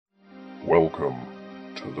Welcome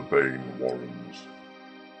to the Banewarrens.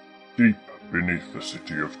 Deep beneath the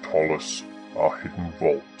city of Tollus are hidden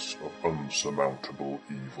vaults of unsurmountable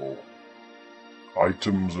evil.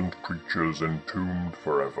 Items and creatures entombed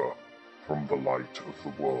forever from the light of the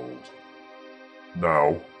world.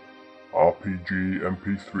 Now,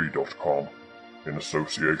 RPGMP3.com, in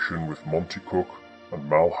association with Monty Cook and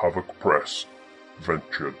Malhavoc Press,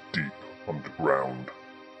 venture deep underground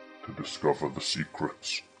to discover the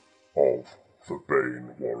secrets of the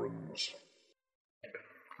Banewarrens.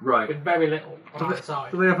 Right. With very little on either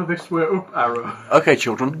side. Do they have a this way up arrow? Okay,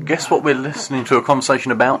 children, guess what we're listening to a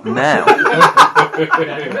conversation about now?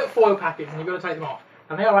 Yeah, little foil packets, and you've got to take them off.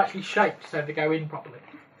 And they are actually shaped so they go in properly.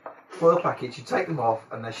 Foil package, you take them off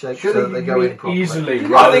and they're shaped so that they go in properly. Easily,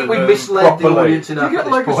 I think we misled the audience You enough get at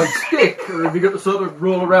this like a point. stick, or have you got to sort of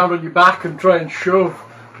roll around on your back and try and shove?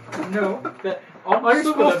 No. On Are you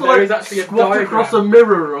some supposed of to them, there is like actually a squat diagram. across a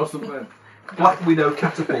mirror or something? Black Widow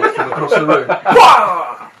catapult from across the room.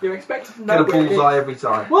 You're expected to Get know a where it bullseye every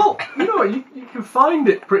time. Well, you can find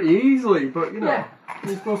it pretty easily, but Yeah.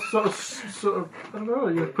 you're supposed to sort of, I don't know,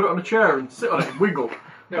 you put it on a chair and sit on it and wiggle.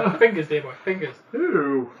 No, fingers, dear boy, fingers.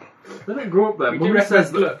 Ew. They don't go up there. We do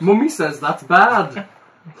recommend gloves. Mummy says that's bad.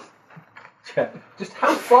 Just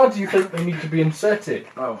how far do you think they need to be inserted?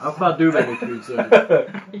 Oh, how far do they need to be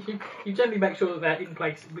inserted? You generally make sure that they're in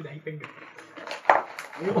place with a finger.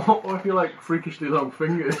 What if you like freakishly long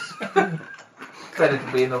fingers? Then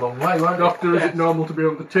it'll be in a long way, won't it? Doctor, is it normal to be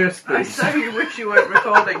able to taste I things? so wish you weren't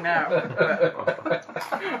recording now.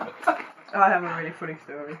 I have a really funny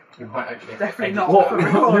story. You might actually Definitely not What? for You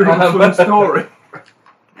recording. have a fun story?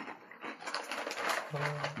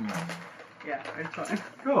 Yeah, it's fine.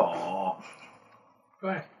 Aww.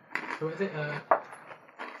 Right. So what is it?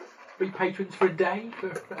 3 patrons for a day for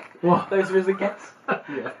What? those of us that guess.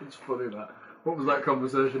 Yeah, it's funny that. What was that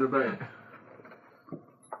conversation about?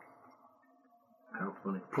 How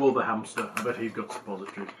funny. Poor the hamster. I bet he's got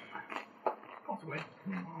suppositories. Possibly.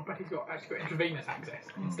 I bet he's actually got intravenous access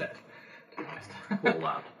instead. To be honest. Poor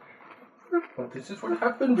lad. Well, this is what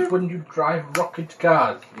happens when you drive rocket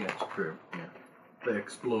cars. Yeah, it's true. Yeah. They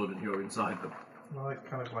explode and you're inside them. Well, it's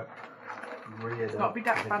kind of like weird. Not be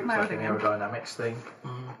that I think bad it was like an mouthing him. aerodynamics thing.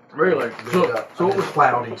 Really? So what was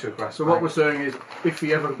plowed into a grass. So what we're saying is, if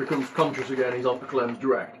he ever becomes conscious again, he's off the claims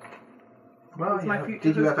direct. Well, It's my yeah. future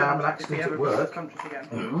Did you ever have an husband if he accident ever at becomes work? conscious again.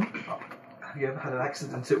 Have you ever had an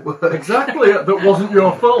accident at work? Exactly, that wasn't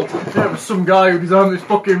your fault. There was some guy who designed this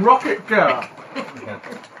fucking rocket car.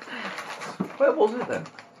 Where was it then?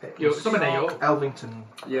 Somewhere near York. Elvington.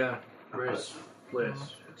 Yeah, Grace place.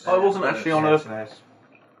 Oh, it wasn't actually on a... airbase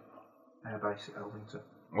at Elvington.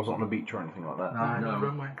 Wasn't on a beach or anything like that. No.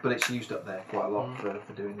 Runway. But it's used up there quite a lot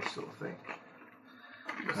for doing this sort of thing.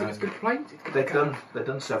 So it's good plate. It's good They've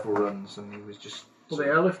done several runs, and he was just Well, they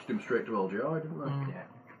airlifted him straight to LGI, didn't they? yeah,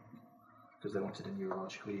 because they wanted a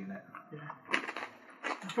neurological unit.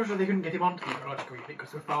 Unfortunately, they couldn't get him onto the neurological unit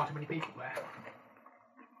because there were far too many people there.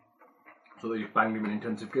 So they just banged him in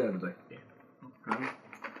intensive care, did they? Yeah. Okay.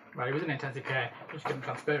 Well, he was in intensive care. Just couldn't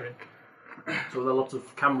transfer him. So there are lots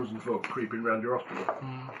of cameras and folk creeping around your hospital.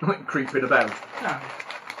 Like creeping about, No.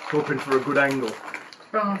 hoping for a good angle.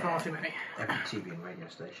 Far too many. Every TV and radio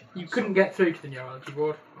station. You couldn't get through to the neurology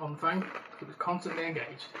ward on the phone. It was constantly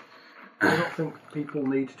engaged. I don't think people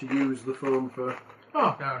need to use the phone for...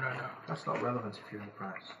 Oh, no. That's not relevant if you're in the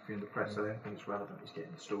press. If you're in the press, the only thing that's relevant is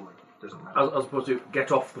getting the story. It doesn't matter. As opposed to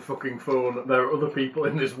get off the fucking phone, there are other people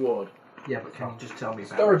in this ward. Yeah, but can you just tell me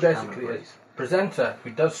about Story which camera, basically please? is presenter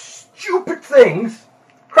who does stupid things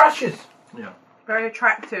crashes. Yeah. Very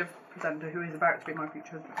attractive presenter who is about to be my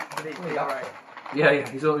future husband. But he'll be alright. Yeah,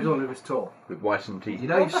 he's only this tall. With whitened teeth. You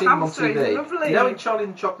know, Oh, you've the seen him on hamster, he's TV. lovely. You know, in Charlie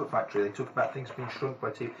and the Chocolate Factory, they talk about things being shrunk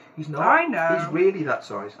by TV. He's not. I know. He's really that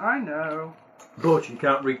size. I know. But you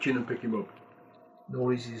can't reach in and pick him up.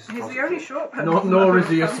 Nor is his. He's the only short person. Nor is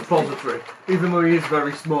he a suppository, even though he is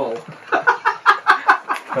very small.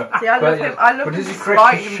 See, I love him. I love But him is he despite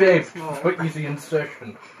correctly him being shaped? small. But easy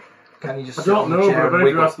insertion. Can you just? I sit don't on the know, chair but I and bet if you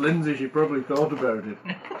wiggle? asked Lindsay, she probably thought about it.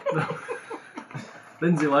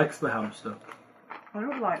 Lindsay likes the hamster. I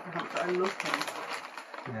don't like the hamster. I love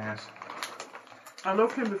him. Yes. I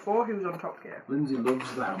loved him before he was on Top Gear. Lindsay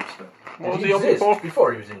loves the hamster. What was he on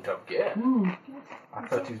before he was in Top Gear? I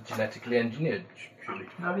thought he was genetically engineered. Surely.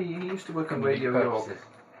 No, he used to work on Comedic Radio York. purposes.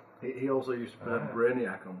 He also used to play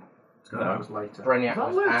Brainiac on. That was later. Brainiac Is that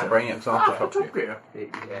was later? after. Brainiac's after Top Top Gear. Gear. It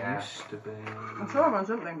Yeah. used to be. I saw him on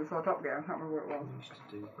something before Top Gear. I can't remember what it was. He used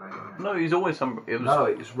to do Brainiac. No, he's always some... It was... No,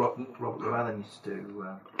 it was Robert Llewellyn used to do.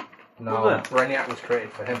 No, Was it? Brainiac was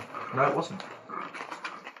created for him. No, it wasn't.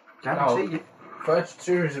 Guarantee you. First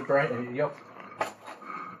series of Brain. Yup.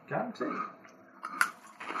 Guaranteed.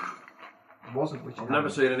 It wasn't which I've never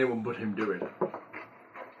seen anyone but him do it.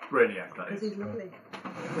 Brainiac, that Because is. he's lovely.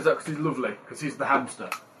 Is that because he's lovely? Because he's the hamster?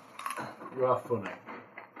 You are funny.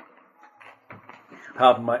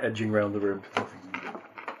 Pardon my edging round the room.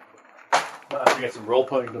 I have to get some role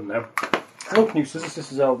playing done now. Look, new Scissor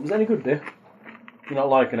Sisters album. Is it any good, dear? You're not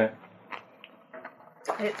liking it?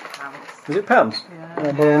 It's pants. Is it pants? Yeah. Oh,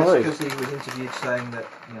 Yes, boy. because he was interviewed saying that,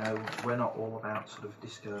 we're not all about sort of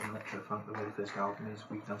disco and electro funk the way the first album is.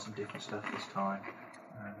 We've done some different stuff this time.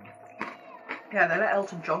 Yeah, they let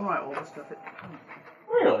Elton John write all the stuff.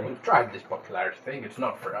 Really? We've tried this popularity thing. It's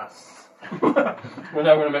not for us. We're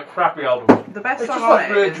now going to make crappy albums. The best It's song just on like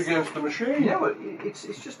it Rage is... Against the Machine. Yeah, but it's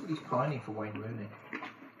just that he's pining for Wayne Rooney.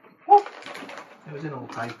 What? It was in all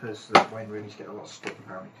the papers that Wayne Rooney's getting a lot of stick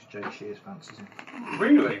apparently because Jake Shears fancies him.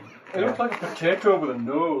 Really? It looks like a potato with a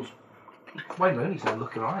nose. Wayne Rooney's no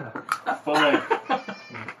looker either. Funny.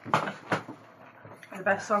 The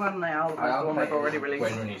best song on the album is the one they've already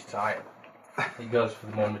released. When he's tired. He goes for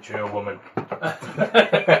the more mature woman. That's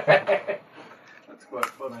quite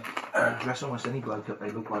funny. Dress almost any bloke up,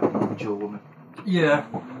 they look like a mature woman. Yeah.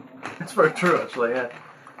 It's very true, actually, yeah.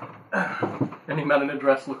 Any man in a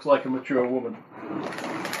dress looks like a mature woman.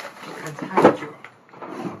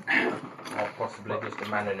 Or possibly just a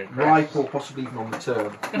man in a dress. Ripe or possibly even on the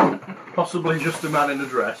term. Possibly just a man in a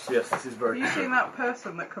dress. Yes, this is very Have you true. seen that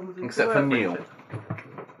person that comes into Except work, for Neil.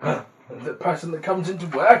 Richard? The person that comes into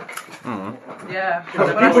work. Yeah. The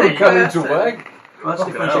When I people say that come into person, work. Well, that's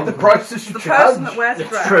Fucking hell. The prices you The charge. person that wears a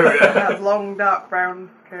dress true, yeah. has long, dark,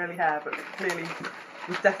 brown, curly hair, but clearly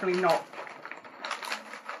was definitely not.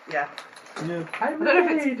 Yeah. I'm I don't know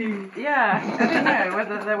if it's. Yeah. I don't know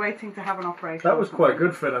whether they're waiting to have an operation. That or was something. quite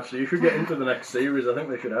good, Finn, actually. You should get into the next series. I think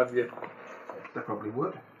they should have you. They probably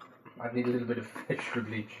would. I need a little bit of facial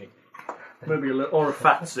bleaching. Maybe a little, or a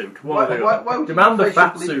fat suit. One or the Why other. would you Demand do the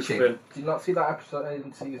fat facial suit, bleaching? Finn. Did you not see that episode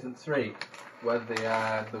in season 3 where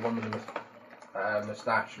the one with the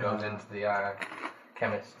moustache goes into the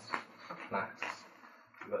chemist's snacks?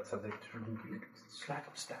 Got something to remove your slight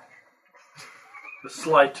moustache. The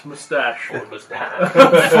slight moustache. Full moustache.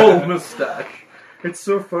 Full moustache. It's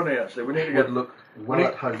so funny, actually. We need to Would get. look well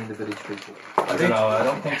at home in the village people. I don't know. I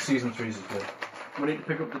don't think season 3 is as good. We need to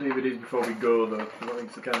pick up the DVDs before we go, though. I don't think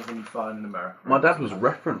it's the kind of thing you find in America. My dad was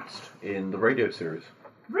referenced in the radio series.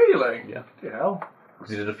 Really? Yeah. The hell?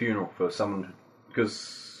 Because he did a funeral for someone.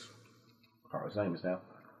 Because I can't remember his name is now.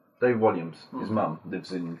 Dave Williams. His mum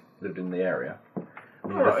lived in the area. And he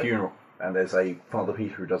did a Alright. funeral, and there's a Father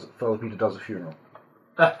Peter does a funeral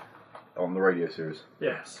on the radio series.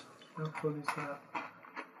 Yes. How fun is that?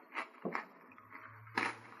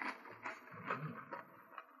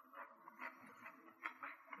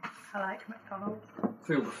 I like McDonald's.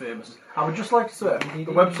 Feel the famous. I would just like to say, the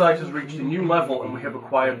website has reached a new level and we have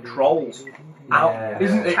acquired trolls. Yeah.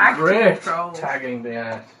 Isn't it Tag team great? trolls. Tagging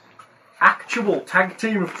the Actual tag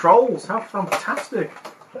team of trolls. How fantastic.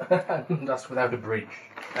 that's without a bridge.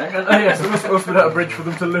 Yes, there must have been a bridge for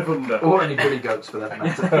them to live under. Or any billy goats for that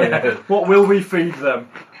matter. What will we feed them?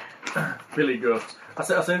 Billy goats. I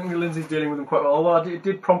think Lindsay's dealing with them quite well, although it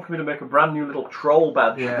did prompt me to make a brand new little troll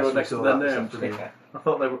badge to go next to their names. I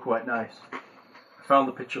thought they were quite nice. I found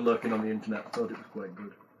the picture lurking on the internet. I thought it was quite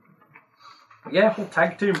good. Yeah, whole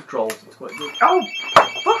tag team of trolls. It's quite good. Oh,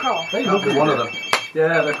 fuck off! They I'll love be one of them.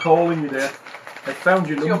 Yeah, they're calling you there. They found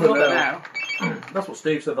your You're number mother now. now. That's what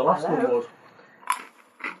Steve said the last one was.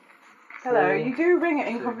 Hello, you do ring at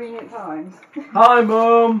inconvenient times. Hi,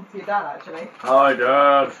 Mum. Your dad, actually. Hi,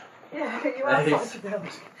 Dad. Yeah, you are such a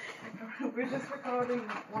bitch. We're just recording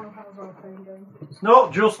one of Hannah's role-playing games. It's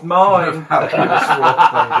not just mine.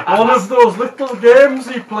 One of those little games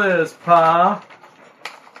he plays, Pa.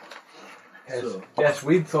 Yes, So. yes,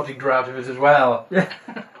 we thought he'd grow out of it as well. Yeah.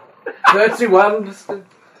 31.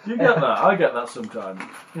 You get that? I get that sometimes.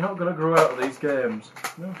 You're not going to grow out of these games.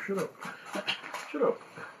 No, shut up. Shut up.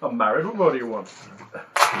 I'm married. What more do you want?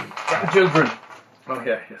 Children. Oh,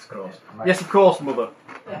 yeah, yes, of course. Yes, of course, Mother.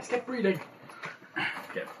 Yes, get breeding.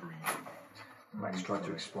 Get breeding. Max tried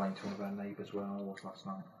to explain to one of our neighbours where I was last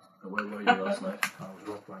night. Where were you last night? I was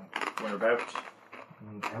role playing. Whereabouts?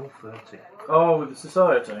 L30. Oh, with the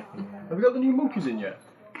society. Yeah. Have you got the new monkeys in yet?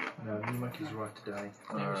 No, new monkeys arrived today.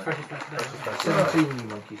 Yeah, it was freshest today. 17 new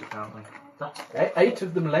monkeys apparently. 8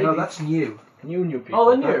 of them ladies. No, that's new. new people. Oh,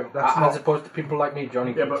 they're new. That's As not. opposed to people like me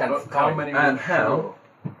joining Yeah, for the but 10th how time. many? And we've how? sure?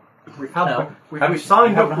 We've had. Now, We've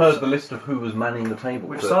signed haven't up. heard the list of who was manning the table.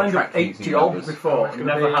 We've to signed up attract these 80 new odd members. before. It's We've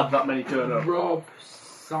gonna never be had that many turn up. Rob,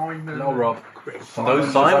 Simon, No, Rob. Chris. No,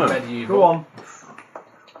 Simon. Medieval. Go on.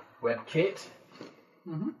 We had Kit.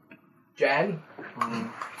 Jen.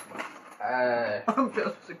 I'm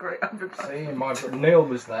just a great advocate. See, my Neil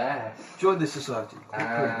was there. Join the society.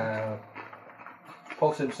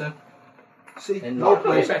 Paul Simpson. See, In role Lock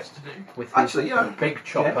plays. Best to do. With his Actually, yeah. big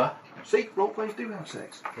chopper. See, role plays do have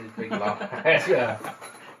sex. His big laugh. Yeah.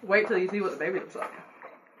 Wait till you see what the baby looks like.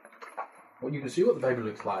 Well, you can see what the baby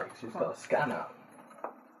looks like. She's got a scanner.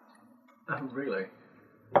 Oh, really?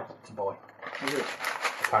 It's a boy.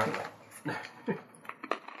 Apparently.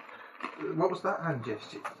 What was that hand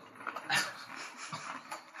gesture?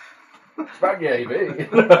 Spaghetti.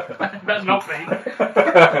 Better not be.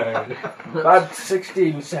 About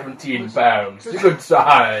 16, 17 pounds. It's a good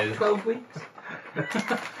size. 12 weeks?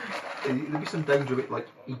 There'd be some danger of it like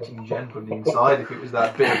eating Jen from the inside if it was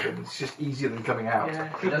that big, and it's just easier than coming out.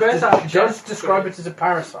 Yeah. Just describe it as a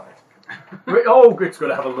parasite. Oh, it's going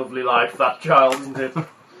to have a lovely life, that child, isn't it?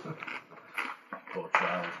 Poor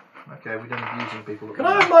child. Okay, we're done abusing people. Can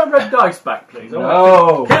I have my red dice back, please? I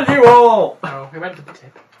No. want to kill you all! Oh, we went to the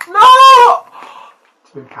tip. No!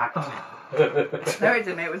 It's been packed. No, it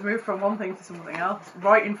didn't. It was moved from one thing to something else,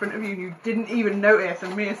 right in front of you, and you didn't even notice.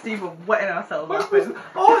 And me and Steve were wetting ourselves laughing.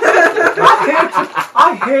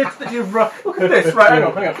 I hate that you've look at this, right, hang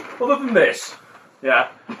on. Other than this, yeah,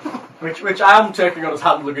 which I am taking on as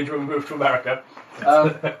hand luggage when we move to America.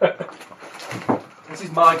 This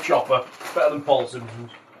is my chopper, better than Paul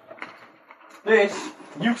Simpson's. This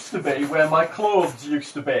used to be where my clothes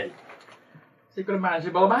used to be. So you've got a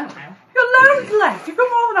manageable amount now. You're loads left. You've got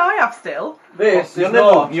more than I have still. This You're is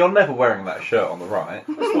never, not. you're never wearing that shirt on the right.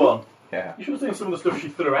 This one. Yeah. You should have seen some of the stuff she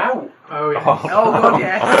threw out. Oh, yeah. Oh god,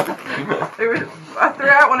 yes. I threw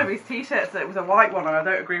out one of his t-shirts. It was a white one, and I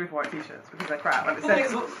don't agree with white t-shirts because they're crap. And it said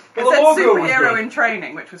superhero in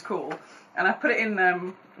training, which was cool. And I put it in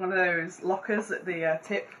one of those lockers at the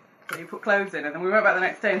tip that you put clothes in. And then we went back the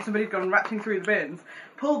next day, and somebody had gone ratching through the bins,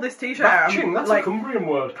 pulled this t-shirt out, and That's like a Cumbrian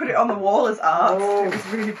word. put it on the wall as art. Oh. It was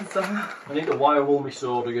really bizarre. I need to wire wool my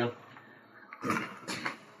sword again.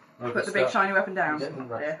 Put the big shiny weapon down. Getting Yeah.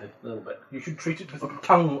 rusty. A little bit. You should treat it with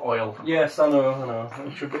tongue oil. Yes, I know.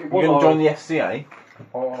 It should be. You're going to join the FCA?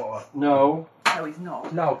 Oh No. No, he's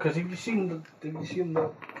not. no, because have you seen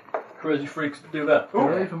the? Crazy freaks do that.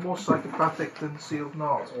 They're even more psychopathic than sealed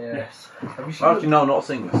knot. Yeah. Yes. Have you seen Actually, no, I'm not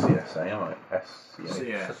seeing the CSA, am I? SCA.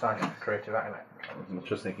 Yeah. Society for Creative Outlet? I was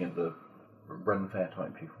just thinking of the Ren Fair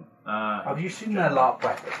type people. Have you seen their LARP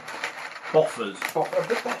weapons? Boffers.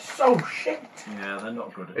 They're so shit. Yeah, they're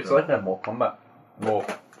not good at It's all. like they have more combat. More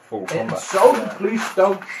full And combat. so the police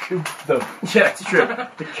don't shoot them. Yeah, it's true.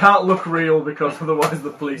 They can't look real because otherwise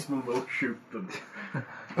the policeman will shoot them.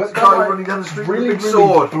 But guy running down the street really, with a big really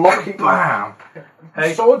sword. blocking. Bam!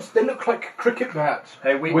 Hey. Swords, they look like cricket bats.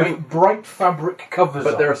 Hey, we with bright fabric covers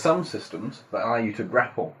But on. there are some systems that allow you to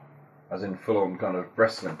grapple, as in full-on kind of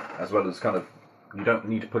wrestling, as well as kind of you don't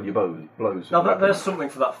need to pull your blows. Now with there's weapons. something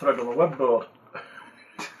for that thread on the web board.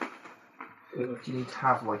 You need to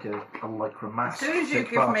have like a lycra mask. As soon as you take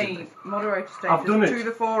give part me in it. moderator I've done status it. to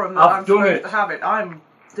the forum that I've I'm done supposed it. to have it, I'm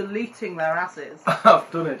deleting their asses. I've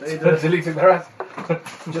done it. They're deleting their ass.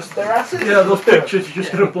 Just their asses? Yeah, those pictures, you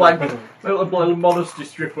just got a blank little modesty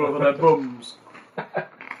strip over their bums.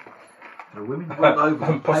 The women run over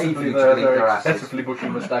And and pay for possibly you to their, delete their their asses. excessively bushy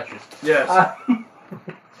moustaches. Yes. I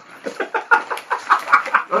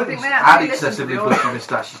think think they add actually listen to excessively the bushy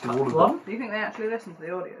moustaches to all of them. Do you think they actually listen to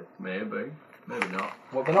the audio? Maybe. Maybe not.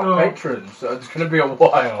 Well, they're not No. patrons, so it's going to be a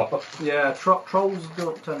while. Yeah, trolls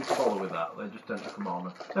don't tend to follow with that. They just tend to come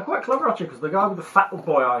on. They're quite clever actually, because the guy with the fat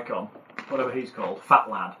boy icon, whatever he's called, Fat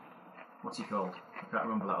Lad. What's he called? I can't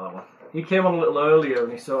remember that one. He came on a little earlier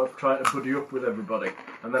and he sort of tried to buddy up with everybody.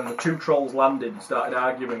 And then the two trolls landed and started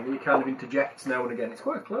arguing. He kind of interjects now and again. It's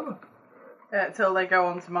quite clever. Till they go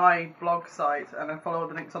onto my blog site and then follow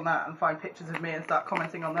the links on that and find pictures of me and start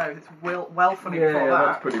commenting on those. It's well funny Yeah, before that's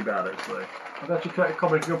that. pretty bad actually. I've actually tried to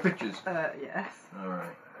comment on your pictures. Yes. Alright.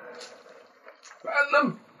 Burn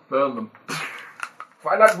them! Burn them.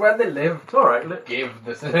 Find out where they live. It's alright. Give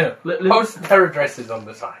this. Post their addresses on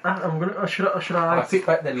the site. I'm gonna. Should I I?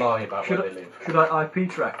 suspect they lie about where they live. Should I IP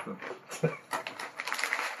track them?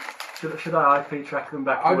 should I IP track them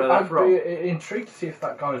back to where they're I'd from? be intrigued to see if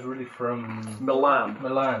that guy's really from Milan.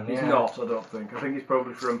 Milan. He's yeah. not, I don't think. I think he's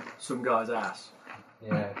probably from some guy's ass.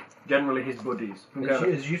 Yeah. Generally his buddies.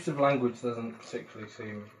 His use of language doesn't particularly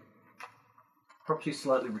seem. Perhaps he's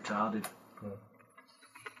slightly retarded.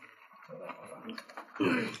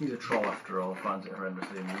 He's a troll after all, finds it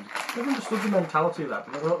horrendously amusing. I've never understood the mentality of that,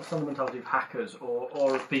 but I don't understand the mentality of hackers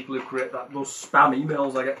or of people who create those spam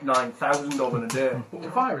emails I get 9,000 of in a day.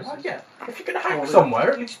 Viruses. Yeah. If you're going to hack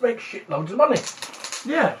somewhere, at least make shitloads of money.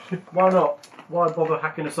 Yeah, why not? bother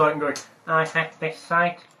hacking a site and going, I hacked this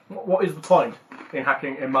site? What is the point in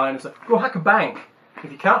hacking a mine? Go hack a bank.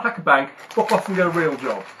 If you can't hack a bank, fuck off and get a real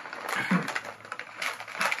job.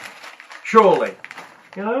 Surely.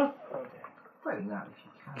 You know? Well, now, if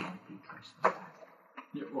you can IP trace them back.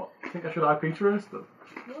 Yeah, what? You think I should IP trace them?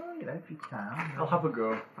 Well, you know, if you can. I'll have a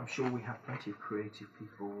go. I'm sure we have plenty of creative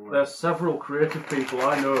people. There's several creative people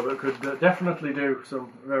I know that could definitely do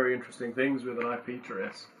some very interesting things with an IP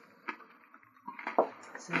trace.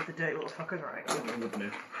 See the dirty little fuckers, right? Wouldn't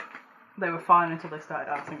it? They were fine until they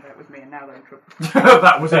started asking that it was me, and now they're in trouble.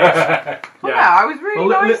 That was it. Yeah. Well, no, I was really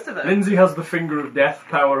nice to them. Lindsay has the finger of death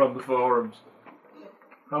power on the forums.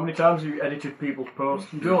 How many times have you edited people's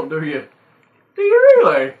posts? You don't, do you? Do you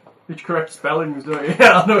really? You correct spellings, don't you?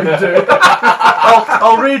 Yeah, I know you do.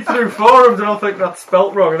 I'll read through forums and I'll think that's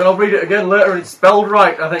spelt wrong, and then I'll read it again later and it's spelled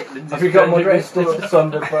right. I think Lindsay's Have you got changing moderated this status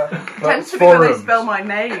on the Tends to be when they forums? spell my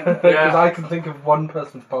name. Because I can think of one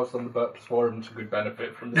person's post on the Burps forums who could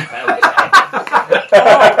benefit from this. I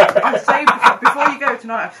saved before you go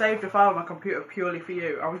tonight. I've saved a file on my computer purely for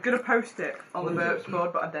you. I was going to post it on the Burps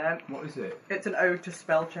board, but I daren't. What is it? It's an ode to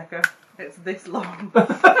spell checker. It's this long.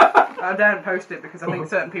 I daren't post it because I think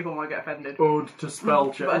certain people might get offended. Ode to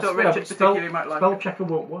spell checker. But I thought Richard particularly might like spell it. checker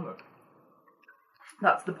won't work.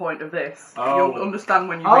 That's the point of this. Oh. You'll understand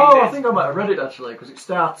when you read Oh, it. I think I might have read it actually, because it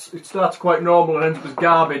starts quite normal and ends up as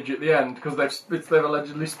garbage at the end, because they've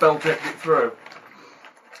allegedly spell checked it through.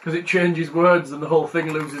 Because it changes words and the whole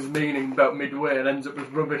thing loses meaning about midway and ends up as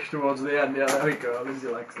rubbish towards the end. Yeah, there we go. Lindsay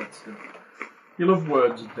likes that stuff. You love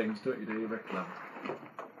words and things, don't you? Do you, Rick?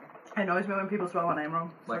 It annoys me when people spell my name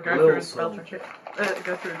wrong. So Like I go Lil through and spell Soldier. check it.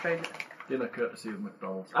 Go through and change it. Dinner courtesy of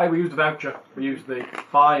McDonald's. We used a voucher. We used the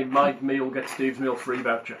buy my meal, get Steve's meal free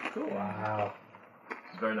voucher. Wow.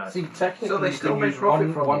 It's very nice. See, technically, So they you still can make use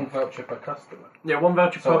profit from one it? voucher per customer. Yeah, one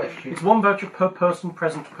voucher So per. if you- It's one voucher per person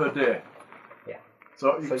present per day. Yeah.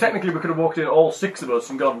 So, So technically, we could have walked in, all six of us,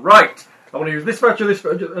 and gone, right, I want to use this voucher,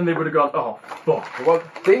 and they would have gone, oh, fuck. You want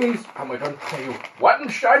these, and we're going to pay you one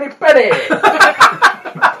shiny penny!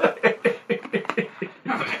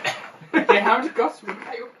 Yeah, how much it costs? We'll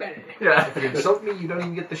pay you a penny. Yeah. If you insult me, you don't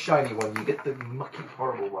even get the shiny one, you get the mucky,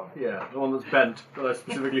 horrible one. Yeah, the one that's bent, that I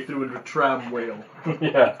specifically threw into a tram wheel.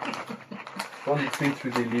 Yeah. One that's been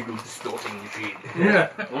through the illegal distorting machine. Yeah.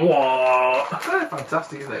 What?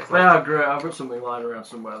 Fantastic, isn't it? It's They like, are great. I've got something lying around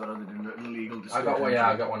somewhere that I did in an illegal I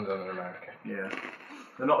distortion. got one done in America. Yeah.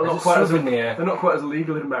 They're not There's a quite as souvenir. they're not quite as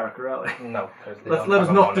illegal in America, are they? No, because they Let don't us have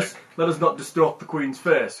a not monarch. let us not distort the Queen's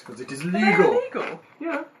face because it is Are they illegal. illegal?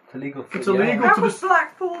 Yeah. Illegal. It's yeah. illegal. How to was dis-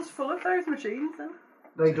 Blackpool's full of those machines then?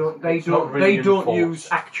 They don't. They It's not don't. really They used don't for use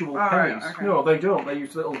us. actual Oh, right, pennies. okay. No, they don't. They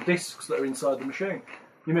use little discs that are inside the machine.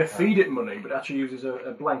 You may feed it money, but it actually uses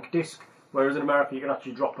a blank disc. Whereas in America, you can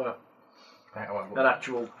actually drop an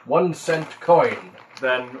actual 1 cent coin.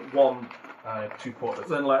 then one, 2 quarters.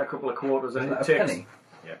 then like a couple of quarters, and Isn't it that a takes. penny?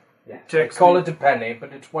 Yeah. Takes They call the- it a penny,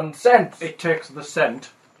 but it's 1 cent. It takes the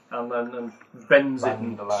cent and then bends it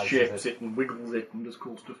and Vandalises shapes it. it and wiggles it and does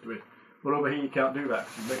cool stuff to it. But over here, you can't do that.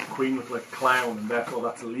 You make the Queen look like a clown, and therefore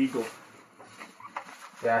that's illegal.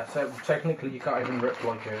 Yeah, so technically you can't even rip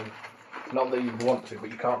like a... Not that you want to, but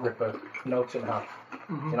you can't rip a note in half.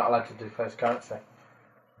 You're not allowed to do first currency.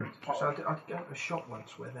 so I did go to a shop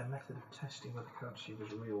once where their method of testing whether currency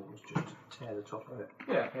was real was just to tear the top of it.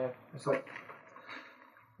 Yeah. It's like,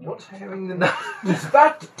 what's tearing the Does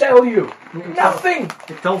that tell you nothing?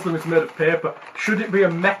 It tells them it's made of paper. Should it be a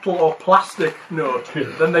metal or plastic note,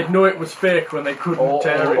 then they'd know it was fake when they couldn't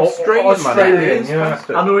tear it. Australian, yeah.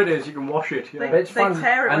 I know it is. You can wash it. Yeah. They It's fun.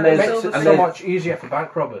 tear it And with a there's- Makes silver it and so slip. much easier for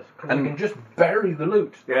bank robbers because you can just bury the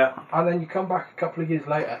loot, Yeah. and then you come back a couple of years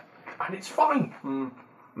later, and it's fine. And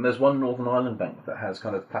there's one Northern Ireland bank that has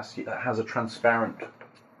kind of plastic, that has a transparent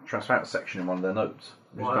section in one of their notes,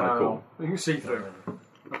 which is kind of cool. You can see through.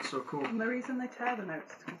 That's so cool. And the reason they tear the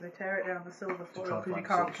notes is because they tear it down the silver foil try and because you find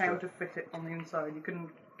can't silver strip. counterfeit it on the inside. You can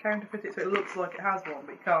counterfeit it so it looks like it has one,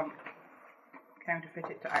 but you can't counterfeit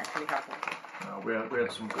it to actually have one. We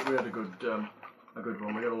had a good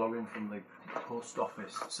one. We got a login from the post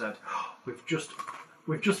office that said, we've just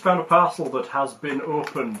found a parcel that has been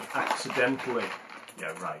opened accidentally.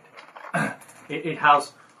 Yeah, right. It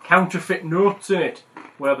has counterfeit notes in it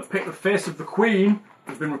where the face of the Queen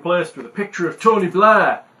has been replaced with a picture of Tony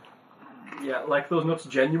Blair. Yeah, like those notes are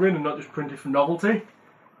genuine and not just printed for novelty.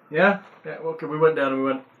 Yeah? Yeah, okay, we went down and we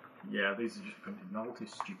went, yeah, these are just printed novelty,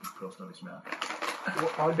 stupid post office man.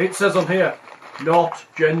 It says on here, not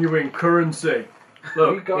genuine currency.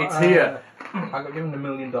 Look, it's here. I got given $1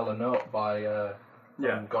 million note by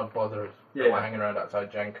Yeah. God Botherers Yeah, that yeah. were hanging around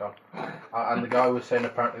outside Gen Con. And the guy was saying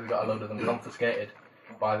apparently they got a load of them confiscated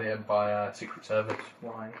by Secret Service.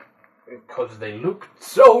 Why? Because they looked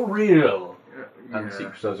so real. And the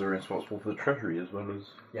Secret Service are responsible for the Treasury as well as...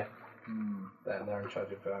 They're in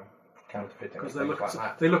charge of counterfeiting and Because things like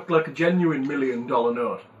that. they looked like a genuine $1 million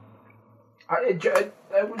note.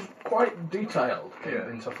 It was quite detailed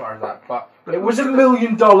insofar as that, but But it was $1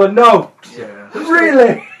 million note. Yeah.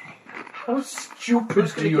 Really? How stupid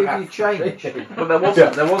Who's do going you to give have you change? to be?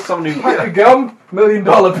 But there was someone who... Pack of gum, $1 million.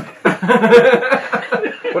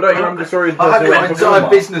 But don't you remember the story of the I person have who my went to entire Walmart?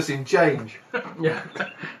 business in change. Yeah.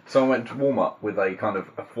 Someone went to Walmart with a kind of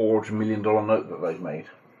a $400 million note that they'd made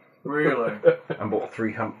Really? and bought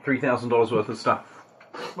 $3,000 worth of stuff.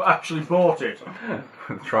 But actually bought it.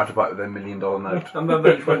 Tried to buy it with their $1 million note. And then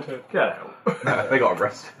they just went, get out. No, they got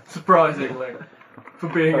arrested. Surprisingly. For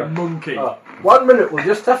being a monkey. 1 minute, we'll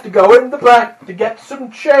just have to go in the back to get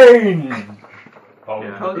some change. Oh,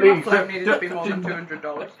 Yeah. Well, the please. envelope needed to be more than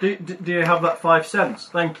 $200. Do you have that 5 cents?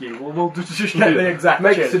 Thank you. Well, we'll just get the exact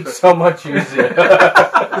Makes change. it so much easier.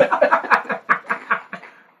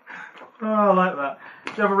 Oh, I like that.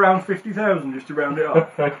 Do you have around 50,000 just to round it off?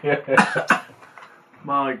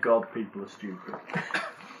 My God, people are stupid.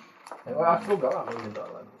 Well, I've still got that $1 million.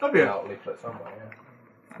 Have you? Leaflet somewhere, yeah.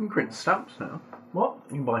 You can print stamps now. What?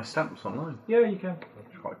 You can buy stamps online. Yeah, you can.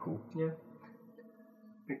 Which is quite cool. Yeah.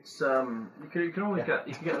 It's you can always get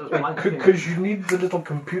those blank things. Because you need the little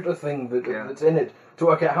computer thing that's in it to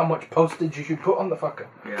work out how much postage you should put on the fucker.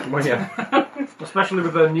 Yeah. Well, yeah. Especially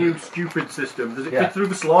with their new stupid system. Does it fit through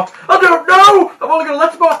the slot? I don't know! I've only got a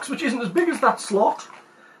letterbox which isn't as big as that slot.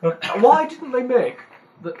 Why didn't they make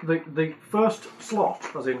the first slot,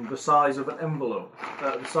 as in the size of an envelope,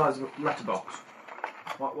 the size of a letterbox?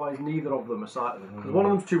 Why is neither of them a size? Because one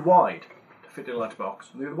of them's too wide to fit in a letterbox,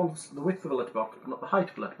 and the other one's the width of a letterbox, but not the height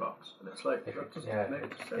of a letterbox. And it's like, that doesn't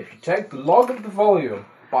make sense. If you take the log of the volume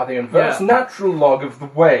by the inverse natural log of the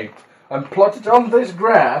weight and plot it on this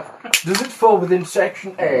graph, does it fall within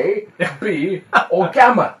section A, B, or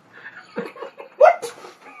gamma? What?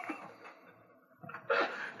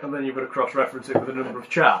 And then you've got to cross-reference it with a number of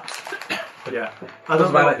charts. Yeah.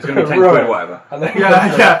 Doesn't matter, it's going to be 10 Right. quid or whatever. And then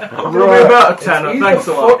Yeah. It'll be about a tenner. It's Thanks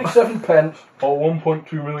a either lot. 47 pence or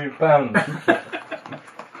 1.2 million pounds.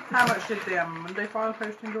 How much did the Monday file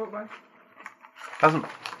posting go up by? Hasn't.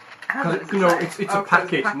 How much does it No, say? it's Oh, a 'cause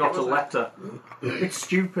packet, not a was it? letter. It's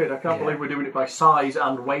stupid. I can't believe we're doing it by size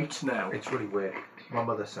and weight now. It's really weird. My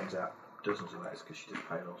mother sends out dozens of letters because she does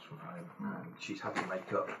payrolls from home, and she's had to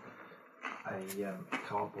make up a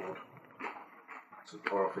cardboard sort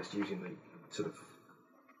of orifice using the sort of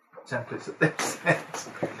templates that they've sent.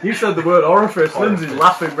 You said the word orifice. Lindsay's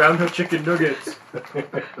laughing round her chicken nuggets.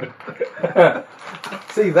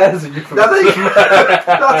 See, there's a euphemism.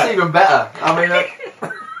 That's even better. I mean,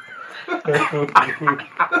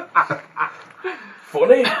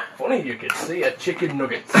 Funny, you could see a chicken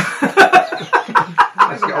nuggets.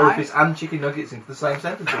 let's get orifice and chicken nuggets into the same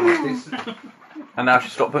sentence. It's- And now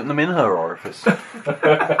she's stopped putting them in her orifice.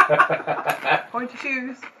 Pointy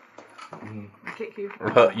shoes. I kick you. It'll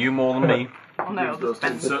hurt you more than me. Oh no, Those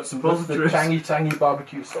just insert some With the positives. tangy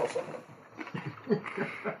barbecue sauce on them.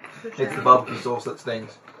 It's the barbecue sauce that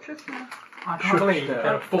stings. I can't believe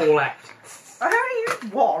there are 4 left. I only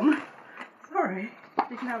used one. Sorry.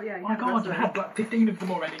 You can have, yeah. You Oh my can have god, the you rest had like 15 of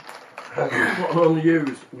them already. What have I only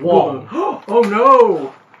used? One. Oh no! of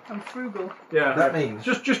it. I'm frugal. Yeah. That means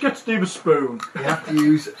Just get Steve a spoon. you have to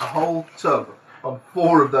use a whole tub on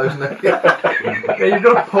 4 of those nuggets. Yeah, you've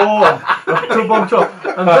got to pour a tub on top.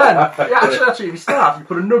 And then, actually, if you start, you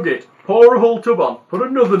put a nugget, pour a whole tub on, put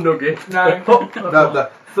another nugget. No. No.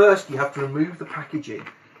 First, you have to remove the packaging.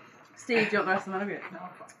 Steve, do you want the rest of the nugget? No.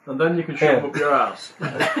 And then you can shove them up your ass.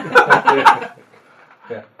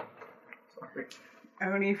 Yeah.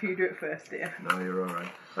 Only if you do it first, dear. No, you're alright.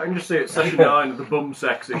 I can just see it, session 9 of the bum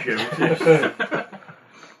sex issue.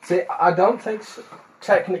 See, I don't think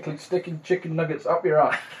technically sticking chicken nuggets up your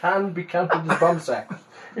ass can be counted as bum sex.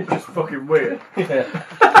 It's just fucking weird. Yeah.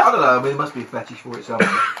 I don't know. I mean, there must be a fetish for it somewhere.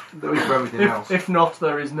 There is for everything else. If not,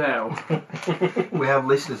 there is now. We have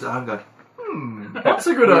listeners at home going, That's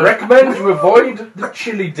a good We idea. recommend you avoid the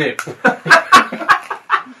chili dip.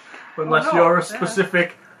 Unless Or not, you're a yeah.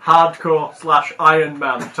 specific hardcore / Iron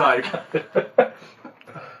Man type.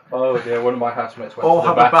 Oh dear, one of my housemates went Or to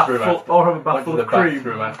have the a bath bathroom full, after, or have a bath went to full the of cream.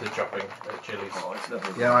 bathroom after chopping at Chili's. Oh, it's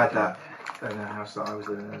never yeah, I had that in a house that I was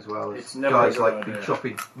living in as well. It's never Guys a good like be idea.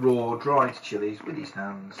 chopping raw, dried chilies with his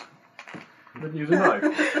hands. Would use a knife.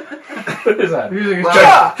 Is that? Using his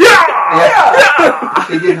Well, yeah!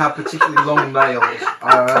 He did have particularly long nails.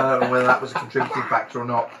 I don't know whether that was a contributing factor or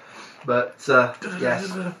not. But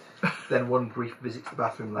yes, Then one brief visit to the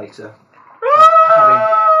bathroom later, Yeah.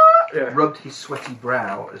 having rubbed his sweaty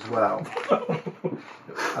brow as well,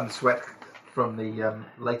 and the sweat from the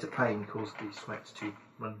later pain caused the sweat to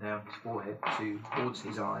run down his forehead towards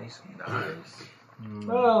his eyes. Nice.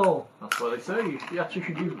 Well, that's what they say. You actually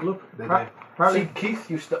should use glove. They See, Apparently,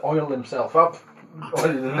 Keith used to oil himself up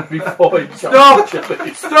before he Stop!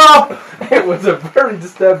 Stop! It was a very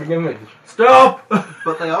disturbing image. Stop!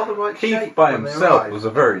 But they are the right Keith shape by when they himself arrive. was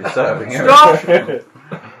a very disturbing image. Stop!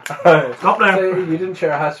 Stop now. So you didn't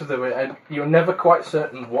share a house with him, and you were never quite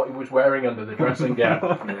certain what he was wearing under the dressing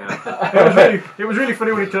gown. It was really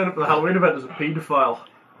funny when he turned up at the Halloween event as a paedophile.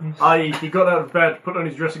 I.e., he got out of bed, put on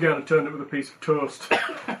his dressing gown and turned it with a piece of toast.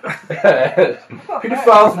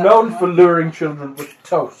 Pedophiles known for luring children with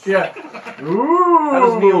toast. Yeah. Ooh. How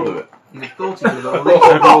does Neil do it? You'd have thought he was a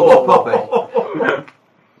little puppy.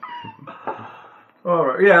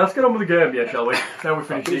 Alright, yeah, let's get on with the game, shall we? Now we've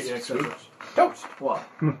finished eating, etc. Toast. What?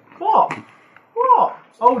 What? What?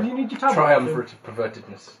 Oh, do you need your tablet? Triumvirate of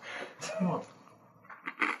pervertedness. What?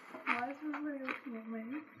 Why is everybody looking at me?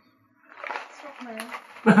 Stop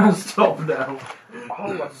now. Stop now.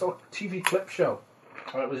 Oh, I saw a TV clip show.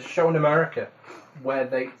 And it was a show in America where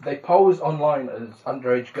they pose online as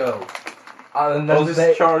underage girls. And then Was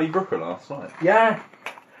this Charlie Brooker last night? Yeah.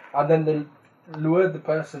 And then they lured the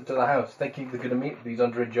person to the house thinking they're going to meet these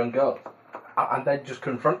underage young girls. And then just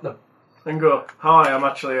confront them. And go, hi, I'm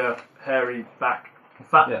actually a hairy back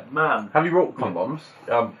fat man. Have you brought condoms?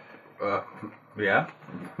 Yeah.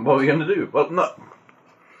 What are you going to do? Well, no.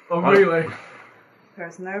 Oh, really?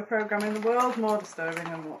 There's no program in the world more disturbing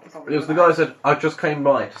than what was on It was the guy who said, I just came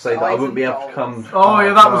by to say that I wouldn't be able to come. Oh,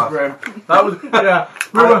 yeah, that was grim. That was, yeah.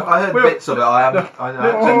 I heard bits of it. I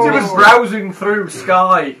know. Lindsay was browsing through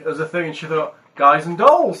Sky as a thing and she thought, guys and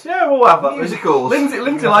dolls, yeah, we'll have that. Musicals.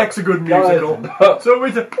 Lindsay likes a good Guys musical. and dolls. So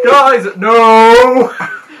we said, guys, no!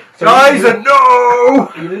 Guys and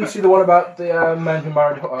no! You didn't see the one about the man who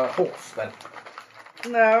married a horse then?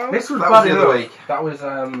 No. This was That bad was the other enough. week. That was It's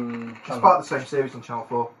part of the same series on Channel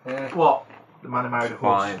 4. yeah. What? The Man Who Married a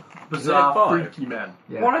Horse. Fine. Bizarre, Yeah, fine. freaky men.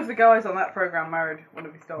 Yeah. One of the guys on that program married one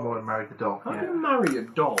of his More dolls. than Married the Dog. How do Yeah. you marry a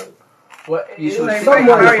doll? Well, You it's should have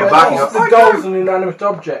somewhere married a about horse. the doll's an inanimate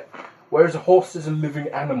object, whereas a horse is a living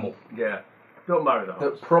animal Yeah. Don't marry the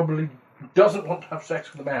horse. that probably doesn't want to have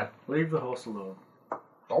sex with a man. Leave the horse alone.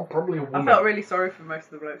 Or probably a I woman. felt really sorry for most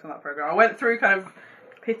of the blokes on that program. I went through kind of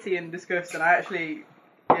pity and disgust, and I actually,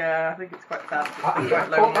 I think it's quite sad. I Quite caught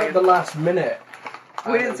lonely. like the last minute.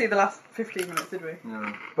 We didn't see the last 15 minutes, did we?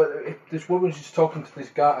 No. But this woman was just talking to this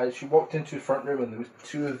guy. She walked into the front room and there was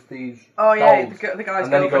two of these Oh yeah, dolls. the guy's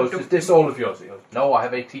And then he goes, girlfriend "Is this all of yours?" He goes, "No, I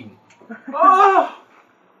have 18." Ah!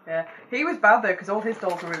 Yeah, he was bad though because all his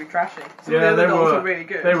dolls were really trashy. Some Yeah, of the they other dolls were were really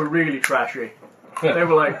good. They were really trashy. They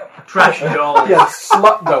were like trashy dolls. Yeah,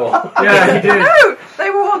 slut doll. Yeah, he did. No, they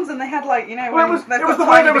were ones and they had like Well, when it was they've the got way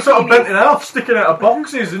tiny they were sort of bikinis. bent in half, sticking out of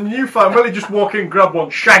boxes, and you found really just walk in, grab one,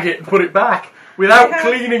 shag it, and put it back without They had-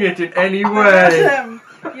 cleaning it in any They way.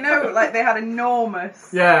 had, like they had enormous.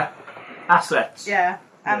 Yeah, assets. Yeah,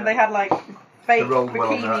 and they had like fake They're all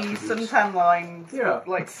well on their bikinis, attributes. suntan lines. Yeah.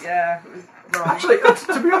 Like it was wrong. Actually,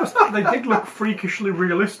 to be honest, they did look freakishly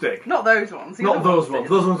realistic. Not those ones. the Not other those ones.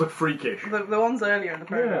 did. Those ones look freakish. The ones earlier in the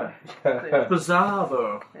program. Yeah, bizarre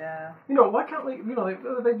though. Yeah. You know, why can't they? You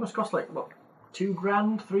know, they must cost like what,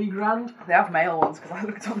 $2,000, $3,000. They have male ones because I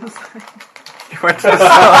looked on the site. You went to the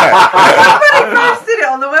side. I posted it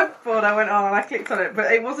on the web board. I went on and I clicked on it, but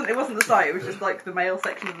it wasn't the site. It was just like the male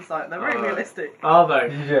section of the site. They're very realistic. Are they?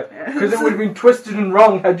 Yeah, because it would have been twisted and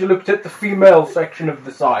wrong had you looked at the female section of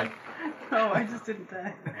the side. Oh, I just didn't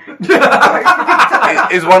dare.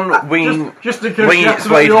 Is one winging Just in case winging you its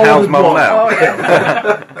way to absolutely Hal's ordered mum one. now? Oh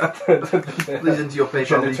yeah. Please into your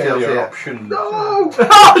Patreon details Genitalia here. option. No!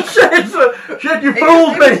 Oh shit! Shit, you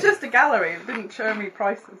fooled It me! was just a gallery. It didn't show me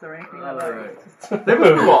prices or anything like that. Alright. It was just- They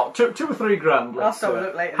must be what? $2 or $3,000. I'll Let's stop say. and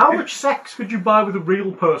look later. How much sex could you buy with a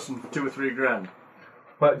real person for $2 or $3,000?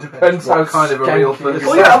 But it depends What how kind of a real skanky it is. person?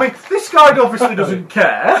 Well, yeah, I mean, this guy obviously doesn't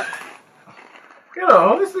care. You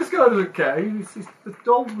know, this guy doesn't care. The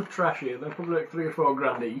dolls were trashy, and they're probably like $3 or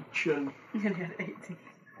 $4,000 each, and He only had 18.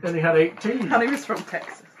 then he had 18. And he was from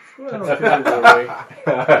Texas. Well,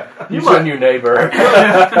 He's your new neighbour. He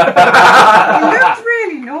looked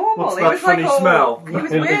really normal. What's he that was funny like all, smell? He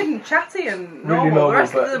was weird and chatty and Really normal. The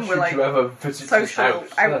rest but of them were should like you ever visit his social house?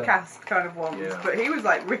 outcast kind of ones. Yeah. But he was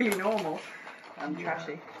like really normal and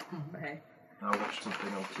trashy. But hey. I watched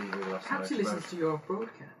something on TV last Perhaps he night. listens to your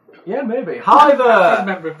broadcast. Yeah, maybe. Hi He's a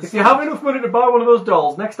member there! of the If you have enough money to buy one of those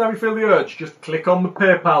dolls, next time you feel the urge, just click on the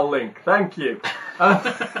PayPal link. Thank you.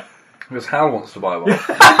 Because Hal wants to buy one.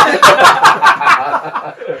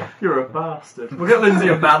 You're a bastard. We'll get Lindsay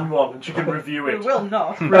a man one and she can review We it. will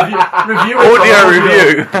not. Review it. Audio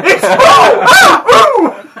review. It's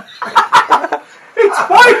It's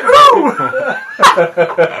white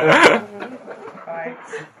Right,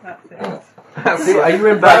 that's it. See, are you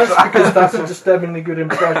embarrassed because that's a disturbingly good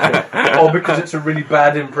impression, or because it's a really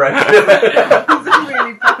bad impression? It's a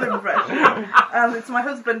really bad impression. And it's my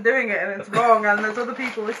husband doing it and it's wrong and there's other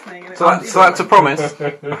people listening. And So that's a promise.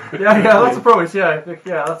 Yeah, that's a promise, yeah,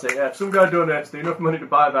 that's it, yeah. If some guy donates the enough money to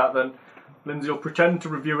buy that, then Lindsay will pretend to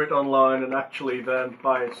review it online and actually then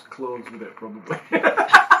buy his clothes with it, probably.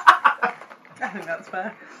 I think that's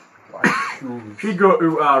fair. She'd go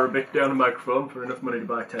ooh-ah a bit down the microphone for enough money to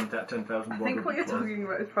buy 10,000 I think what you're clothes. talking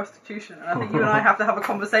about is prostitution, and I think you and I have to have a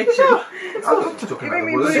conversation. I was talking about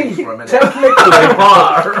the words for a minute. Technically,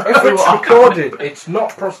 if it's recorded, it's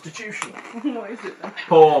not prostitution. What is it then?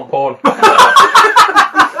 Porn.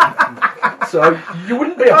 So you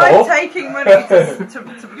wouldn't be a I'm whore. taking money to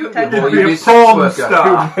pretend Well, to you'd Be be a a sex porn worker.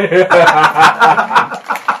 star.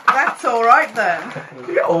 That's alright then.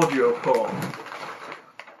 You get audio porn.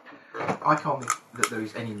 I can't think that there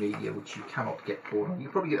is any media which you cannot get porn on. You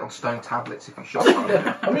can probably get it on stone tablets if you shop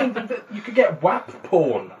it. I mean, you could get WAP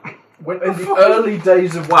porn in the early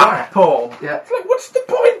days of WAP. Porn. Yeah, It's like, what's the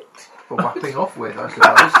point? for whapping off with, I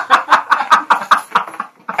suppose.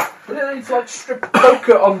 It's like strip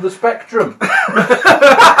poker on the spectrum.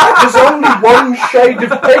 There's only one shade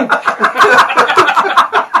of pink.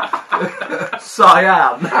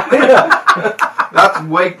 Cyan. That's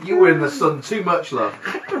way. You were in the sun too much, love.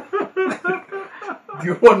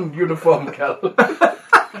 You want uniform colour.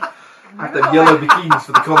 Have them yellow bikinis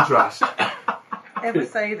for the contrast. Ever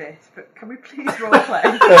say this, but can we please role play?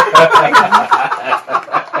 Please.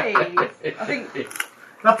 I think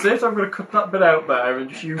That's it, I'm going to cut that bit out there and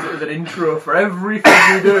just use it as an intro for everything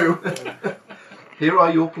we do. Here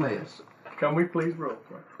are your players. Can we please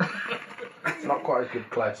roleplay? It's not quite as good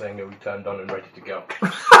Claire saying it we turned on and ready to go.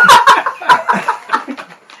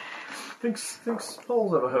 Thinks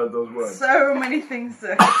Paul's ever heard those words? so many things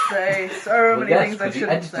I could say, so many things I but you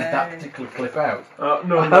shouldn't edited say. that particular clip out.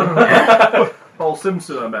 No. Paul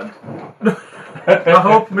Simpson, I meant. I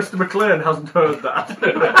hope Mr. McLean hasn't heard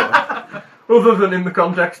that. Other than in the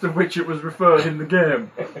context of which it was referred in the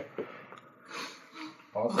game.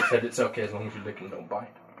 I also said it's okay as long as you lick and don't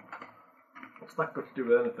bite. What's that got to do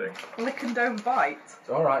with anything? Lick and don't bite. It's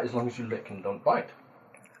alright as long as you lick and don't bite.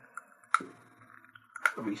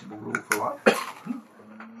 A reasonable rule for life.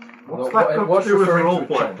 What's that got to do with referring to a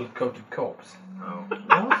roleplay? chocolate-coated corpse.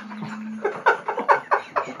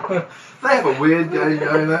 They have a weird game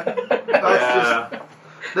going there. That's just,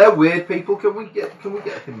 they're weird people. Can we get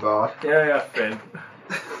him barred? Yeah, Finn.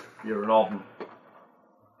 You're an odd one.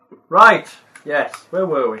 Right. Yes. Where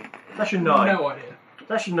were we? Session 9. No idea.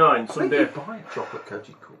 Session 9. They Sunday. could buy a chocolate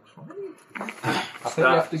coated corpse. Wouldn't you? I think you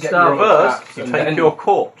have to get Start your own First, taps you and take then- your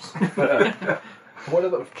corpse. What are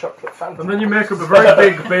those chocolate fountains? And then you make up a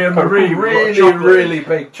very big Bain Marie. really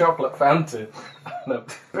big chocolate fountain. No,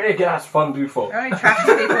 big ass fondue fork. Only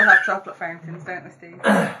trashy people have chocolate fountains, don't they, Steve?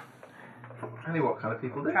 Only what kind of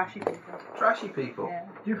people do? Trashy people. Trashy people. Yeah.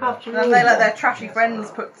 You have to. And then they let their trashy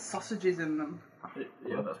friends put sausages in them.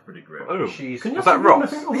 Yeah, that's pretty great. Oh, Cheese. Can you was that have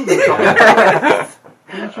Ross? anything other than chocolate?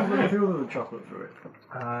 Can you have anything other than chocolate through it?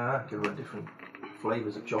 Could run different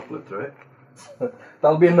flavours of chocolate through it.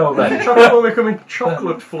 That'll be a no then. Chocolate only come in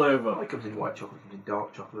chocolate flavour. It comes in white chocolate, comes in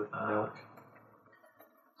dark chocolate, milk.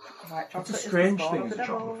 White chocolate It's a is the strange spawn thing of as the a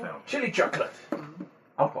devil. chocolate fountain. Chili chocolate.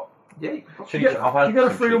 Alpha. Yeah, you can put Chili You get, I've had you get a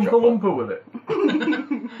some free chili Oompa chocolate. Loompa with it.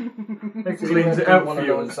 It cleans it out One for of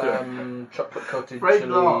you and those stuff. chocolate coated Bread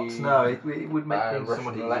chili. lots. No, it would make things Russian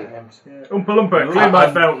somewhat easier. lambs. Oompa Loompa, clean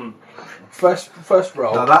my fountain. First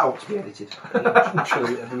roll. No, that ought to be edited.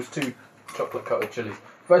 Chili. There was 2 chocolate coated chilies.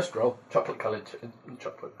 First roll, chocolate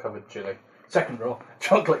covered chili. Second roll,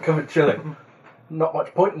 chocolate covered chili. Not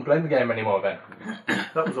much point in playing the game anymore then.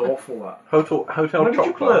 That was awful, that. Hotel When did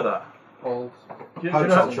you play chocolate. that? All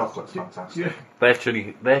Hotel chocolate's fantastic. Their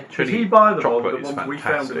chili Did he buy them all, chocolate the is ones we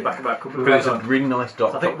found in the back fantastic. of our cupboard? Because it's a really nice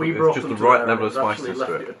dark I think we chocolate brought with just them the to right there, level of and actually spiciness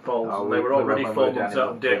left to it it. at Paul's, Oh, and they were we already went 4 way months down out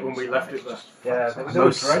of in date when Bucks. we left it there. yeah,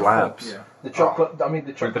 Those slabs. Yeah. The chocolate. I mean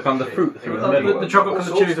the chocolate. With the kind of fruit through the The middle. chocolate All and the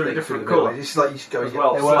sorts chilies of are a things different through the colour. middle. It's like you just go, As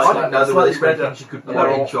well, I slightly- didn't know there were slightly this many redder. things you could put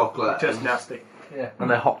Yeah. in chocolate. Just and nasty. Yeah. And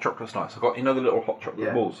their hot chocolate's nice. I've got, you know, the little hot chocolate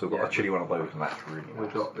Yeah. balls, so I've got Yeah. a chili one of those, and that's really We've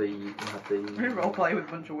nice. got We the roleplay with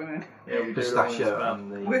a bunch of women. Yeah, we do. pistachio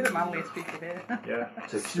and the We're the manliest people here. Yeah.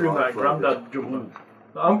 Six You and that stripe granddad jumper.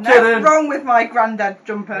 I'm No, kidding. wrong with my granddad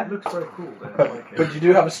jumper. It looks very cool. Then. I like it. But you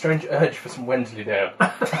do have a strange urge for some Wensleydale.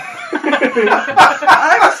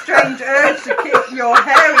 I have a strange urge to kick your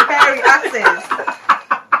hairy asses.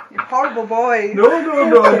 You horrible boys. No.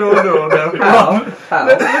 Come on.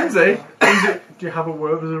 Lindsay, do you have a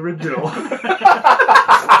Werther's original?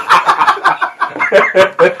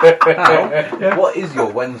 What is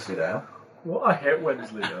your Wensleydale? What? I hate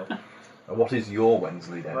Wensleydale. And what is your I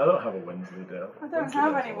Wensleydale? don't have a Wensleydale. I don't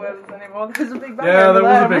have any words anymore. There's a big bag Yeah, over there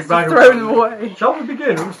was there. a big I must bag have of thrown them away. Shall we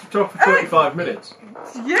begin? We must talk for 35 minutes.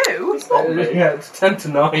 It's you? It's not me. Yeah, it's 10 to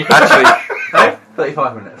 9. Actually,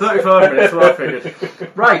 35 minutes. 35 minutes, what I figured.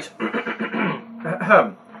 Right.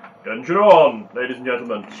 Dungeon on, ladies and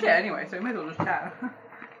gentlemen. Shit, anyway, so we may as well just chat.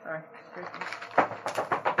 Sorry.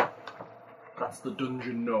 That's the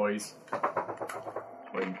dungeon noise.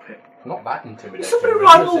 Where you pick. Not that intimidating. Somebody really,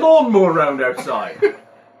 ride a is it? lawnmower around outside.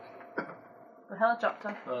 The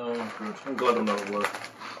helicopter. Oh, good. I'm glad I'm not at work.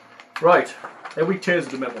 Right. We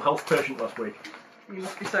tasered a mental health patient last week. You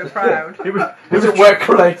must be so proud. Was it work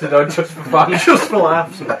related or just for fun? Just for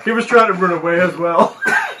laughs. He was trying to run away as well.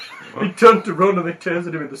 He turned to run and they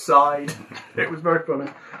tasered him in the side. It was very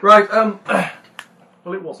funny. Right,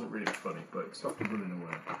 well, it wasn't really funny, but it stopped him running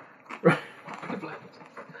away. Right. I'd have laughed.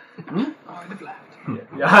 I'd have laughed.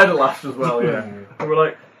 Yeah, I had a laugh as well, yeah. And we're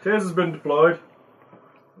like, taser's been deployed.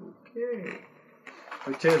 Okay.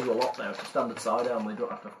 We taser a lot now, it's a standard sidearm, they don't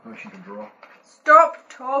have to have permission to draw. Stop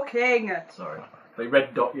talking! Sorry. They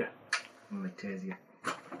red dot you. And they tase you.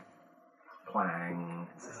 Clang.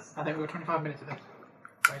 I think we were 25 minutes of this,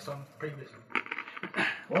 based on previous.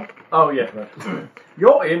 What? Oh, yeah, right.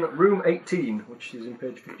 You're in room 18, which is in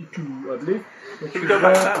page 52, I believe. Which Can we is, go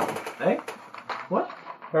back down? Eh? What?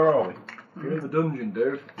 Where are we? You're in the dungeon,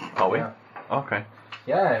 dude. Are we? Yeah. Okay.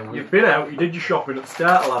 Yeah, we, You've been out, you did your shopping at the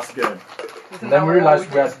start of last game. and then we realised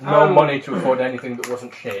we had no money to afford anything that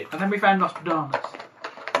wasn't shit. And then we found Nostradamus.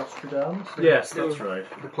 Nostradamus? Yes, that's right.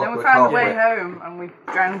 Then we found the way home and we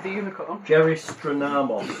drowned the unicorn. Jerry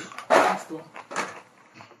Stranamos. That's the one.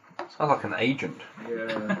 Sounds like an agent.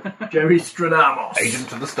 Yeah. Jerry Stranamos. Agent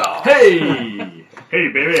to the stars. Hey! Hey,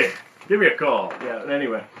 baby! Give me a call. Yeah,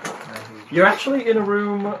 anyway. You're actually in a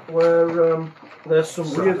room where there's some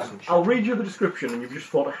weird... I'll read you the description and you've just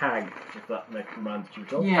fought a hag, if that makes reminds you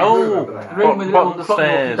at all. Yeah. Oh, Room with bottom of little the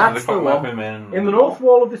stairs. That's with the clock one. women. In the north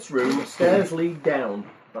wall of this room, stairs lead down.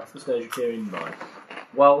 That's the stairs you came in by.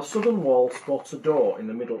 While the southern wall spots a door in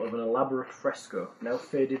the middle of an elaborate fresco, now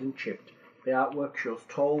faded and chipped. The artwork shows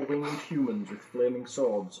tall winged humans with flaming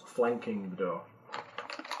swords flanking the door.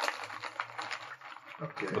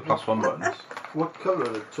 Okay. The +1 buttons. What colour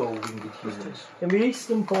are the tall winged humans? In the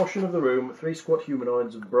eastern portion of the room, 3 squat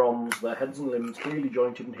humanoids of bronze, their heads and limbs clearly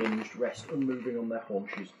jointed and hinged, rest unmoving on their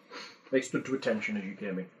haunches. They stood to attention as you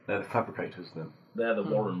came in. They're the fabricators then. They're the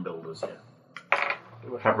Warren builders, yeah.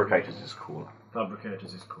 Fabricators is cooler.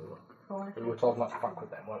 Fabricators is cooler. We were told not to fuck with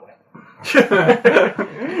them, weren't we?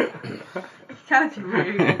 You can if you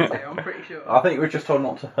really want to, I'm pretty sure. I think we were just told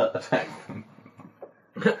not to attack them.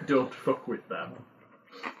 Don't fuck with them.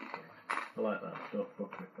 I like that. Don't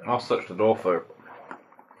fuck with them. I'll search the door for...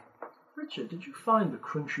 Richard, did you find the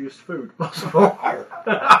crunchiest food possible?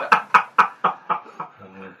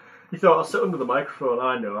 You thought, I'll sit under the microphone,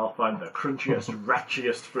 I know, I'll find the crunchiest,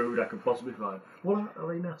 ratchiest food I can possibly find. What are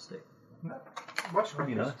they nasty? What's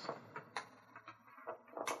Pretty nice.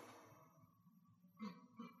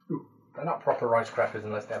 They're not proper rice crackers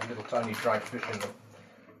unless they have little tiny dried fish in them.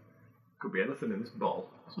 Could be anything in this bowl.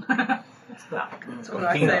 What's that? That's what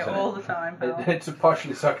I say all the time, pal. It's a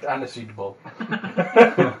partially sucked aniseed bowl.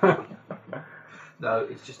 No,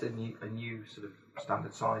 it's just a new sort of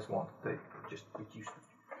standard size one. They just reduced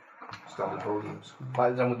the standard volumes.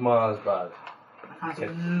 Like them with Mars bars. I found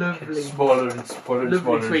some lovely, Smaller and smaller and lovely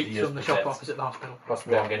smaller. as sweets years from the shop progress. opposite the hospital.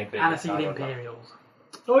 Possibly I'm getting bigger. Aniseed I don't know. Imperials.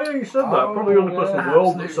 Oh yeah, you said that. Probably the only person in the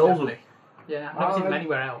world that Absolutely sells them. lovely. Yeah, I've never seen them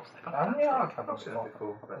anywhere else. They're fantastic. Yeah, I've had I've seen them it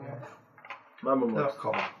before, but My mum they're likes not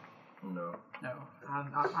common. No. No,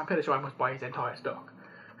 I'm pretty sure I must buy his entire stock.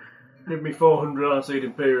 Give me 400 aniseed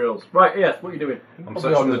Imperials. Right, yes, what are you doing? I'm Probably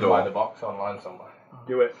searching ordered the them by door. the box online somewhere.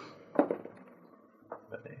 Do it.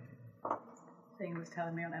 Thing was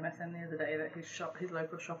telling me on MSN the other day that his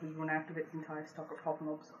local shop has run out of its entire stock of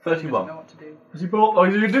hobnobs. 31. He doesn't know what to do. Has he bought... Oh,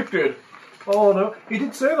 is he addicted? Oh no. He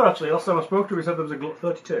did say that actually. Last time I spoke to him he said there was a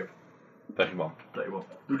 32. 31. 31.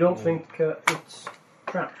 You don't think it's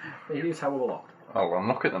crap? It is, however, locked. I'll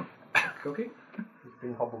unlock it then. Okay. He's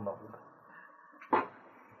been hobble-nobbled.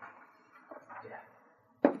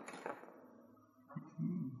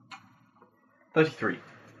 33.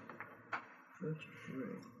 33.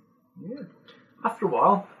 Yeah. After a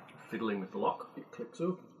while, fiddling with the lock, it clicks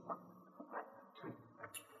open.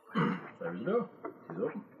 There is a door. It is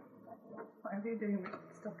open. Whatever you're doing,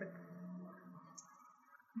 stop it.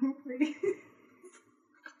 Please.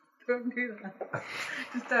 Don't do that.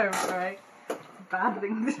 Just don't, alright? Bad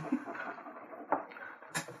thing to do.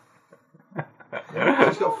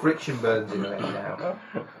 She's got friction burns in her head now.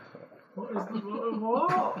 What is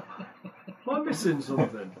what? Am I missing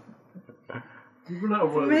something? You've run out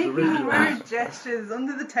of words Making originally. weird gestures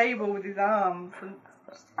under the table with his arms. And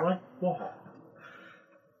Like what?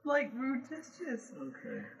 like rude gestures.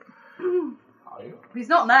 Okay. He's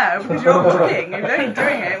not now because you're looking. He's only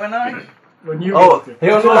doing it when you he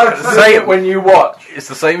only likes to say it when you watch. It's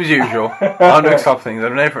the same as usual. I'm doing something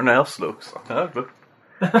that everyone else looks. Oh, look.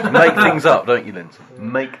 Make things up, don't you, Lindsay?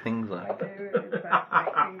 Make things up.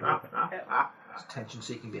 It's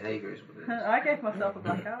attention-seeking behaviour, isn't it? I gave myself a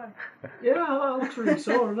black eye. Yeah, that looks really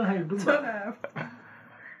sore. I don't know how you've done Don't that. know.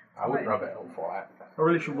 I wouldn't rub it all for that. I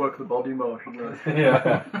really should work the body more, shouldn't I?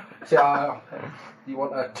 Yeah. See, you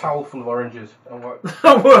want a towel full of oranges and work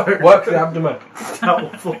the abdomen. Towel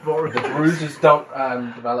full of oranges. The bruises don't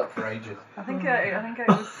develop for ages. I think it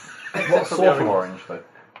was. What sort of orange, though?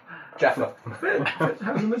 Jeffler.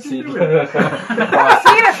 How's the machine She doing? I've seen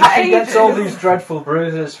it for She gets ages. all these dreadful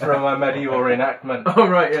bruises from a medieval reenactment. Oh,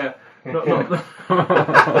 right, yeah. Not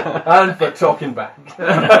And for talking back.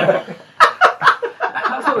 That's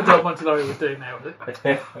what the dog wanted Laurie was doing now, is it?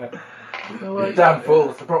 Damn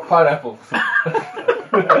fools, they brought pineapples.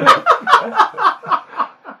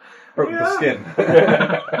 Broke the skin.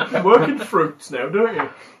 You work in fruits now, don't you?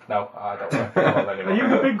 No, I don't work for them anymore. Are you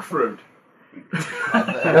the big fruit?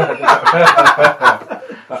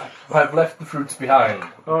 I've left the fruits behind.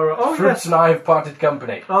 Oh, right. Oh, Fruits yes. and I have parted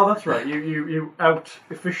company. Oh, that's right. You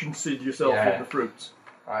out-efficiencyed yourself Yeah. with the fruits.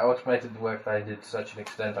 I automated the work that I did to such an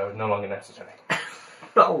extent I was no longer necessary.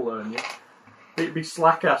 That'll learn you. It'd be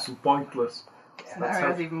slack-ass and pointless. So now he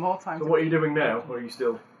has even more time. So what are you doing now? Or are you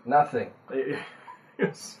still... Nothing.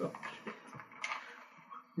 You're so shit.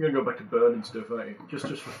 You're going to go back to burning stuff, aren't you? Just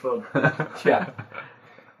for fun. Yeah.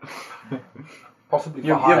 Possibly for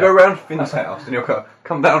You hire. go round Finn's house and you'll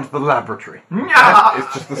come down to the laboratory.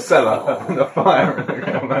 It's just the cellar and the fire.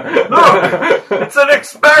 Look! It's an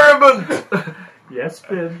experiment! Yes,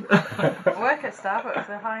 Finn. Work at Starbucks,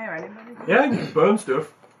 they hire anybody. Yeah, you can burn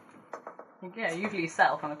stuff. Yeah, usually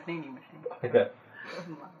yourself on a panini machine. Yeah.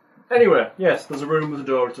 Anyway, yes, there's a room with a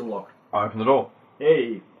door, it's unlocked. I open the door.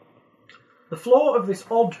 Hey. The floor of this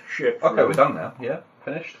odd-shaped room... Okay, we're done now. Yeah,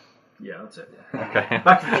 finished. Yeah, that's it. Okay.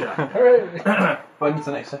 Back to the chat. When is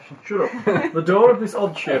the next session? Shut up. The door of this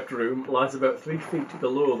odd-shaped room lies about 3 feet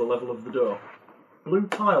below the level of the door. Blue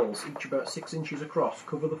tiles, each about 6 inches across,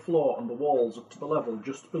 cover the floor and the walls up to the level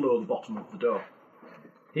just below the bottom of the door.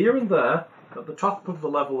 Here and there, at the top of the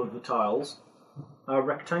level of the tiles, a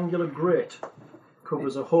rectangular grate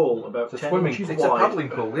covers a hole about 10 inches It's a wide paddling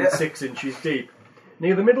pool, and 6 inches deep.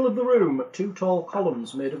 Near the middle of the room, 2 tall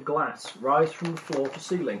columns made of glass rise from the floor to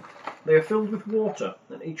ceiling. They are filled with water,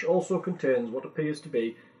 and each also contains what appears to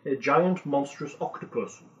be a giant monstrous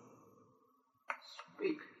octopus.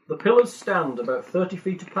 Sweet. The pillars stand about 30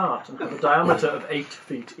 feet apart and have a diameter of 8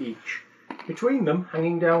 feet each. Between them,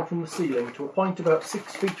 hanging down from the ceiling to a point about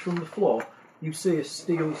 6 feet from the floor, you see a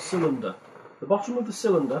steel cylinder. The bottom of the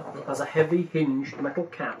cylinder has a heavy hinged metal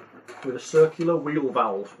cap with a circular wheel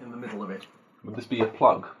valve in the middle of it. Would this be a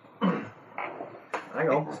plug? Hang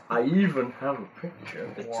on, I even have a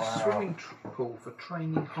picture. It's a swimming pool for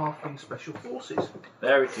training halfling special forces.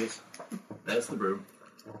 There it is. There's the room.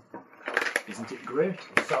 Isn't it great?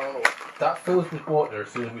 So that fills with water as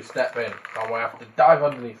soon as we step in, and we have to dive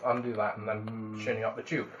underneath, undo that, and then shimmy up the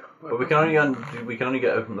tube. But we can only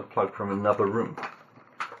get open the plug from another room.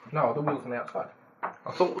 No, the wheel's on the outside.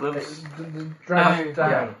 I thought there was. Drag No, it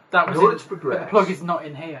down. That was In order it. to But progress. the plug is not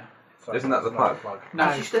in here. So Isn't that the it's not a plug? No,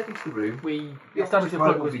 As you step into the room, we the established the octopus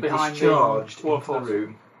plug will was be behind discharged the wall into the force.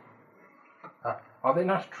 room. Are they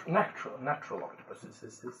natural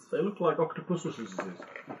octopuses? They look like octopuses.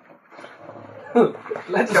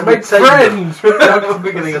 Let's Can make we tame friends with the At the octopus.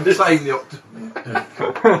 beginning of the same, the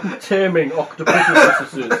octopus. Taming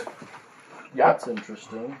octopuses. Yeah, That's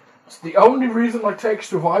interesting. it's the only reason I take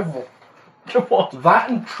survival. What? That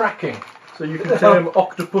and tracking. So you can tame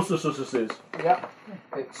octopuses. Yeah,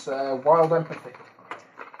 it's wild empathy.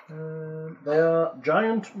 They are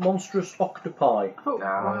giant, monstrous octopi. I thought No.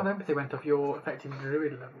 wild empathy went off your effective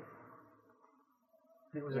druid level.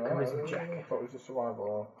 It was a charisma check. I thought it was a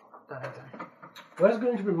survival. Don't know. Where's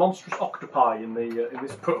going to be monstrous octopi in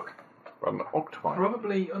this book? From octopi.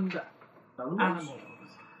 Probably under animals.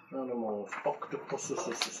 Animals.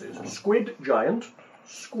 Octopuses. Squid, giant.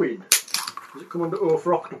 Squid. Does it come under O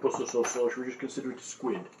for octopus or so? Should we just consider it a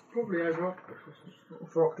squid? Probably over octopus.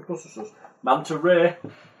 For octopus or so? Manta ray.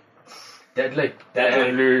 Deadly.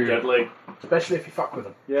 Deadly. Especially if you fuck with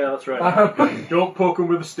them. Yeah, that's right. Don't poke them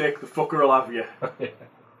with a stick, the fucker will have you.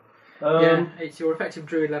 Yeah, it's your effective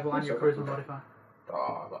druid level and your charisma modifier.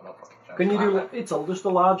 Oh, I've got no fucking chance. Can you do? It's just a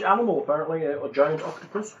large animal, apparently, a giant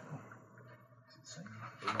octopus.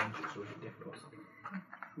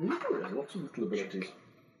 There's lots of little abilities.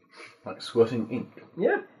 Like squirting ink.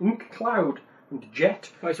 Yeah, ink cloud and jet.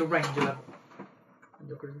 Oh, it's your ranger level. And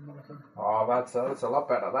your charisma modifier. Oh, that's a lot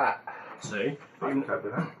better, that. See, I can cope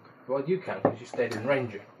with that. Well, you can, because you stayed in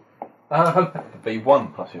Ranger.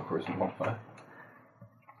 V1 plus your charisma modifier.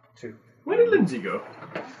 2. where did Lindsay go?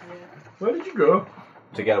 Where did you go?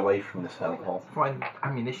 To get away from this hellhole. Find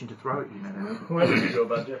ammunition to throw at you, man. Where did you go,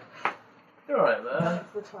 Badger? You're alright there.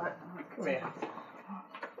 Come here.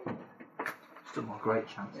 Still not a great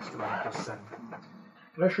chance. It's still only +7.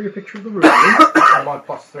 Can I show you a picture of the room? And my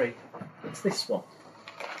 +3. It's this one.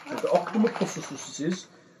 With the octopuses,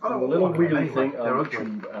 Oh, and the little okay, wheelie anyway, thing, they're and the ugly.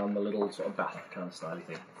 tube, and the little sort of bath kind of styly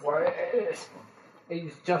thing. Well,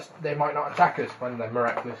 it's just they might not attack us when they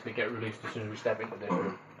miraculously get released as soon as we step into this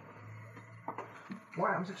room. What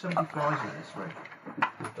happens if somebody flies in this room?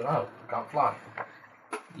 Don't know. Can't fly.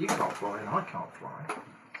 You can't fly and I can't fly.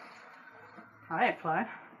 I ain't flying.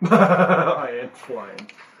 I ain't flying.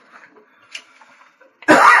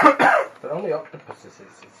 But only octopuses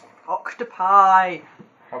is Octopi.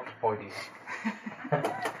 octopoides.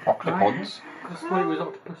 Octopods. I just thought it was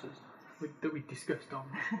octopuses that we discussed on.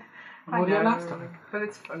 I What did know, last time? but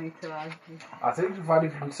it's funny to argue. I think he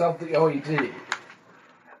provided for himself that he did.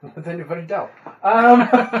 But then you're very dull.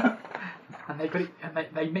 And they put it, and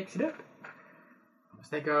they mix it up. So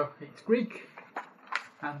they go, it's Greek,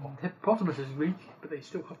 and hippopotamus is Greek, but they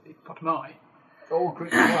still have hippopotami. All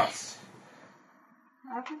Greek plus.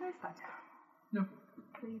 Have you those back? No.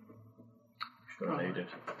 Don't need it.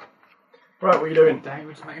 Right, what are you doing? Dang,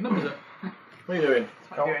 we're just making numbers up. What are you doing?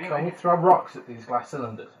 Can we throw rocks at these glass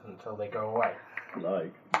cylinders until they go away?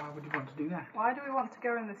 Like. Why would you want to do that? Why do we want to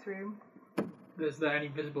go in this room? Is there any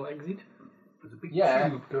visible exit? There's a big Yeah,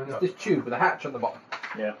 tube going there's up. this tube with a hatch on the bottom.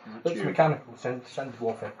 Yeah. It's mechanical, send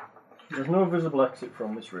dwarf in. There's no visible exit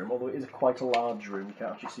from this room, although it is quite a large room. You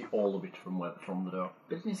can't actually see all of it from the door.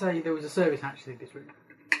 But didn't you say there was a service hatch through this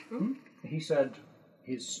room? He said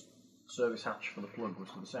his service hatch for the plug was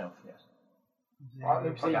to the south. Yes. Right,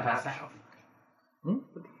 looks like a to the hatch. south. Hmm?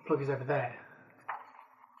 But the plug is over there.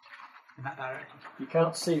 In that direction. You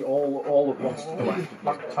can't see all of what's to the left of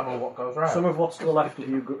Like you. a tunnel what goes round. Some of what's to the left of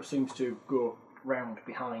you seems to go round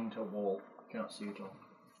behind a wall. You can't see it all.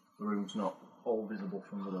 The room's not all visible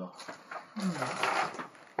from the door.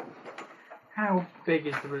 How big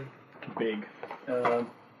is the room? Big.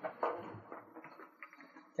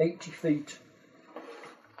 80 feet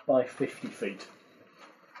by 50 feet.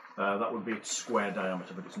 That would be its square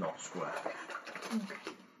diameter, but it's not square.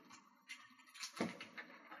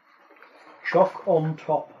 Chalk on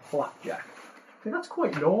top flapjack. I think that's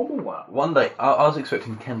quite normal, that. One day, I was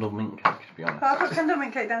expecting Kendall mint cake, to be honest. Oh, I've got candle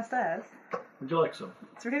mint cake downstairs. Would you like some?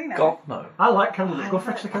 It's really nice. God, no. I like candle mint. Go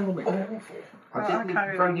fetch the candle mint. I I did can't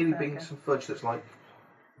very really nearly say bring again. some fudge that's like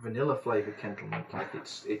vanilla flavoured Kendall mint cake.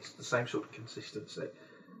 It's the same sort of consistency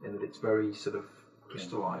in that it's very sort of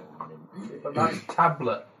crystalline. But that's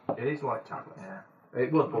tablet. It is like tablet, yeah.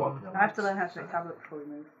 It would, but I have to learn how to make tablet before we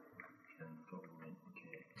move.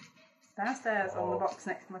 It's downstairs on the box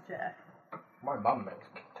next to my chair. My mum makes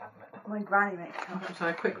a tablet. My granny makes tablet. So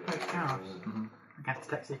a quick pair of cows. I have to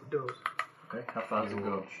take secret doors. Okay, how far does it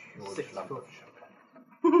go? 6 foot.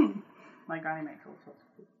 My granny makes all sorts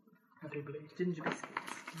of food. I do believe. Ginger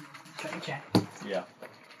biscuits. Let me check. Yeah.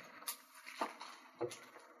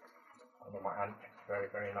 And my aunt makes very,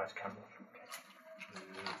 very nice candles.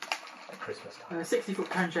 At Christmas time. 60-foot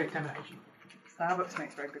cone-shaped emanation. Starbucks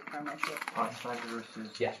makes very good foundation. Pythagoras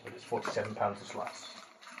is Yes, but it's £47 a slice.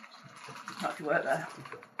 Not if you work there.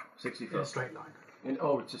 60 In a foot. straight line.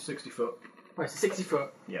 It's a 60 foot. Well, it's a 60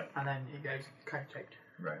 foot. Yeah. And then it goes cone-shaped.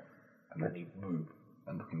 Right. And then you move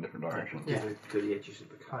and look in different directions. Yeah. to the edges of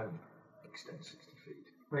the cone extend 60 feet.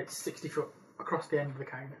 Well, it's 60 foot across the end of the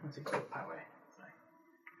cone and 60 foot that way.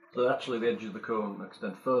 So actually the edges of the cone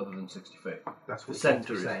extend further than 60 feet. That's The what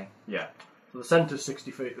centre is is. saying. Yeah. So the centre's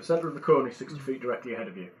 60 feet. The centre of the cone is 60 feet directly ahead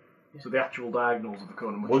of you. So the actual diagonals of the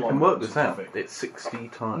cone are much Well, we can longer work than this 60 out. feet. It's 60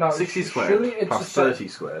 times. No, 60 surely squared it's plus a set- 30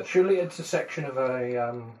 squared. Surely it's a section of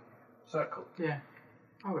a circle. Yeah.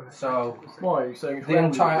 Oh, well, So Why are you saying it's the rounded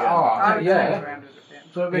entire at the end? arc, I would say it's yeah. rounded at the end.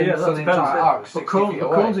 So, The- yeah, so that the depends. entire arc, But 60 cones, feet the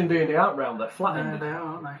away. cones in D&D aren't round, they're flat-ended. they are,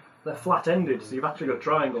 aren't they? They're flat-ended, so you've actually got a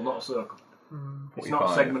triangle, not a circle. It's not a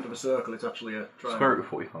 45. segment of a circle, it's actually a triangle. Square root of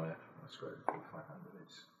 45. Square root of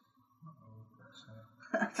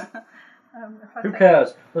 4500 is. Who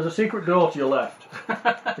cares? There's a secret door to your left.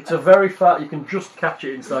 It's a very fat. You can just catch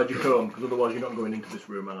it inside your comb, because otherwise you're not going into this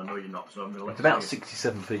room, and I know you're not. So I'm going to let It's you about see it.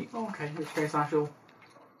 67 feet. Okay, in which case I shall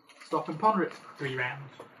stop and ponder it for 3 rounds.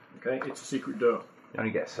 Okay, it's a secret door. You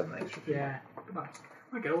only get 7 extra feet. Yeah, but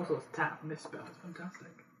I get all sorts of tap from this spell. It's fantastic.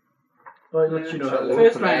 Right, let you know. How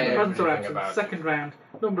First Open round, everything present option. about Second round,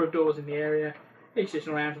 number of doors in the area. Each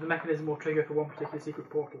additional round, the mechanism will trigger for one particular secret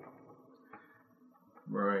portal.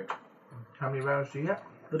 Right. How many rounds do you get?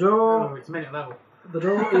 The Oh, door. it's minute level. The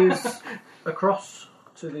door is across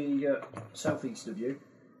to the southeast of you.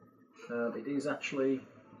 It is actually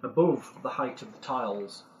above the height of the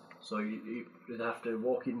tiles, so you'd have to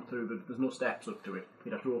walk in through. There's no steps up to it.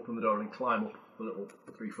 You'd have to open the door and climb up the little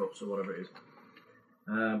 3 foot or whatever it is,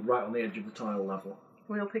 right on the edge of the tile level.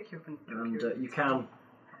 We'll pick you up and And you can.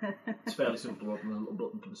 It's fairly simple. Open a little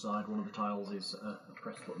button to the side. One of the tiles is a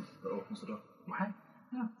press button that opens the door. Okay.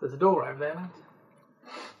 Yeah, there's a door over there,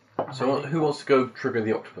 lads. So who wants to go trigger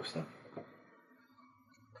the octopus then?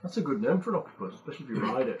 That's a good name for an octopus, especially if you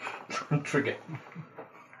ride it. Trigger.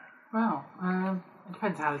 Well, it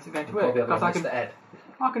depends how this is going to Or work. the other Because one, Mr. Ed.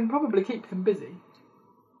 I can probably keep them busy.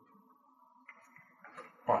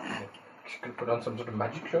 Right. Just going to put on some sort of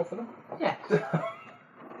magic show for them? Yeah.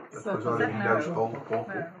 Because I So, think no. those hold the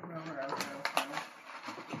portal. No.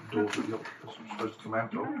 Doors that the octopus was supposed to come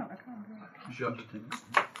out of. I can't do it. Shut.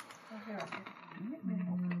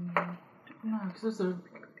 no, because there's a...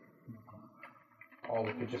 Or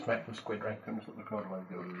we could just make them squid ring. Can we put the code away?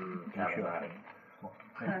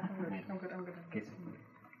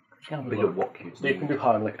 I'm good. Bigger what cubes? Steve can do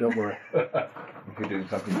Heimlich, don't worry. If you're doing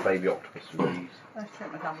something baby octopus with these. Let's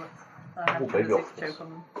take my tablets. I have Oh, baby a 6 octopus. choke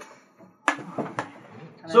on them.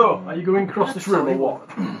 So, are you going across this room or what?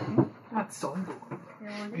 That's soluble.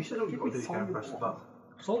 You said all you've got to do is go and press the button.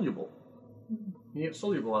 Soluble. You get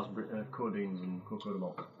soluble as codeines and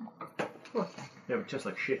cocodamol. Yeah, but it tastes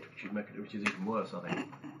like shit, which is even worse, I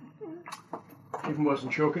think. Even worse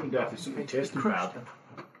than choking to death is something tasting bad.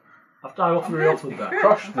 After I often real with that.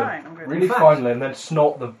 Crush I'm them fine, I'm good. really fact- finely and then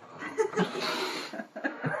snort them.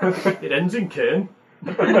 It ends in cane.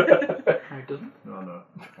 No, it doesn't. No.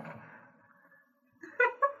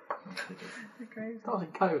 Okay. It starts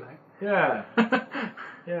in co, though. Yeah.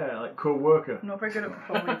 Yeah, like co-worker. I'm not very good at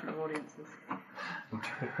performing in front of audiences.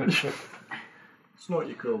 It's not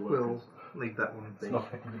your co-worker. We'll leave that one be.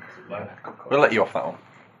 We'll let you off that one.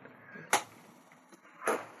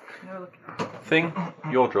 No, look. Thing,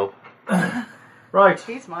 your job. Right,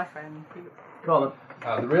 He's my friend. go on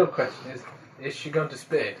then. The real question is she going to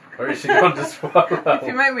spit or is she going to swallow? If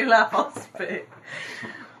you make me laugh, I'll spit.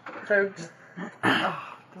 So just... I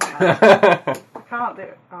can't do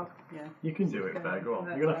it. Yeah. You can do it, Bear, go on.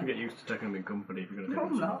 You're going to have to get used to taking them in company if you're going to No,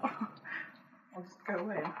 take I'm them. not. I'll just go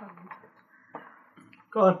away. I'm fine.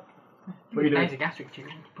 Go on. What are you doing? There's a gastric tube.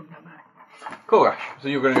 Put that back. Cool, Ash. So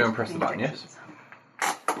you're going to go and press the button, yes?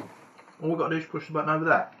 All we've got to do is push the button over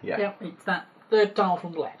there. Yeah. Yeah, it's that third tile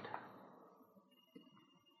from the left.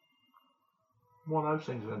 What are those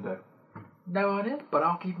things going to do? No idea, but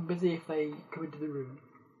I'll keep them busy if they come into the room.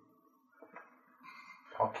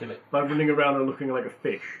 I'll kill it. By running around and looking like a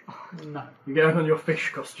fish. No. You're getting on your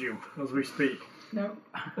fish costume as we speak. No.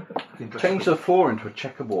 Change the floor into a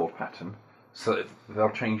checkerboard pattern so that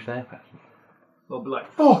they'll change their pattern. They'll be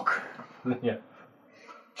like, fuck! Yeah.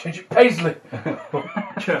 Change it Paisley.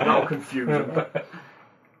 That'll confuse them.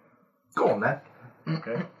 Go on then.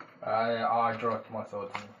 Okay. I draw my sword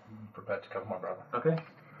and prepare to cover my brother. Okay.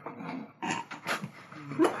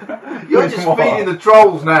 You're just feeding the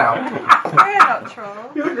trolls now. We're not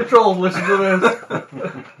trolls. You think the trolls listen to this?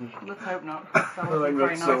 Let's hope not. 'Cause I I wasn't think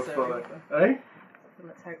very that's nice so earlier. funny. Eh?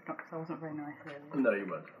 Let's hope not, because I wasn't very nice earlier. No, you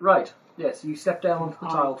weren't. Right. Yes, you step down onto the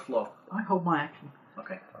tiled floor. I hold my action.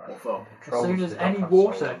 Okay. What for? As soon as any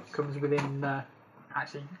water comes within,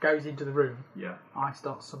 actually goes into the room, Yeah. I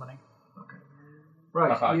start summoning. Okay.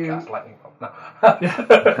 Right. I You cast lightning bolt. No.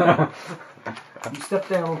 you step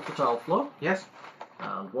down onto the tiled floor Yes.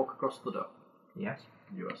 and walk across the door. Yes.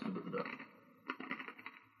 You are stood at the door.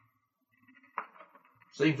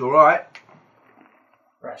 Seems alright.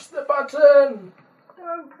 Press the button.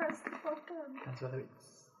 Don't press the button. Depends whether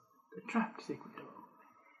it's a trapped secret door.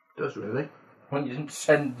 Does really. Well, you didn't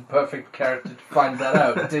send the perfect character to find that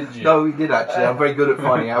out, did you? No, we did actually. I'm very good at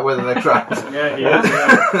finding out whether they're trapped. Yeah, he is.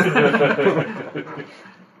 Yeah.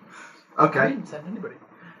 I Okay. didn't send anybody.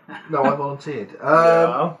 No, I volunteered. Yeah,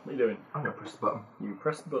 what are you doing? I'm going to press the button. You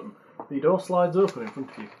press the button. The door slides open in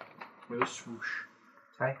front of you with a swoosh.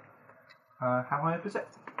 Okay. How high up is it?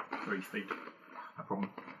 3 feet. No problem.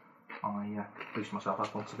 I boost myself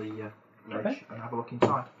up onto the ledge and have a look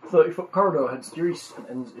inside. 30-foot corridor heads to your east and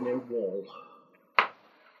ends in a wall.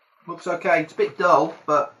 Looks okay. It's a bit dull,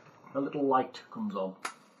 but A little light comes on.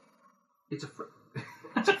 it's a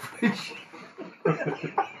it's a fridge. It's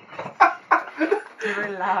a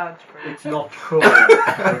very large fridge. It's not cold.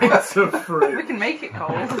 It's a We fridge. can make it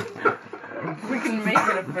cold. We can make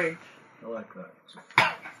it a fridge. I like that.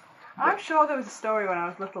 I'm sure there was a story when I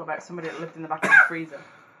was little about somebody that lived in the back of the freezer.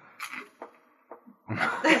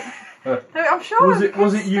 I'm sure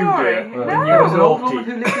Was it you, dear? No. You was An old naughty.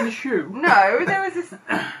 woman who lived in a shoe. No, there was this.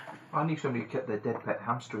 I knew somebody who kept their dead pet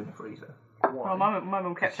hamster in the freezer. Well, my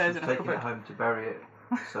mum kept She hers was in a taking it cupboard. home to bury it.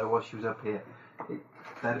 So while she was up here, they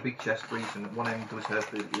had a big chest freezer, and at one end was her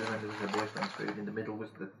food, at the other end was her boyfriend's food, in the middle was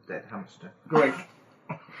the dead hamster. Great.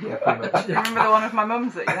 Yeah, pretty much. You remember the one of my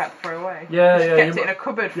mum's that you had to throw away? Yeah, She yeah. kept it in a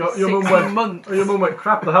cupboard for Your mum 16 went. months. Your mum went,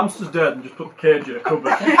 crap, the hamster's dead, and just put the cage in a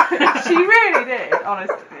cupboard. She really did,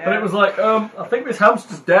 honestly. Yeah. And it was like, I think this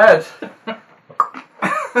hamster's dead.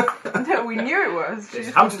 No, we knew it was. She This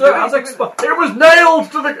just hamster wouldn't has do anything with expired. It was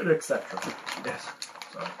nailed to the... etc. Yes.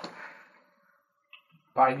 Sorry.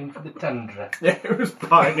 Binding for the tundra. Yeah, it was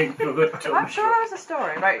pining for the it. I'm sure there was a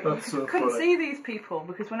story, right? That's You so couldn't funny. see these people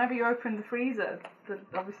because whenever you opened the freezer,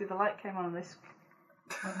 obviously the light came on and this.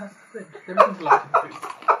 There isn't light in the fridge.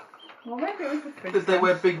 Well, maybe it was the fridge. Because they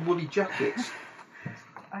wear big woolly jackets.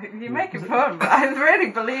 You're making fun, but I really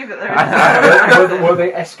believe that there is. Were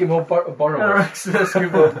they Eskimo borrowers?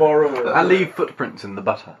 Eskimo borrowers. I leave footprints in the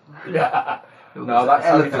butter. Yeah. No, that's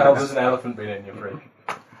how you tell there's an elephant being in your fridge.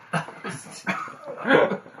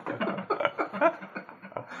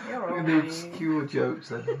 You're all The mean. obscure jokes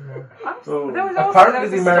then. Oh. There was also Apparently, there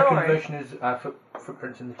the was a American story. version is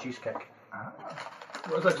footprints in the cheesecake.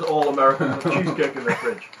 What's like all Americans with cheesecake in their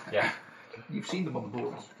fridge? Yeah. You've seen them on the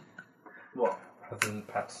boards. What? Other than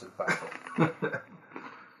Pats of Battle.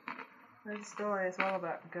 There's a story as well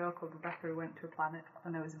about a girl called Rebecca who went to a planet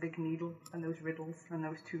and there was a big needle and there was riddles and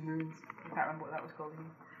there was 2 moons. I can't remember what that was called.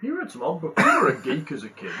 You read some odd books. You were a geek as a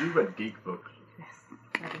kid. You read geek books. Yes,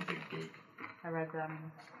 I did. Big geek. I read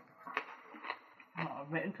I'm not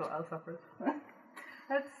admitting to what else offers.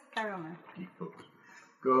 Let's carry on now. Geek books.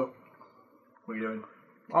 Go. What are you doing?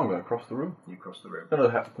 I'm going across the room. You cross the room. Then I'll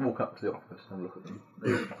have to walk up to the office and look at them.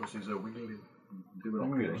 The octopuses are wiggling,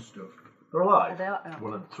 doing Really? octopus stuff. They're Are alive. they like,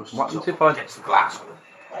 One of the thrusters What off happens if I against the glass.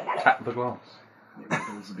 tap the glass? It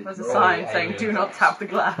wiggles a bit. There's a more. sign saying do not tap the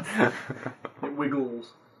glass. It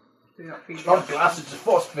wiggles. Do not feed It's not glass, it's a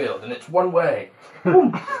force field, and it's one way.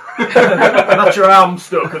 That's your arm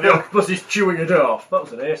stuck and the octopus is chewing it off. That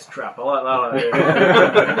was an ace trap. I like that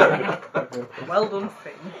idea. Well done,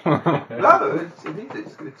 Finn. No,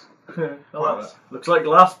 it's good. I like that. Looks like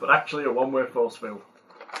glass, but actually a one-way force field.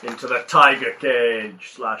 Into the tiger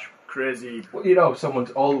cage / crazy... Well, you know,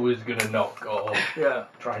 someone's always going to knock or Yeah.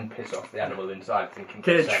 try and piss off the animal inside, thinking.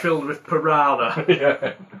 Cage it's filled with piranha.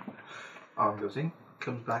 Yeah. Arm goes in,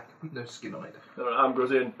 comes back with no skin on it. Then an arm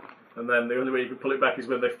goes in, and then the only way you can pull it back is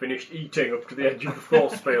when they've finished eating up to the edge of the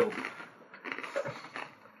force field.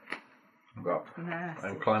 Go up Nasty.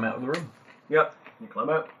 and climb out of the room. Yep. You climb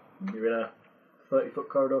out. You're in a 30-foot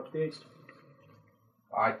corridor to the east.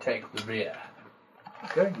 I take the rear.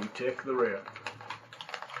 Okay, you take the rear.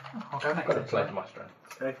 I'll go next Got to to play it. to my strength.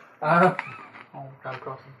 Okay. I'll go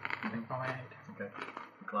across and think by my head. Okay.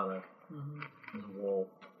 You climb out. There's a wall.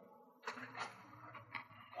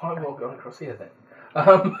 Why are we all going across here then?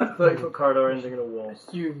 30-foot corridor ending in a wall.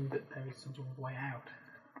 Assume that there is some sort of way out.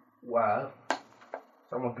 Well,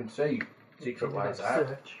 someone can see secret ways out.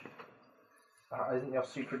 Search. Isn't your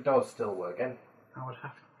secret door still working? I would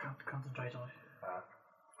have to concentrate on it.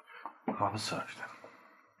 I'll have a search then.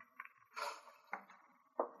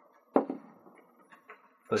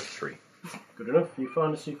 33. Good enough. You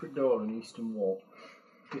find a secret door on the eastern wall.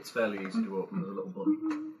 It's fairly easy to open with a little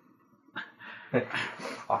button.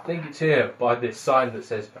 I think it's here by this sign that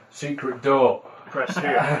says secret door. Press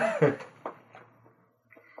here.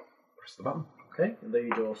 Press the button. Okay, and the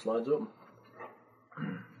door slides open.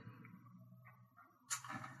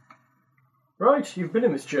 Right, you've been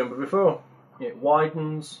in this chamber before. It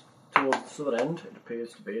widens towards the southern end. It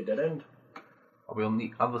appears to be a dead end. Are we on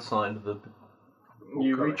the other side of the...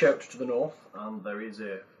 You reach out to the north, and there is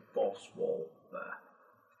a force wall there.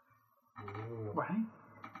 Right?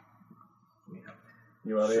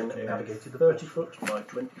 You are in a Navigated the 30-foot by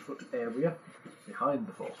 20-foot area behind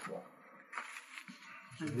the force wall.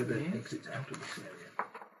 The other exits out of this area.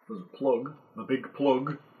 There's a plug, a big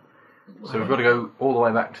plug. So we've got to go all the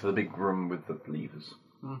way back to the big room with the levers.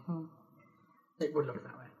 It would look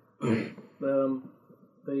that way. The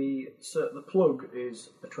plug is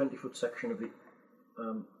a 20-foot section of the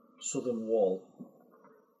southern wall,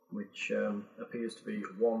 which appears to be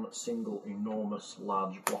one single enormous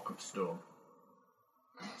large block of stone.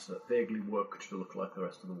 It's vaguely worked to look like the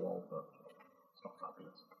rest of the wall, but it's not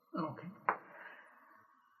fabulous. Oh, okay.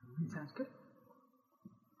 Sounds good.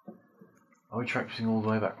 Are we traipsing all the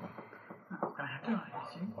way back then? I'm gonna have to, I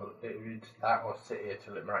assume. Well, it would that or sit here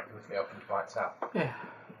till it miraculously opens by itself. Yeah.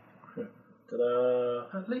 Ta-da!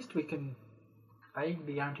 At least we can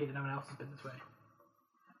vaguely guarantee that no one else has been this way.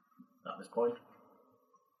 At this point.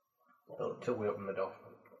 Until we open the door.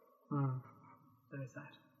 There is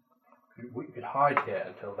that. We could hide here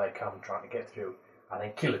until they come trying to get through, and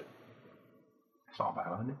then kill it. It's not a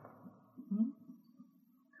bad idea.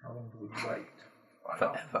 How long do we wait?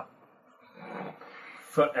 Forever.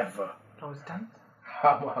 Forever. How was it done?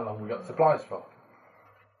 How long have we got supplies for?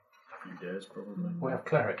 A few days, probably. We have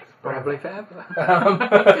clerics. Probably forever.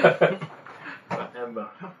 Forever.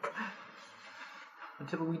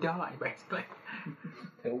 Until we die, basically.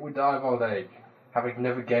 Till we die of old age, having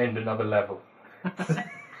never gained another level.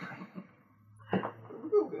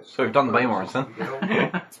 So we've done the Banewarrens then.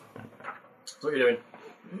 What are you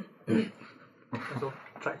doing? Let's all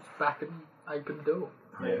track back and open the door.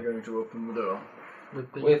 You're going to open the door.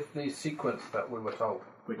 With the sequence that we were told.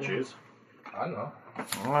 Which is? I don't know.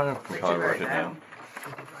 I think I wrote it down.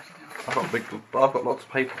 We did write it down. I've got lots of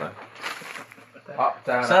paper there. Up,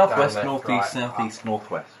 down, Southwest, up, down, northeast, left, right, southeast,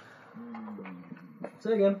 northwest.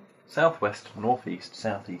 Say again. Southwest, northeast,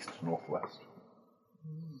 southeast, northwest.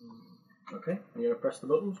 Okay. You're going to press the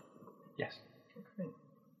buttons? Yes. Okay.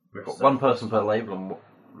 We've got one person per label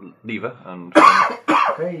and lever, and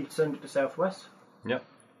Okay, you send it to southwest. Yep.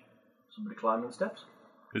 Somebody climbing the steps.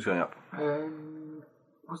 Who's going up?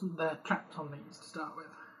 Wasn't there traps on these to start with?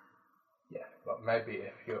 Yeah, but maybe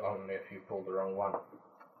if you pull the wrong one,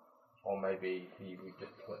 or maybe you would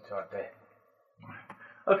just pull it to our death.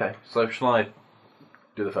 Okay, so shall I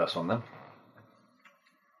do the first one then?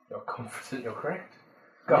 You're confident you're correct?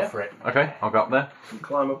 Go for it. Okay, I'll go up there. You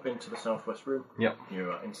climb up into the southwest room. Yep.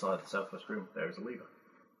 You're inside the southwest room. There is a lever.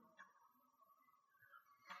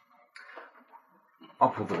 I'll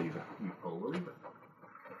pull the lever. You pull the lever.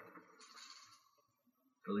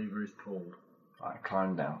 The lever is pulled. I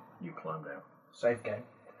climb down. You climb down. Save game.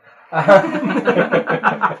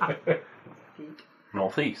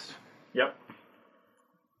 Northeast. Yep.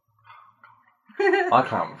 I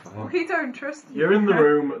climb for them. We don't trust you. You're in the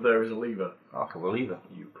room. There is a lever. I'll pull the lever.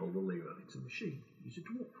 You pull the lever. It's a machine. Use a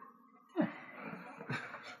dwarf.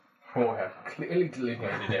 We have clearly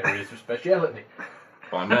delineated areas of speciality.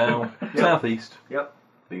 Climb down. Southeast. Yep.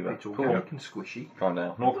 Lever. It's all Pull. and squishy. Climb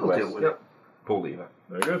down. We'll Northwest. deal with Yep. Pull lever.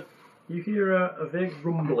 Very good. You hear a vague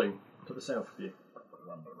rumbling to the south of you.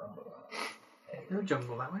 Is there a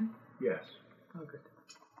jungle that way? Yes. Oh, good.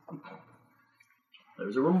 There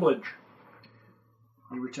is a rumblage.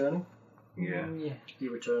 You returning? Yeah. Yeah.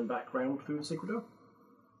 You return back round through the secret door.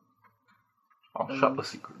 I'll shut the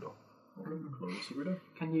secret door. Close the secret door.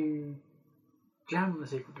 Can you jam the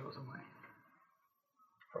secret door somewhere?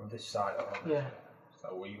 From this side of it. Yeah.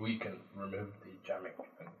 So we can remove the jamming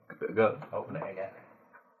and Give it a go. open it again.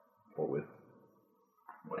 What with?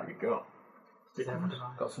 What have you got? Disable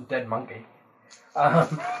device. Got some dead monkey.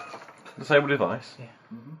 Disable device. Yeah.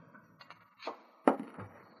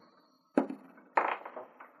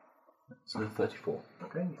 It's a 34.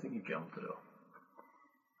 Okay, you think you jammed the door.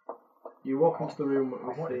 You walk into the room I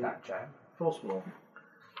with wanted the that jam. force wall.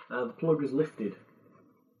 The plug is lifted.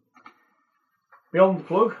 Beyond the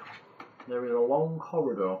plug, there is a long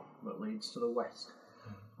corridor that leads to the west.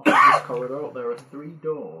 Off this corridor, there are 3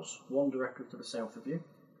 doors. One directly to the south of you.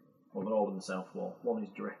 Well, they're all in the south wall. One is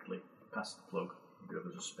directly past the plug. The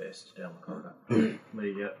others are spaced down the corridor.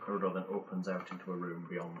 The corridor then opens out into a room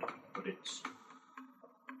beyond, but it's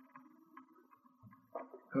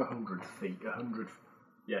 100 feet. 100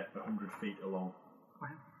 feet along.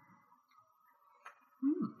 Wow.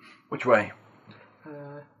 Which way?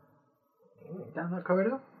 Down that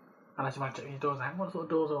corridor? Unless you want to check these doors out. What sort of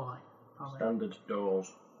doors are they? Standard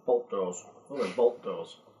doors, bolt doors. Oh, they're bolt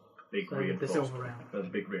doors. Big So reinforced. the silver round. They're the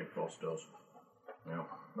big reinforced doors. No,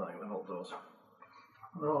 I think they're bolt doors.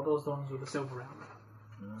 What are those ones with the silver round?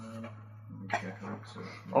 Let me check. I think so.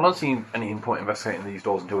 I'm not seeing any point investigating these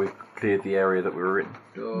doors until we've cleared the area that we were in.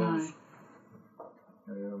 Doors.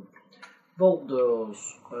 Vault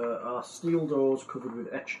doors are steel doors covered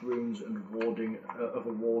with etched runes and warding of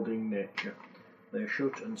a warding nature. They are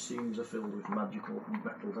shut and seams are filled with magical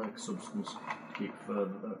metal-like substance to keep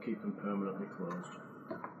them permanently closed.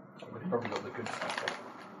 Probably got the good stuff.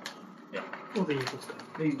 Yeah. All the evil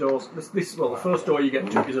stuff. These doors. The first door you get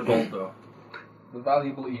to is a vault door. The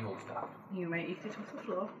valuable evil stuff. You may eat it off the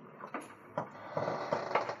floor.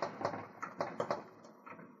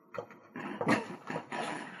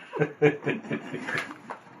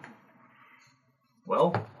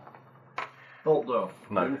 Well, vault door.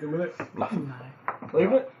 No. Do anything with it? Nothing. No.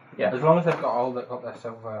 Leave it. Yeah, as long as they've got their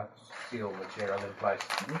silver seal material in place,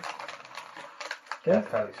 they're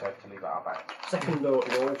fairly safe to leave it out back. Second door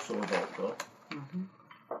is also a vault door.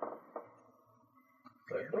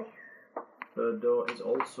 Third door. Third door is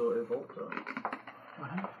also a vault door.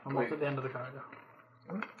 I'm not at the end of the corridor.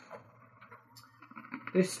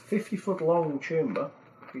 This 50-foot long chamber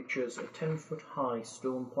features a 10-foot high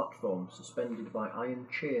stone platform suspended by iron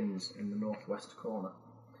chains in the northwest corner.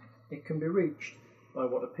 It can be reached by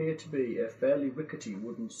what appear to be a fairly rickety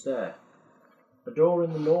wooden stair. A door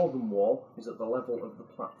in the northern wall is at the level of the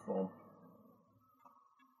platform.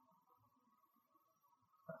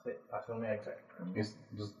 That's it. That's the only exit.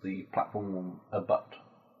 Does the platform abut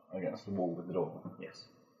against the wall with the door? Yes.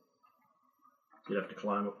 So you'd have to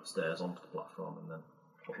climb up the stairs onto the platform and then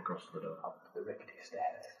up across the door. Up the rickety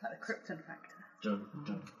stairs. Like the Krypton Factor. Dun,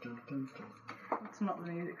 dun, dun, dun, dun. It's not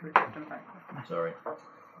the music for the Krypton Factor. Sorry.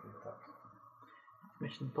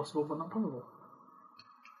 Mission impossible, but not possible.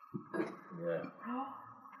 Yeah.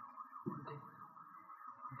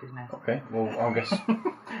 It is now. Okay, well, I guess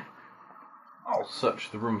I'll search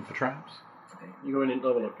the room for traps. Okay. You go in and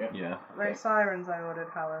have a look, yeah? Yeah. Those sirens I ordered,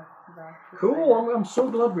 Howard. Cool, I'm so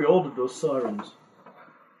glad we ordered those sirens.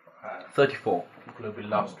 34. People will be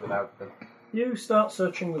lost without them. You start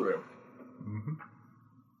searching the room. Mm-hmm.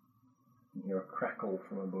 You hear a crackle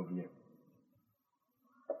from above you.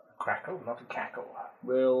 Crackle, not a cackle.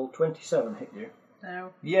 Will 27 hit you?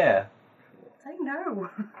 No. Yeah. Say no.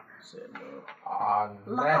 Say no.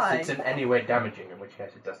 Unless Lie. it's in any way damaging, in which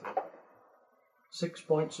case it doesn't. 6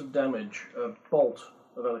 points of damage. A bolt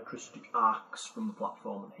of electricity arcs from the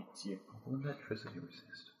platform and hits you. Will electricity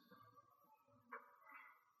resist?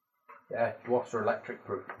 Yeah, dwarfs are electric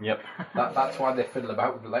proof. Yep. That's why they fiddle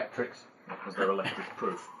about with electrics. Because they're electric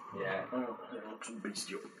proof. Yeah. Oh, they look some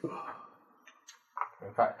bestial.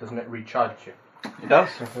 In fact, doesn't it recharge you? It does.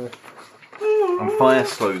 And fire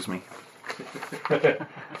slows me.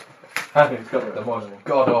 And it's got the most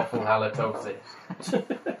god-awful halitosis.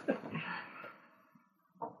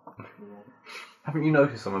 Haven't you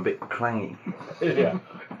noticed I'm a bit clangy? Yeah.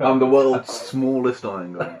 I'm the world's smallest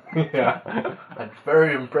iron guy. Yeah. And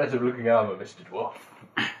very impressive looking armour, Mr. Dwarf.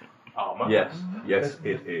 Armour? Yes, yes,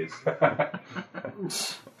 it is.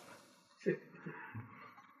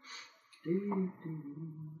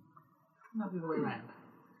 Not the other way around.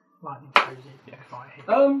 Lightning throws you. Fire hit.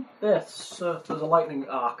 Yes, there's a lightning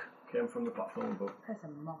arc came from the platform above. There's a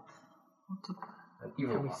moth. What's up? An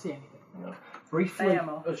evil Can we one. see anything? No. Briefly,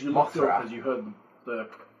 Behemoth. as you looked Mothra. up, as you heard the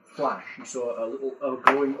flash, you saw a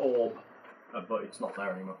glowing orb, but it's not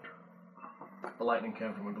there anymore. The lightning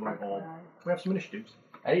came from a glowing orb. We have some initiatives.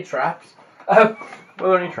 Any traps? Were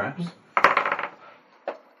there any traps?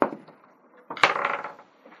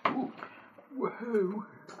 Woohoo!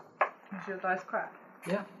 Is your dice crack?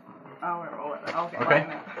 Yeah. Oh, we're all right. I'll get Okay.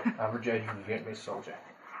 lightning. Average age of a Vietnamese soldier.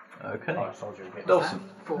 Okay. Oh, a soldier in Vietnam. Dawson.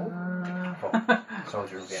 4.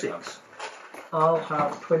 Soldier in Vietnam. 6. I'll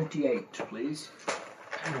have 28, please.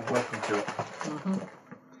 You're welcome to.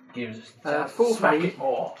 Gives us 4 for smack me. it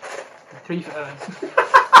more. 3 for Ernst.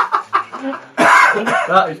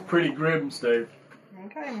 That is pretty grim, Steve. I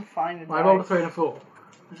can't even find a I rolled a dice. 3 and a 4.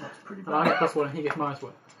 That's pretty And I bad. get +1 and he gets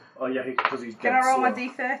 -1. Oh yeah, because he's Can dead I roll my slow.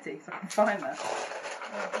 d30 so I can find that?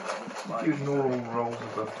 Use normal rolls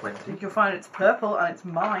above 20. You'll find it's purple and it's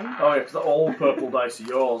mine. Oh yeah, because all purple dice are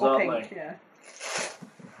yours, Or aren't pink, they? yeah.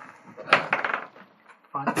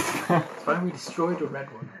 Fine. It's fine we destroyed a red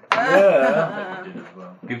one. Yeah, I think you did as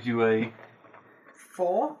well. Gives you a...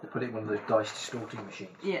 4? They put it in one of those dice distorting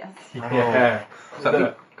machines. Yes. Yeah.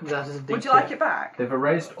 Comes out as a D2. Would you like it back? They've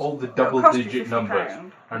erased all the It'll cost you double-digit £50.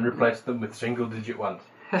 numbers and replaced them with single-digit ones.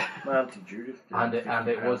 My Auntie Judith. gave And me it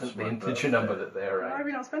 £50 wasn't for the my integer birthday. number that they Why have erased.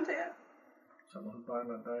 you not spent it yet? Someone buy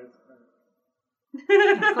my dice.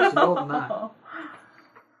 It costs more than that.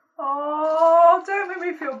 Oh, don't make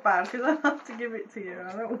me feel bad because I have to give it to you.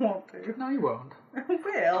 I don't want to. No, you won't. I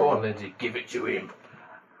will. Go on, Lindsay, give it to him.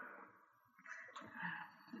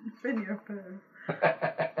 It's in your phone.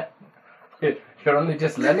 You're only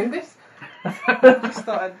just learning this? I just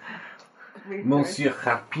thought I'd read through. Monsieur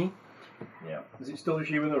Happy? Yeah. Is it still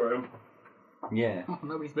just you in the room? Yeah. Oh,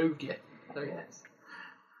 nobody's moved yet. So yes.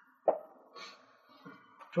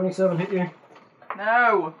 27 hit you.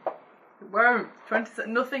 No. It won't. 20.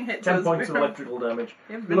 Nothing hits 10 us. points of electrical damage.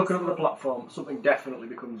 You're looking up at the Invincible. platform, something definitely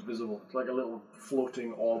becomes visible. It's like a little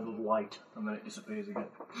floating orb of light, and then it disappears again.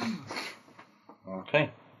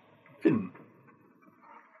 Okay. Finn.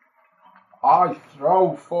 I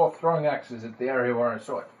throw 4 throwing axes at the area where I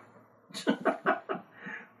saw it.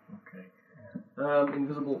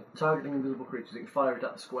 Invisible, targeting invisible creatures. He can fire it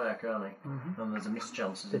at the square, can't he? Mm-hmm. And there's a miss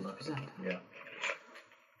chance, isn't there? 50%. Yeah.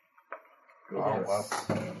 Go Oh, for it.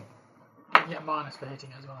 well. You get a minus for hitting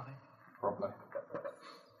as well, I think. Probably.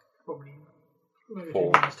 Probably. Maybe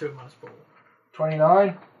 4. -2 and -4.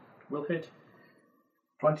 29, Will hit.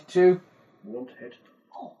 22. Won't hit.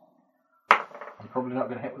 I'm probably not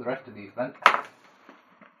going to hit with the rest of these then.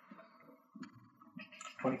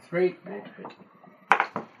 23. Won't hit.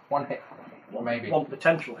 1 hit. Maybe. One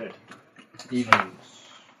potential hit. Evens.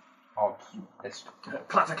 Odds. Missed.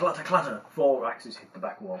 Clatter, clatter, clatter. 4 axes hit the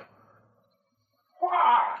back wall.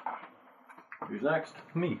 Who's next?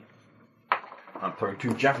 Me. I'm throwing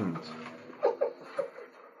 2 javelins.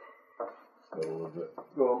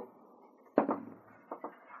 Go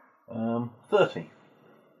 30.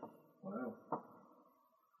 on. Wow.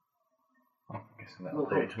 I'm guessing that'll Will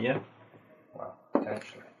do it. hit. Yeah. Well,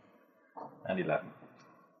 potentially. And 11.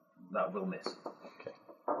 That will miss.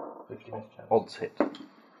 50 miss chance. Odds hit.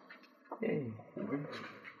 Yay. And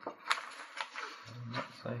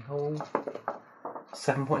that's a whole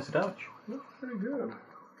 7 points of damage. Very good.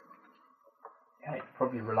 Yeah, you'd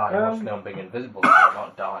probably rely on being invisible so you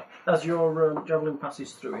not die. As your javelin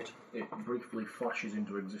passes through it, it briefly flashes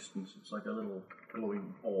into existence. It's like a little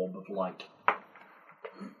glowing orb of light.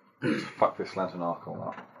 Fuck this lantern arc all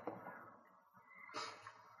up.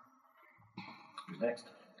 Who's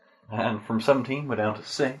next? And from 17, we're down to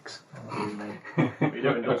 6. What are you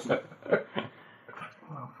doing, Dawson?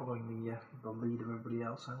 Well, following the lead of everybody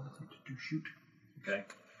else, I want to shoot. Okay.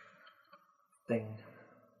 Thing.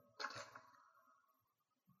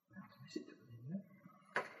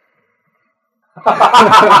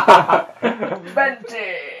 20!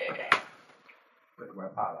 But it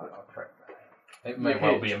won't I'll trick. It may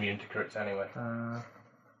well be immune to crits anyway.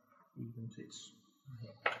 Evens, it's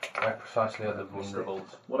Where precisely are the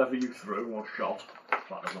vulnerables? Whatever you threw or shot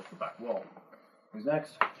flatters off the back wall. Who's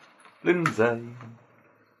next? Lindsay.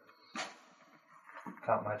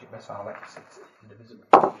 Can't magic missile X, it's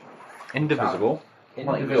indivisible. Indivisible.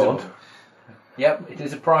 Indivisible. My God. Yep, it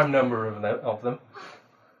is a prime number of them.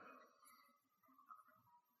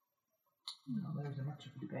 no, there is a matter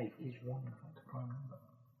of debate. Is 1 in fact a prime number?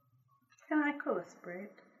 Can I colour spray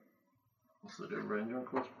it? What's the do range on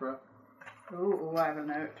close prayer? Ooh, I have a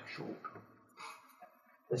note. Short.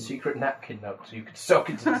 The secret napkin note, so you could soak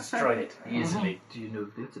it to destroy it easily. Do you know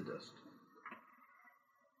glitter dust?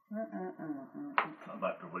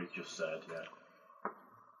 Back to what he just said, yeah.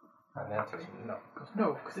 And the answer is no.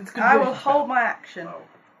 No, because it's I will conversion hold my action.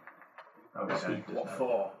 Okay, what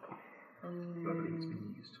for? Whether it's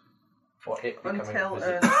been used. For it becoming Until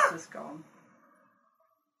invisible. Ernst is gone.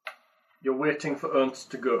 You're waiting for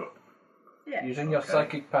Ernst to go. Yeah. Using your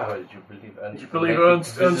psychic powers, you believe Ernst. You believe will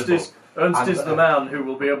make Ernst it is the man who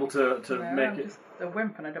will be able to No, make I'm it. just a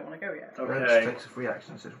wimp and I don't want to go yet. Ernst Okay, takes a free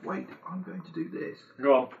action and says, "Wait, I'm going to do this."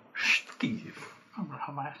 go on. Steve. I'm going to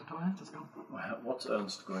hold my action until Ernst is gone. What's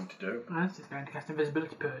Ernst going to do? Ernst is going to cast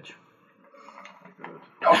Invisibility Purge. Very good.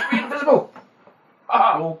 Don't be invisible!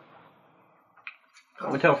 Ah! Cool.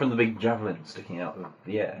 Can't we tell from the big javelin sticking out of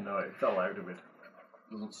the air? No, it fell out of it.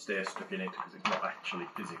 It doesn't stay stuck in it because it's not actually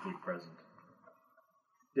physically present.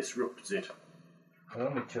 Disrupts it. There's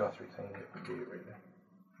only 2 or 3 things it would do, really.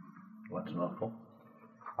 Lantern arc.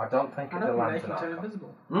 I don't think I it's a don't think they lantern can turn arc.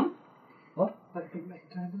 invisible. What? I don't think they can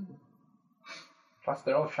turn invisible. Plus,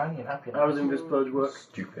 they're all shiny and happy. How does Invis Purge work?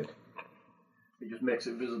 Stupid. It just makes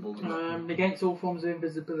it visible, doesn't it? Negates all forms of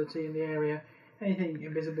invisibility in the area. Anything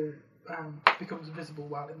invisible becomes visible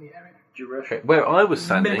while in the area. Duration. Okay, where I was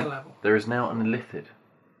standing, Middle level. there is now an illithid.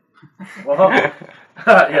 What?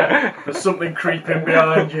 Yeah, there's something creeping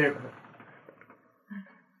behind you.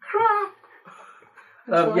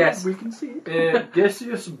 Yes. We can see it. A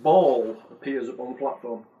gaseous ball appears up on the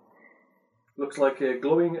platform. Looks like a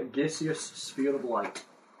glowing gaseous sphere of light.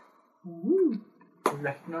 Woo! You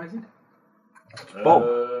recognise it? Bob.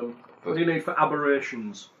 What do you need for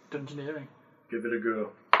aberrations? Dungeoneering. Give it a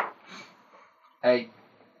go. 8.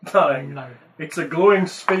 Fine. No. It's a glowing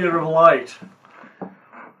sphere of light.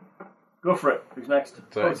 Go for it. Who's next?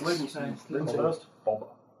 So It's it's- Lindsay first. Bob.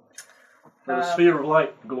 There's a sphere of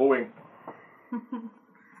light glowing.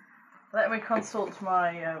 Let me consult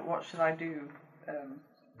my what should I do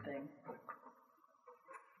thing.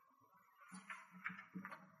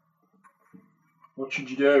 What should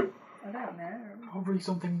you do? I don't know. Probably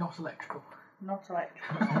something not electrical. Not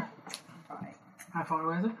electrical. Right. How far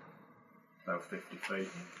away is it? About 50 feet.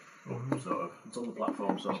 Sort of. It's on the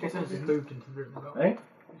platform, so. I guess it's moved into the room as well. Eh?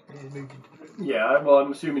 It's moved into the room. Yeah, well,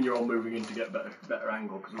 I'm assuming you're all moving in to get better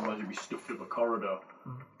angle, because otherwise you'd be stuffed up a corridor.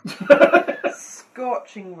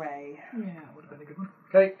 Scorching ray. Yeah, that would have been a good one.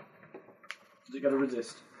 Okay. Does it get a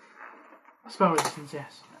resist? Spell resistance,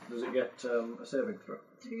 yes. Does it get a saving throw?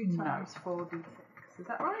 2 times 4d6. Is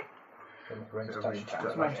that right? Range touch It's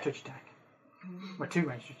attack. range touch attack. Well, 2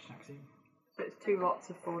 range touch attacks even. So it's 2 lots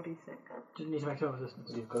of 4d6. Doesn't need to make spell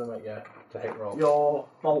resistance. You've got to make to hit roll. Your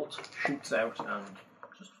bolt shoots out and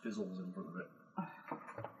just fizzles in front of it.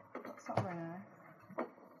 That's not very nice.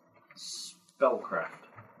 Spellcraft.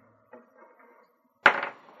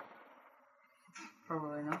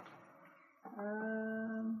 Probably not.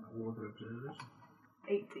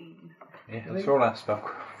 18. Yeah, let's roll our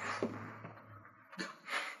spellcraft.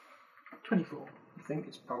 24. I think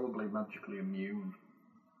it's probably magically immune.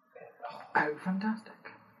 Oh,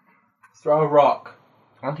 fantastic. Throw a rock.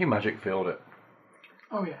 Anti-magic field it.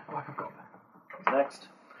 Oh yeah, like I've got that. Next.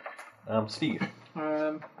 Steve.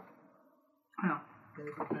 Oh,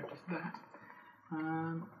 really good notice that.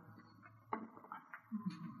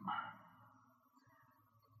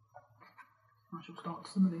 I shall start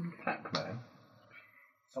summoning. Pac-Man.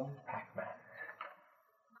 Summon Pac-Man.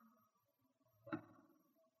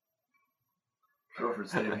 Go for it,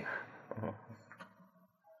 Stevie.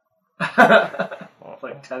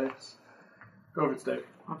 Like tennis. Go for it, Steve.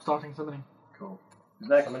 I'm starting summoning. Cool. Who's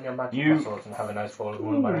next? Summon your magic You- muscles and have a nice fall of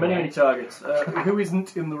one by Many targets. Who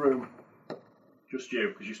isn't in the room? Just you,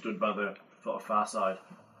 because you stood by the sort of far side.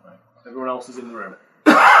 Right. Everyone else is in the room.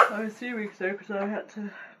 I'm assuming so, because I had to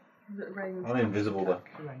range. I'm invisible though.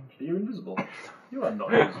 Range. Are you invisible? You are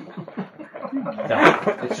not invisible. No,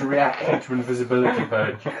 it's a reaction to invisibility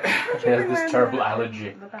purge. He has this terrible allergy.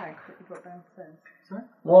 The bag that we got downstairs. Sorry?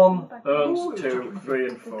 1, Ernst, 2, 3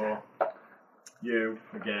 and 4. You,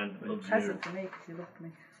 again, loves you. Present for me, because you loved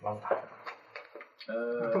me. Long time.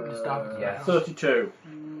 I probably started. yes. 32.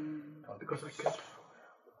 Because I could.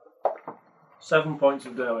 7 points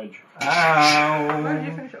of damage. Where did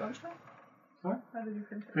you finish at lunchtime? Sorry? Where did you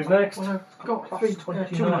finish at Who's next? Well, I've got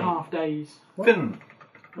 2.5 days. Finn.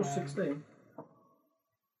 Was 16.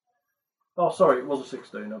 Oh, sorry, it was a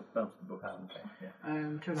 16. I bounced the book. Yeah.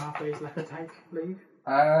 2.5 days left to take leave.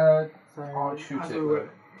 So I'll shoot as it we with were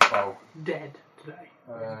bow. dead today.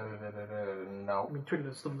 No. I mean,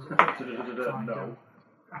 Twiddler's thumbs. No.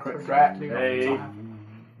 Crit threat. Hey.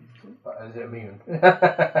 But is it immune? Maybe.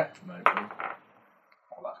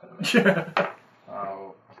 Oh, that's going to be.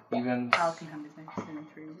 Oh, even. Al can hand his notice in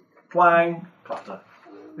 3 weeks. Twang. Clatter.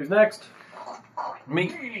 Who's next? Me.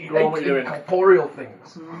 Go on, what are you doing? Corporeal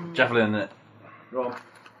things. Javelin it. Go on.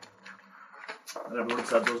 And everyone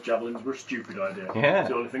said those javelins were a stupid idea. Yeah. It's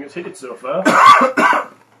the only thing that's hit it so far.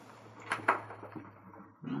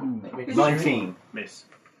 19. Miss.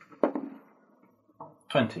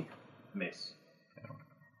 20. Miss.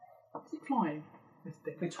 Is it flying? This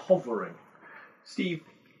thing. It's hovering. Steve,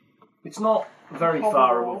 it's not very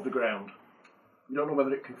far above the ground. You don't know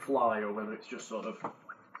whether it can fly or whether it's just sort of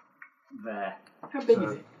there. How big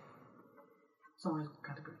is it? Size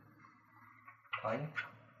category. Tiny.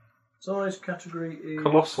 Size category is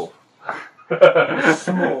Colossal.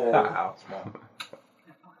 small. How small?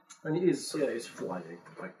 And it is, yeah, it's flying,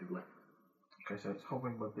 effectively. Okay, so it's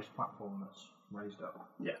hovering with this platform that's raised up.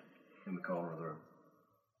 Yeah, in the corner of the room.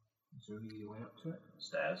 Is there an easy way up to it?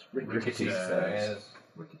 Stairs. Rickety stairs.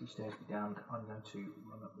 Rickety stairs be damned. I'm going to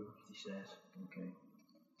run up the rickety stairs. Okay.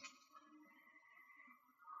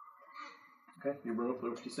 Okay, you run up the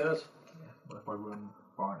rickety stairs. Yeah, but if I run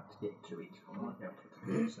far enough to get to it, I might be able to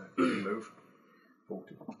get it. So You move.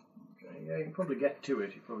 40. Okay, yeah, you can probably get to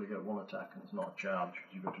it. You probably get one attack, and it's not a charge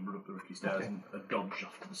because you've got to run up the rickety stairs and dodge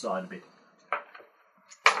off to the side a bit.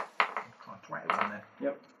 Try to whack it in there.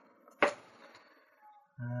 Yep.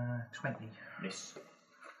 20. Miss.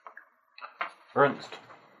 Ernst.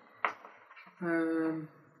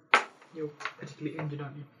 You're particularly injured,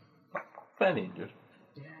 aren't you? Fairly injured.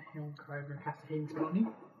 Yeah, he'll go over and cast a healing spell on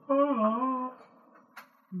you.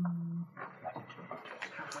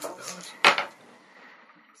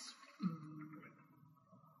 It's,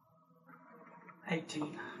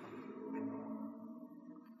 18.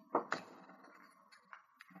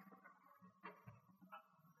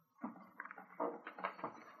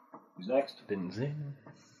 Who's next? Didn't zing.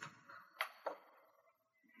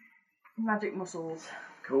 Magic muscles.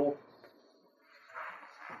 Cool.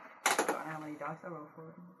 I don't know how many dice I roll for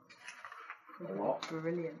it. A lot.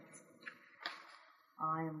 Brilliant.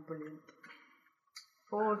 I am brilliant.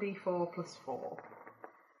 4d4 plus 4.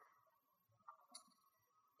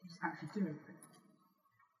 Does it actually do anything?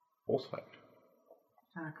 Force effect.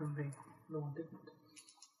 How come the one didn't?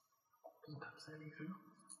 Doesn't have saving throw.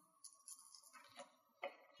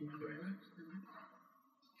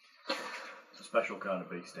 It's a special kind of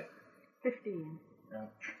beastie. 15.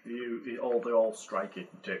 They all strike it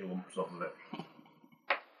and take lumps off of it.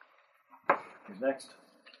 Who's next?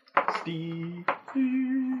 Steve.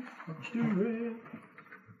 Let's do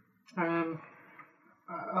it.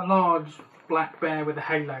 A large black bear with a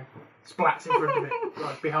halo splats in front of it,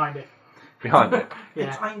 like behind it. Behind it. Yeah.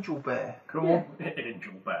 It's Angel Bear. Come on.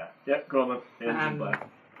 Angel Bear. Yep, go on then. Angel Bear.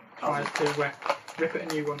 Tries to rip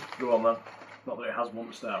it a new one. Go on then. Not that it has one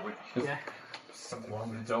to start with. Yeah. Something wrong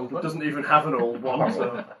with its old It one. doesn't even have an old one,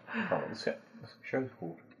 so... Oh, what's the show's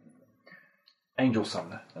called? Angel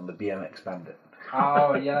Summoner and the BMX Bandit.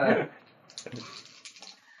 Oh, yeah.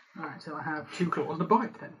 Alright, so I have 2 claws and a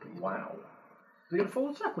bite then, please. Wow. Is it going to full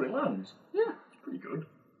attack when it lands? Yeah. It's pretty good.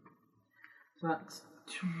 So that's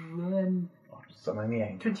Summon the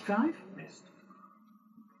Angel. 25? Missed.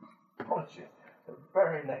 What's it? The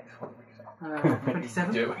very next one.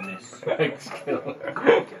 27? Do it. Thanks, Kill.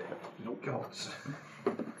 Oh, gods.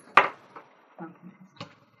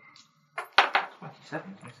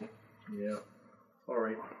 27, is it? Yeah.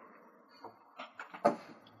 Sorry.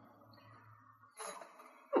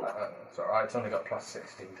 It's alright, it's only got plus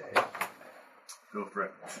 16 to hit. Go for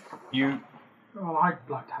it. You. Oh, I'd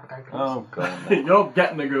like to have a go, please. Oh, God. You're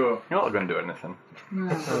getting a go. You're not going to do anything. No,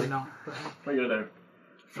 probably not. But, What are you going to do?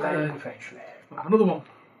 Flame eventually. I'll have another one.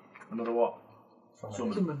 Another what?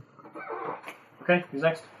 Summon. Summon. Okay, who's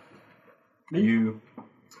next? Me? You.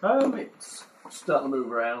 It's starting to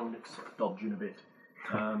move around. It's dodging a bit.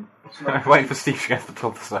 Some Wait for Steve to get to the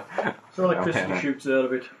top of the some electricity Okay. shoots out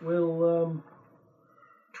of it. Will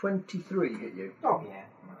 23 hit you? Oh, yeah.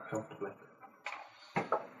 Comfortably.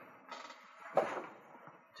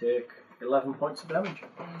 Take 11 points of damage.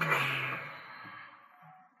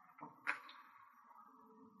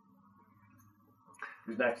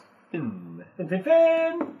 Who's next? Fin. Fin, fin,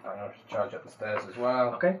 fin! I'm going to charge up the stairs as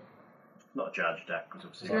well. Okay. Not a charge attack because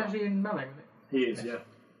Is he obviously actually in melee with it? he is. Yeah.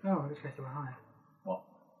 Oh, I just guess they were higher.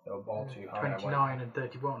 They'll ball too high. 29 and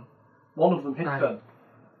 31. One of them hit No. then.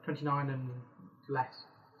 29 and less.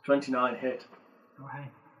 29 hit. Oh, hey.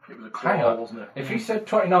 It was a Hang claw, on. wasn't it? If you said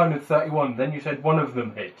 29 and 31, then you said one of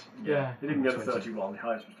them hit. Yeah. He didn't get a 20. 31. The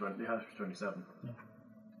highest was 20. The highest was 27.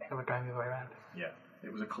 They were going the other way around. Yeah.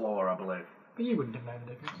 It was a claw, I believe. But you wouldn't have known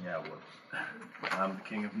the difference. Yeah, I would. I'm the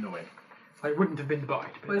king of knowing. They wouldn't have been the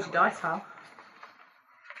bite. But Where's your dice, Hal?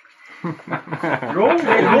 You've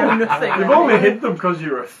nothing. only hit them because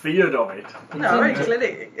you're afeared of it. No, I already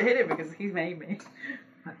clearly hit it because he's made me.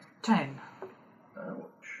 10.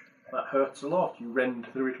 Ouch. That hurts a lot. You rend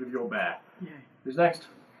through it with your bear. Yeah. Who's next?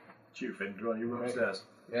 It's you, Finn. Go on, you run upstairs.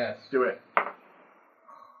 Yes. Do it.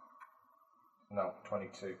 No,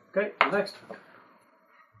 22. Okay, who's next?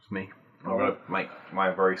 It's me. I'm going to make my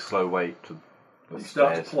very slow way to the You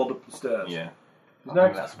start to stairs. plod up the stairs. Yeah. Who's I think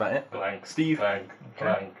next? that's about it. Blank. Steve. Blank.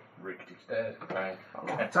 Blank. Rickety stairs. Blank.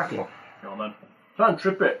 Attacking. Go on then. Try and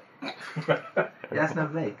trip it. It has no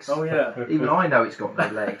legs. Oh yeah. Even I know it's got no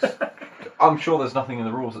legs. I'm sure there's nothing in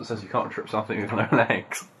the rules that says you can't trip something with no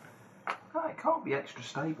legs. No, it can't be extra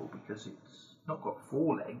stable because it's not got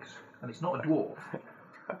 4 legs and it's not a dwarf.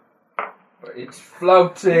 But it's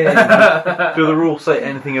floating. Do the rules say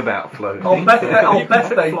anything about floating? I'll bet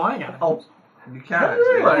they. Flying at it. I'll You can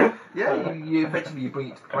actually. Yeah, you eventually bring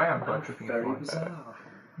it to the ground by tripping it very twice. bizarre.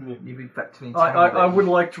 You've effectively I would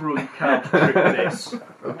like to rule you can't trip this.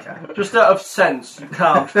 Okay. Just out of sense, you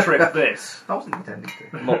can't trip this. I wasn't intending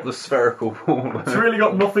to. Not the spherical ball. It's really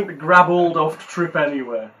got nothing to grab hold of to trip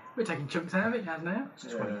anywhere. We're taking chunks out of it, has now.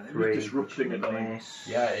 Yeah, it was disrupting it. Yes.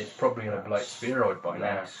 Yeah, it's probably going to be like spheroid by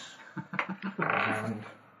now. Yes. And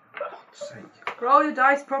God's sake. Roll your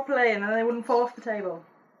dice properly and then they wouldn't fall off the table.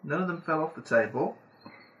 None of them fell off the table.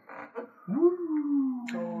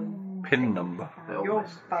 Pin number. You're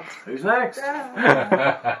bad. Who's next?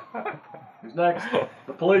 Who's next?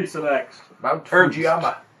 The police are next. Mount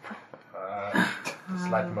Fujiyama.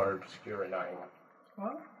 Slightly more obscure name.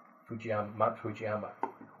 What? Fujiyama. Mount Fujiyama.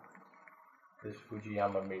 Does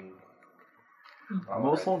Fujiyama mean? I'm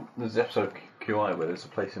also there's the episode QI where there's a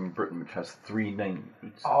place in Britain which has 3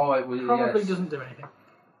 names. Oh, it was Probably yes. doesn't do anything.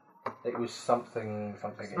 It was something.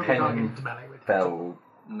 Probably Hill, can't get into melee with. Fell.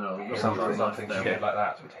 No, we've got Something. something something there. shit like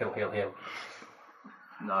that. So it's hill.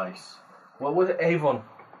 Nice. What was it? Avon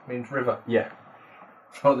means river. Yeah.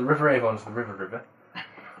 Oh, the River Avon's the river.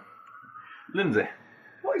 Lindsay.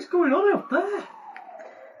 What is going on out there?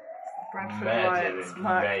 Bradford Murder riots, and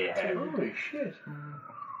Mark mayhem. II. Holy shit.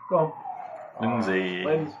 Go on. Lindsay.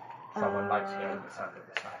 Linz. Someone likes to hear the sound of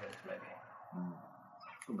the sirens, maybe.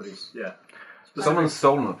 Somebody's, yeah. Someone's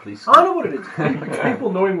stolen a police I know what it is. People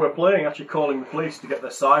knowing we're playing actually calling the police to get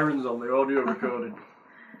their sirens on the audio recording.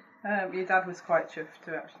 Your dad was quite chuffed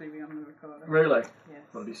to actually be on the recorder. Really? Yes.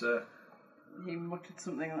 What did he say? He muttered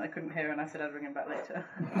something that I couldn't hear, and I said I'd ring him back later.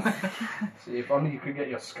 See, if only you could get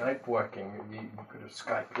your Skype working, you could have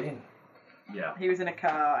Skyped in. Yeah. He was in a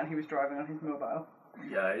car and he was driving on his mobile.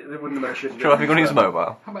 Yeah, they wouldn't have mentioned it. Driving on his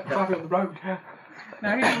mobile. How about driving on the road?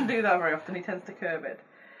 No, he doesn't do that very often. He tends to curb it.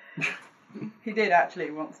 He did actually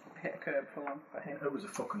once hit a curb full on for him. It was a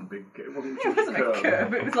fucking big. It wasn't It wasn't a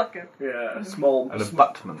curb. It was like a. Yeah, a small. An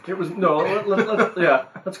abutment. It was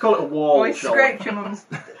let's call it a wall. Oh, he shall we? scraped your mum's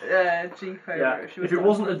Jeep over. Yeah, It. She was if it done.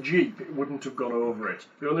 wasn't a Jeep, it wouldn't have gone over it.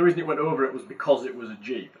 The only reason it went over it was because it was a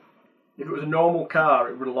Jeep. If it was a normal car,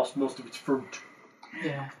 it would have lost most of its front.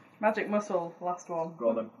 Yeah. Magic muscle, last one. Go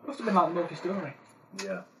on then. Must have been like the multi-story.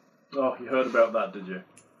 Yeah. Oh, you heard about that, did you?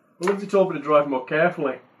 Well, Lindsay told me to drive more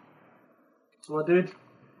carefully. So I did.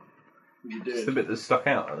 You It's did. the bit that stuck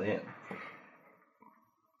out at the end.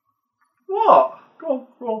 What? Go on,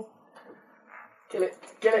 roll. Kill it,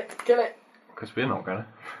 kill it, kill it! Because we're not going to.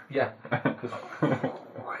 Yeah.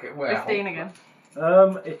 Well, 15 again.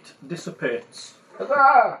 It dissipates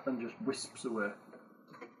Huzzah! and just wisps away.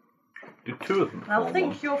 Do two of them. I or think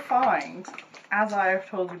one? you'll find, as I have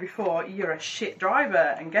told you before, you're a shit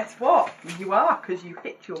driver. And guess what? You are, because you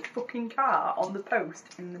hit your fucking car on the post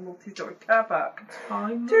in the multi-story car park. It's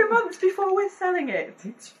fine. 2 months before we're selling it.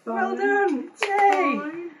 It's fine. Well done. It's Yay.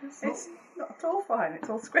 fine. It's not at all fine. It's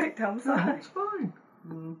all scraped down the side. It's fine.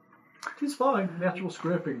 It is fine. The actual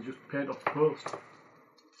scraping is just paint off the post.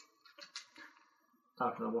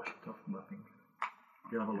 After I wash it off, I think.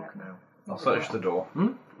 You have a look now. I'll search the door.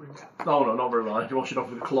 Oh no, not very well. I had to wash it off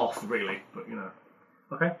with a cloth, really, but you know.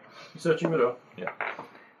 Okay, you're searching the door. Yeah.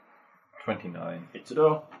 29. It's a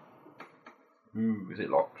door. Ooh, is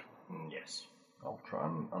it locked? Yes. I'll try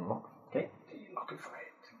and unlock. Okay. Looking for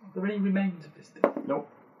it. Are there any remains of this thing? Nope.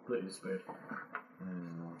 Completely disappeared.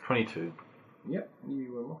 22. Yep,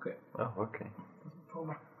 you unlock it. Oh, okay.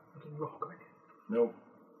 Form a little rock on it. Nope.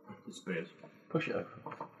 Disappears. Push it open.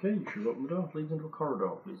 Okay, you should open the door. It leads into a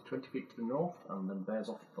corridor. It leads 20 feet to the north and then bears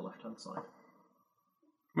off to the left hand side.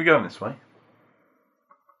 We're going this way.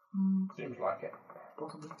 Seems like it.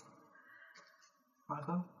 Possibly. Right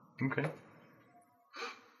though. Okay.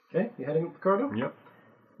 Okay, you're heading up the corridor? Yep.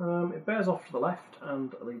 It bears off to the left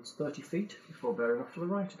and leads 30 feet before bearing off to the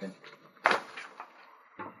right again.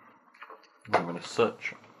 I'm going to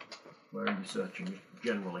search. Where are you searching?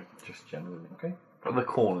 Generally. Just generally. Okay. But the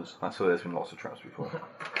corners. That's where there's been lots of traps before.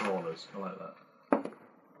 Corners. I like that.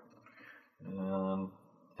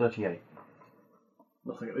 38.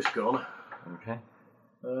 Nothing at this corner. Okay.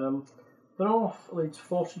 The north leads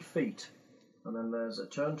 40 feet, and then there's a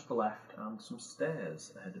turn to the left and some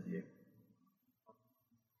stairs ahead of you.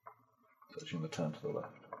 Searching the turn to the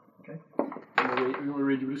left. Okay. I'm going to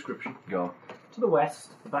read you a description. Go on. To the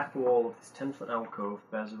west, the back wall of this 10-foot alcove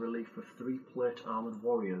bears a relief of 3 plate armoured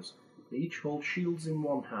warriors. They each hold shields in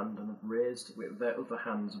one hand and have raised with their other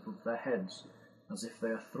hands above their heads, as if they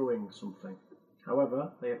are throwing something.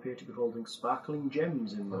 However, they appear to be holding sparkling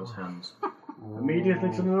gems in those hands.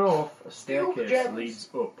 Immediately to the north, a staircase leads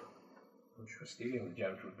up. I'm sure stealing the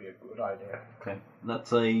gems would be a good idea. Okay.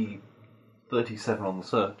 That's a 37 on the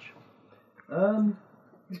search.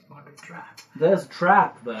 This might be a trap. There's a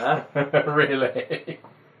trap there. Really?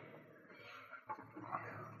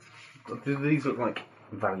 Do these look like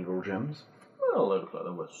valuable gems? Well, they look like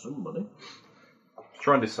they're worth some money. Let's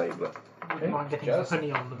try and disable it. Wouldn't mind getting Just some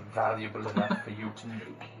honey on them. valuable enough for you to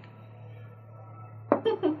nuke.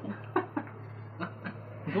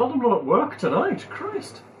 I'm glad I'm not at work tonight.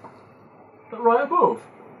 Christ. Is that right above?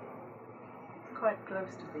 Quite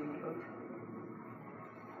close to being above.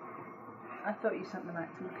 I thought you sent them out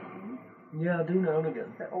to look at you. Yeah, I do now and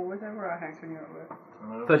again. They're always over our house when you're at work.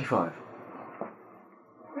 35.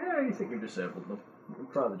 Yeah, you think you've disabled them. You can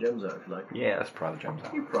pry the gems out if you like. Yeah, let's pry the gems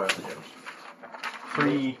out. You pry out the gems.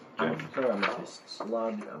 3 gems. They're amethysts.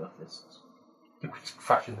 Large amethysts. You could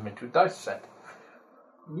fashion them into a dice set.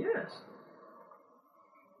 Yes.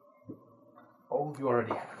 Oh, you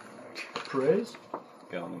already have. Praise.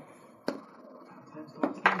 Go on.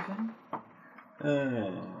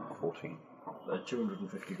 14. They're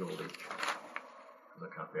 250 gold each. Because I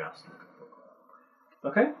can't be asked.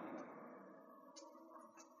 Okay.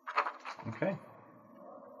 Okay.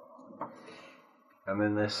 And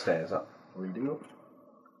then there's stairs up. Leading up.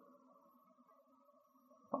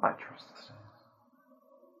 I trust the stairs.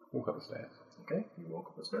 Walk up the stairs. Okay, you walk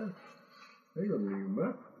up the stairs. There you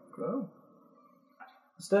go. Go.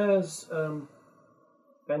 The stairs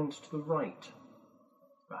bend to the right.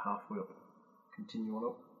 About halfway up. Continue on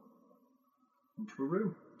up. Into a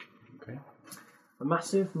room. Okay. A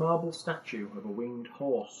massive marble statue of a winged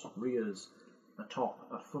horse rears atop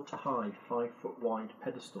a foot-high, 5-foot-wide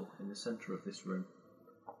pedestal in the centre of this room.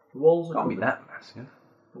 The walls Can't be that massive.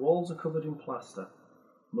 The walls are covered in plaster,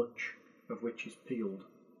 much of which is peeled,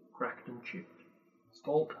 cracked and chipped.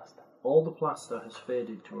 All the plaster has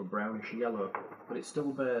faded to a brownish yellow, but it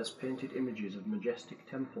still bears painted images of majestic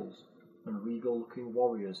temples and regal-looking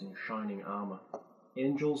warriors in shining armour.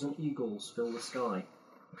 Angels and eagles fill the sky.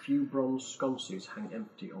 A few bronze sconces hang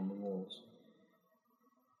empty on the walls.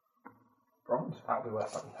 Bronze? That'll be worth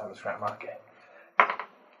something to have a scrap market.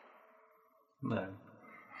 No.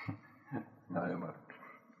 No, it won't.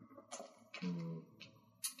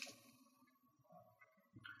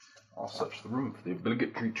 I'll search the room for the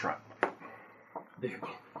obligatory trap.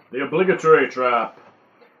 The obligatory trap.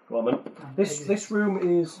 Go on then. This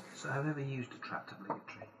room is So have you ever used a trapped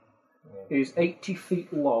obligatory? 80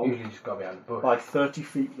 feet long Usually just got behind the bush. by 30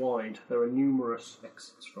 feet wide. There are numerous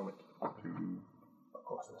exits from it. Of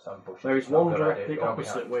course, there's some bushes. There is It's not a one good directly idea to go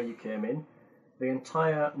opposite behind. where you came in. The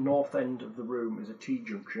entire north end of the room is a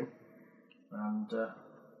T-junction. And,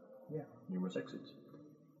 numerous exits.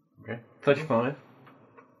 Okay. 35.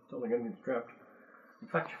 Don't think anything's trapped. In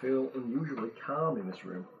fact, you feel unusually calm in this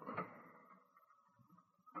room.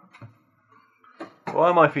 Why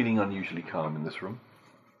am I feeling unusually calm in this room?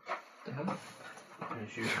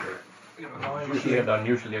 It's usually an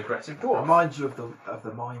unusually aggressive dwarf. Reminds you of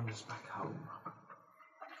the mines back home.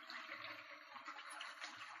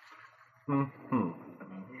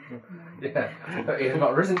 Yeah, he's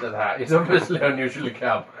not risen to that. He's obviously unusually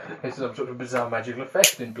calm. There's some sort of bizarre magical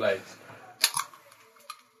effect in place.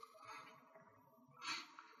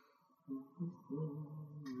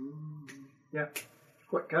 Yeah,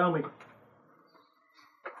 quite calming.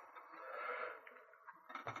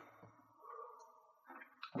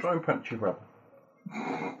 Try and punch your brother.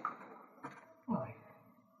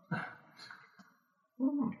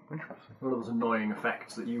 Interesting. One of those annoying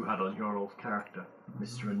effects that you had on your old character,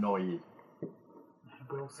 Mr. Annoyee.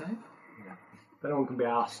 Will save. If anyone can be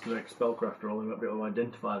asked to make a spellcraft roll, they might be able to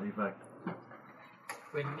identify the effect.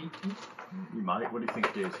 When need to. You might. What do you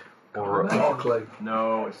think it is? Or Not a clue.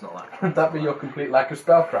 No, it's not that. Would that be your complete lack of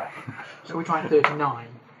spellcraft? So we're trying 39.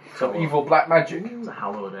 Some evil black magic? It's a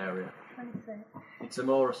hallowed area. 26. It's a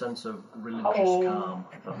more a sense of religious Oh. calm.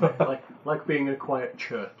 Like being in a quiet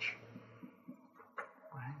church.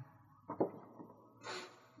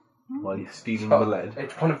 while you're stealing the lead.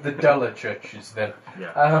 It's one of the duller churches then.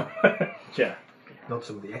 Yeah. Yeah. Not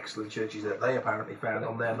some of the excellent churches that they apparently found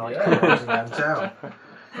on their night Yeah. cruises around town.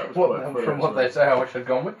 From what they say, I wish I'd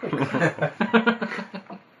gone with them.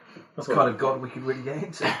 That's the kind of God we could really get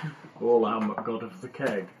into. Oh, Lamb, God of the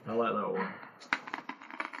Keg. I like that one.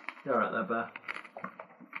 You alright there, Bear?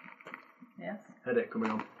 Yes. Headache coming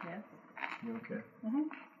on. Yes. You okay? Mhm.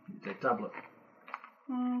 You take tablet.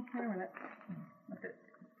 Wait a minute. Okay.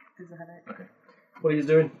 There's a headache. Okay. What are you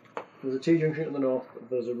doing? There's a T-junction to the north, but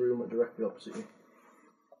there's a room directly opposite you.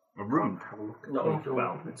 A room? Have a look at Not the a door.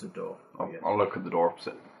 well, it's a door. I'll look at the door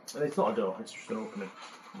opposite. And it's not a door, it's just an opening.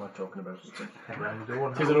 What am I talking about? Head round the door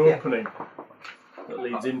and It is have an a look. opening that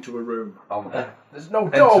leads into a room. There's no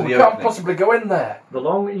Enter door, the we can't opening. possibly go in there. The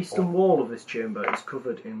long eastern wall of this chamber is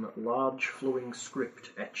covered in large flowing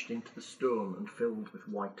script etched into the stone and filled with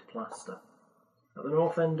white plaster. At the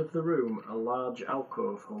north end of the room, a large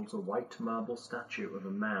alcove holds a white marble statue of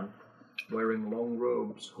a man wearing long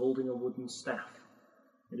robes, holding a wooden staff.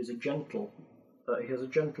 He has a gentle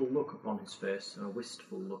look upon his face and a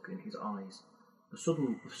wistful look in his eyes. The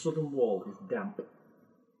southern wall is damp.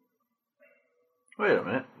 Wait a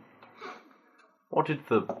minute. What did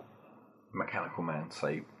the mechanical man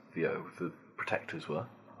say the protectors were?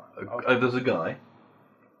 There's a guy.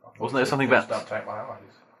 Wasn't there something about... Don't take my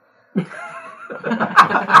eyes.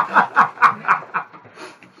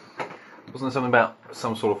 Wasn't there something about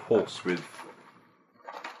some sort of horse with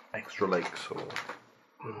extra legs or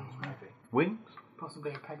wings?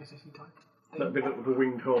 Possibly a Pegasus-y type. That'd be the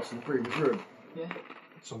winged horse in the previous room. Yeah.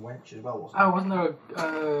 It's a wench as well, wasn't Oh, wasn't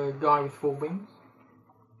there a guy with 4 wings?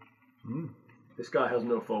 This guy has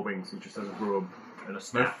no 4 wings, he just has a robe and a No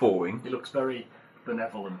staff. 4 wings. He looks very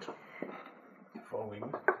benevolent. 4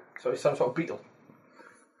 wings. So it's some sort of beetle.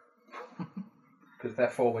 Because their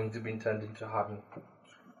 4 wings have been turned into hardened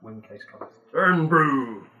wing case colours.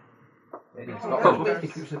 Ernbrew! Maybe it's it? not.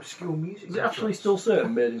 It was obscure music. Is it actually still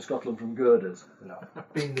certain made in Scotland from girders? No.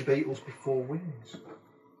 being the Beatles before Wings?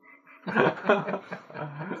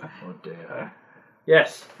 Oh dear.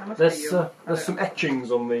 Yes, I must there's be you. there's some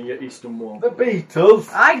etchings on the eastern wall. The Beatles.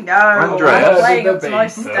 I know. Andreas. I'm playing up The to my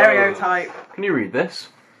Beatles. stereotype. Can you read this?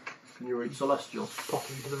 Can you read Celestial? Pop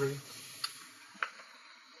into the room.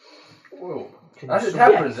 Whoa. Can As you it see-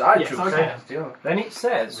 happens, I Yes, took I can. Celestial. Then it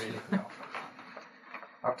says. Really? No.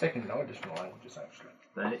 I've taken no additional languages actually.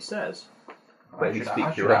 Then it says. Where you I speak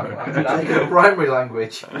should your have- own. I should have- Take a primary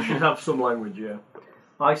language. You should have some language, yeah.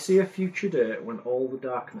 I see a future day when all the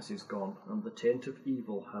darkness is gone and the taint of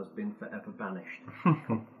evil has been forever banished.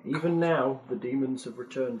 Even now, the demons have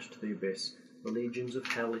returned to the abyss. The legions of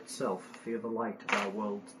hell itself fear the light of our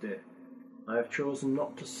world's day. I have chosen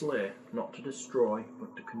not to slay, not to destroy,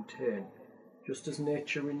 but to contain. Just as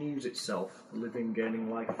nature renews itself, the living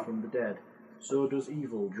gaining life from the dead, so does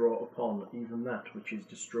evil draw upon even that which is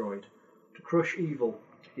destroyed. To crush evil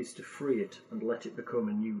is to free it and let it become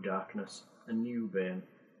a new darkness, a new bane.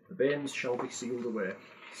 The banes shall be sealed away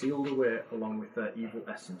along with their evil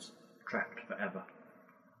essence, trapped forever.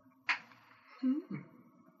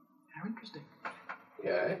 How interesting.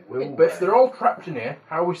 Yeah, but if they're all trapped in here,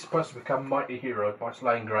 how are we supposed to become mighty heroes by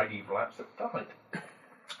slaying great evil acts that died?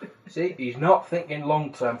 See, he's not thinking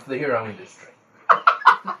long term for the hero industry.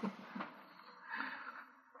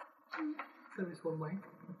 There is one way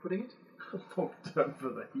of putting it. Long term for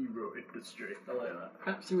the hero industry. I like that.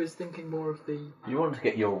 Perhaps he was thinking more of the. You want to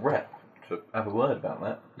get your rep to have a word about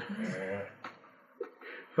that.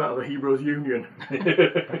 Part of the Heroes Union.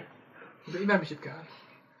 the membership card.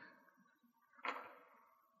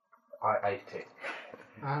 I ate it.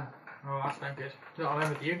 Ah, oh, that's no good. No, I'm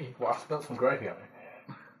with the union. Well, I spilled some gravy on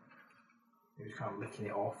it. He was kind of licking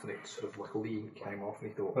it off, and it sort of like all the ink came off, and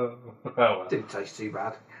he thought, Oh well. didn't taste too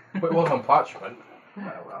bad. But it was on parchment.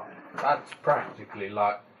 Oh well. That's practically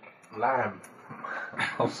like lamb.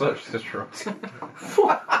 I'll search this room.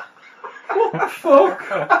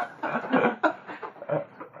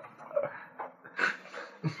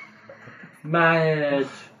 Mad.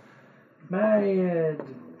 Mad.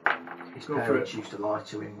 His Go for parents it. used to lie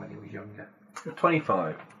to him when he was younger.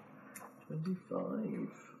 25. 25.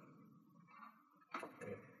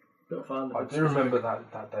 Don't find I them. do remember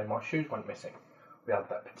that day my shoes went missing. We had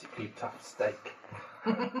that particularly tough steak.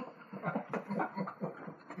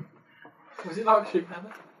 Was it like soup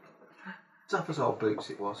hammer? Tough as old boots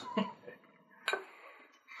it was.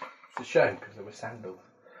 It's a shame because they were sandals.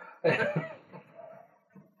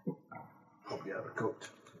 Probably overcooked.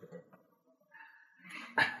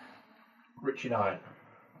 Rich in iron.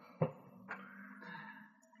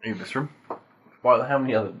 In this room. Well, how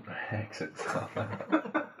many other exits are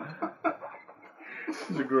there?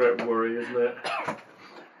 It's a great worry, isn't it?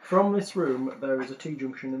 From this room, there is a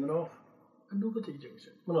T-junction in the north. Another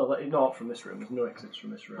T-junction. Well, no, that is not from this room. There's no exits from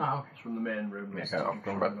this room. Oh, okay. It's from the main room. Yeah, There's okay, a I've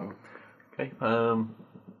T-junction gone in the back. north. Okay,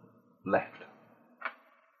 left.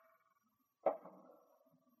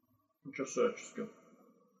 What's your search skill?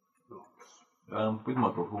 With my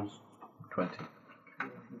goggles, 20.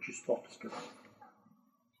 What's your spot skill?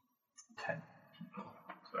 10.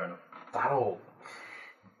 Fair enough. That all.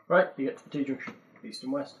 Right, you get to the T-junction, east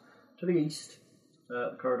and west. To the east,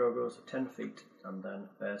 the corridor goes 10 feet and then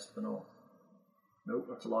bears to the north. Nope,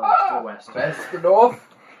 that's a lie, it's to the west. Best the north.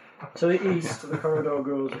 To the east, the corridor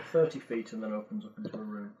goes 30 feet and then opens up into a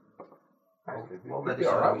room. While they're Be all right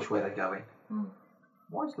deciding with which way they're going. Hmm.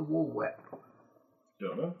 Why is the wall wet?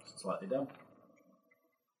 Don't know, it's slightly damp.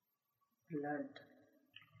 Blood.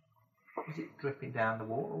 Was it dripping down the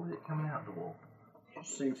wall, or was it coming out the wall? It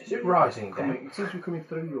seems Is to it be rising coming, down? It seems to be coming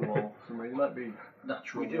through your wall for some reason. It might be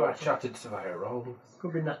natural We do water. our chatted surveyor roles.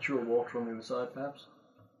 Could be natural water on the other side, perhaps.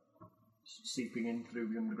 Seeping in through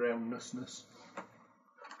the undergroundness.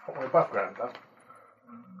 What we're above ground though?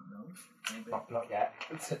 No, maybe. Not yet.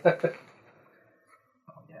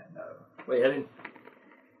 Oh yeah, no. Where are you heading?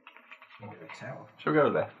 Into the tower. Shall we go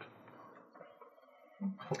left?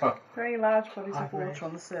 Very large bodies of Right. water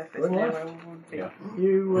on the surface Going near left. where we would be. Yeah.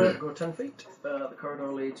 You go 10 feet. The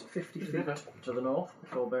corridor leads 50 feet to the north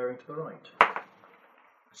before bearing to the right.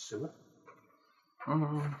 Sewer?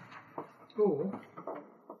 Or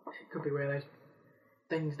it could be where those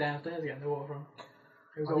things downstairs are getting the water from.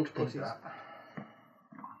 Those I did think octopuses. that.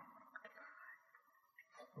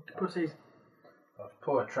 Octopuses. Those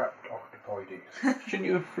poor trapped octopoides. Shouldn't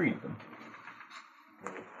you have freed them?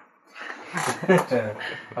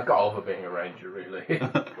 I got over being a ranger, really. You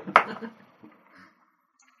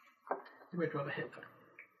would rather hit them.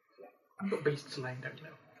 You've got beasts slain, don't you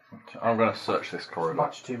know? I'm going to search this corridor.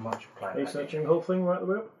 Much too much Are you planning. searching the whole thing right the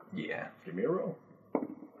way up? Yeah. Give me a roll.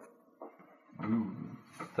 Ooh,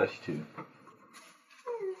 32.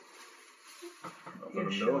 Let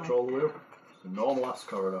them know it's all the way up. It's a normal ass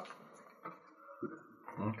corridor.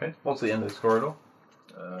 Okay. What's the end of this corridor?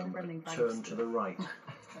 Turn to the right.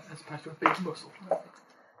 As opposed to a big muscle.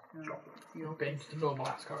 You're Big to normal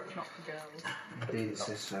ass corridor. not for girls. Indeed, it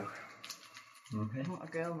says so. Okay. I'm not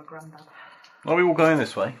a girl, I'm a granddad. Are we all going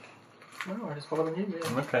this way? No, I just following you.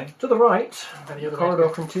 Yeah. Okay. To the right, Any the other corridor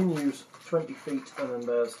way? continues 20 feet and then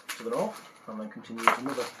there's to the north, and then continues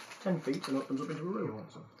another 10 feet and opens up into a room.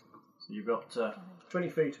 So you've got 20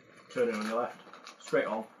 feet, turn in on your left, straight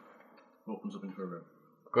on, opens up into a room.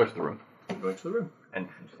 Go to the room. Go into the room.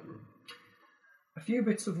 Entrance to the room. A few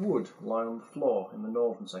bits of wood lie on the floor in the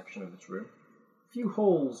northern section of this room. A few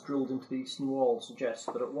holes drilled into the eastern wall suggest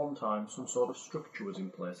that at one time some sort of structure was in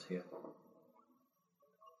place here.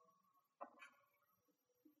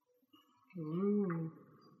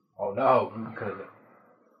 Oh no, because there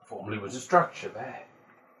formerly was a structure there.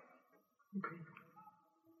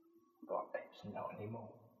 But it's not anymore.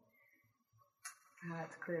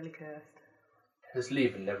 It's clearly cursed. Let's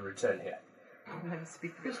leave and never return here. I'll never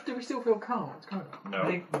speak of it. Do we still feel calm? It's kind of. No,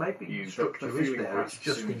 I think maybe you the got the structure is feeling there, that it's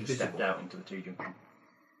just soon you stepped invisible. out into the T-junction.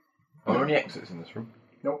 Are there any exits in this room?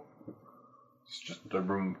 Nope. It's just a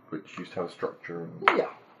room which used to have a structure. And... Yeah.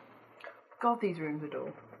 God, these rooms are dull.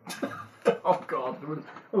 Oh god, it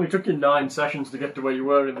only took you 9 sessions to get to where you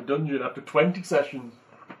were in the dungeon after 20 sessions.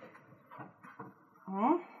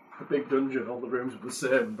 Hmm? The big dungeon, all the rooms were the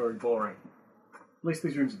same, very boring. At least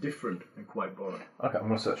these rooms are different and quite boring. Okay, I'm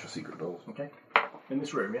going to search for secret doors. Okay? In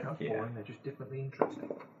this room, yeah? Yeah. Boring, they're just differently interesting.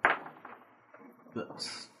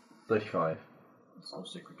 That's 35. There's no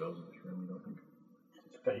secret doors in this room, I don't think.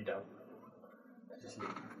 It's very dull. Just leave.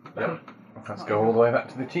 Yep. Let's go all the way back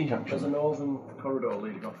to the There's a T-junction. northern corridor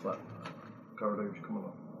leading off that corridor you come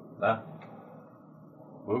along. There.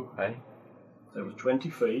 Woo, hey. There was 20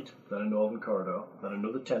 feet, then a northern corridor, then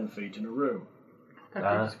another 10 feet in a room. Don't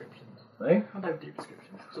do descriptions. Eh? I don't do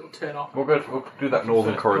descriptions. Sort of turn off. We'll do that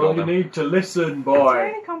northern corridor Well, you then. need to listen, It's boy.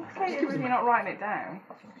 really complicated when you're not writing it down.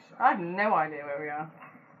 I have no idea where we are.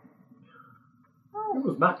 Who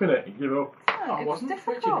was mapping it? You give up. Oh, I it's wasn't. Richard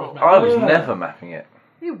difficult. was I was Yeah. never mapping it.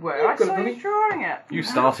 You were. I saw you drawing it. You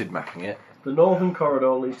started mapping it. The northern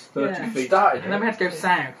corridor leads 30 Yeah. feet. Started And then we it. had to go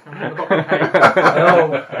south. And we're on the bottom of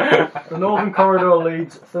the page. No. The northern corridor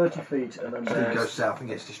leads 30 feet and then Steve goes there's south and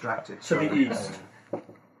gets distracted. to the east.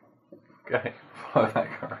 Okay, follow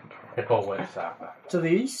that corridor. It all went south. To the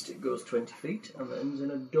east, it goes 20 feet and ends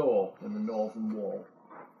in a door in the northern wall.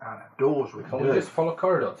 And doors we Can can we do. just follow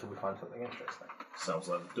corridor until we find something interesting? Sounds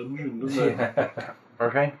like a dungeon, doesn't it?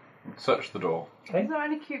 Okay, search the door. Is there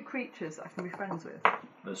any cute creatures I can be friends with?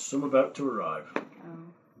 There's some about to arrive.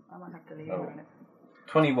 I might have to leave Oh. a minute.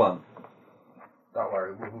 21. Don't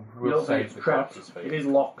worry, You we'll don't think save it's the trapped. corpses It for is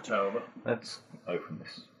you. locked, however. Let's open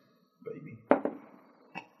this baby.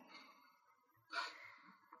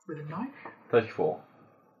 With a knife. 34.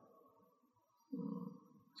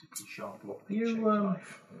 It's a sharp lock. You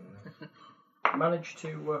manage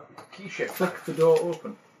to Key shape. flick the door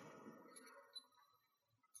open.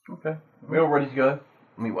 Okay. We all ready to go?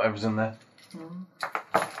 Meet whatever's in there.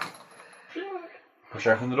 Push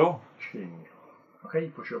open the door. Ching. Okay, you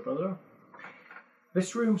push open the door.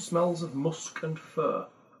 This room smells of musk and fur.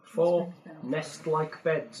 4 nest-like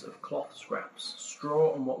beds of cloth scraps,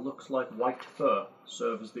 straw and what looks like white fur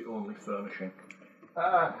serve as the only furnishing.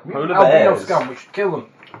 Polar Albino bears. scum, we should kill them.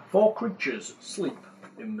 4 creatures sleep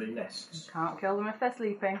in the nests. Can't kill them if they're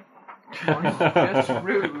sleeping. Just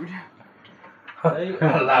rude. They,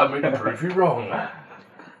 Allow me to prove you wrong.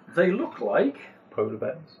 they look like Polar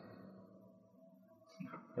bears.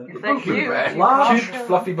 If they're cute, you Large, can't Cute, kill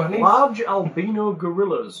fluffy bunnies. large albino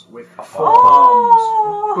gorillas with 4 arms. Oh!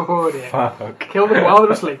 Oh dear. Fuck. Kill them while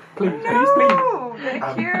they're asleep. Please, please, please. No,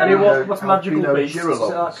 they're cute. Any what's magical Albino beasts? Is it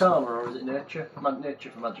giraffe. Arcana or is it nature? Nature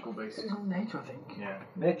for magical beasts. It's on nature, I think. Yeah.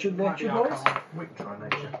 Nature, Might be nature boys? Arcana. We can try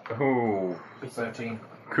nature. Ooh. 13.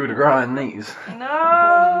 Coup de grace in these.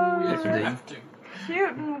 No! Yes, we have to.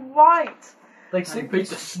 Cute and white. They And sleep beat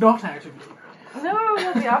the snot out of you. No,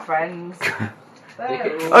 we'll be our friends. They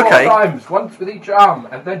hit you Okay. 4 times, once with each arm,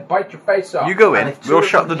 and then bite your face off. You go in, And if we'll two of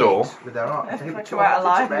shut them the door. hit With their arm, If they hit I with 2 come out arms,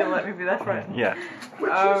 alive, it's you'll red. let me be their friend. Yeah.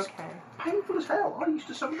 Which is Okay. painful as hell. I used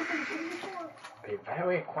to summon them all the time. Be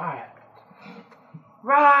very quiet.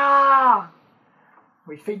 Rah!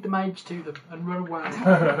 We feed the mage to them and run away.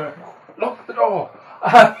 Lock the door.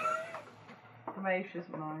 The mage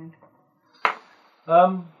doesn't mind.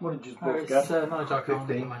 What did you Oh, both it's get? knowledge arcana.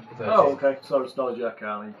 15. Never mind. Oh, okay. So it's knowledge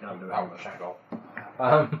arcana. You can't do it. Oh, shackle.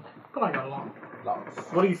 But I got along.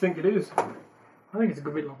 Lots. What do you think it is? I think it's a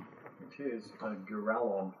good bit long. It is a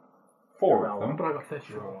Garalon. 4 of them. But I got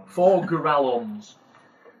 34. 4 Gorallons.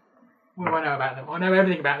 What do I know about them? I know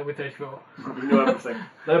everything about them with 34. You know everything.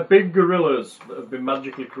 They're big gorillas that have been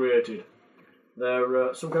magically created.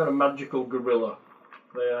 They're some kind of magical gorilla.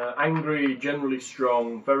 They are angry, generally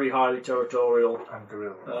strong, very highly territorial. And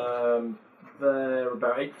gorilla. They're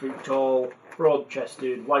about 8 feet tall,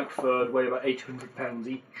 broad-chested, white-furred, weigh about 800 pounds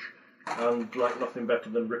each, and like nothing better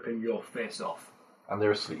than ripping your face off. And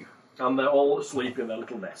they're asleep. And they're all asleep in their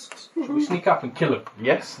little nests. Should we sneak up and kill them?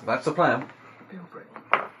 Yes, that's the plan. Feel free.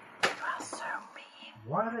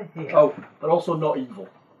 Why are they here? Oh, they're also not evil,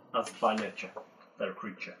 as by nature. They're a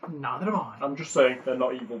creature. Neither am I. I'm just saying they're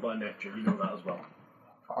not evil by nature. You know that as well.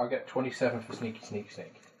 I'll get 27 for sneaky, sneak,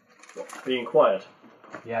 sneak. Being quiet.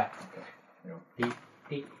 Yeah.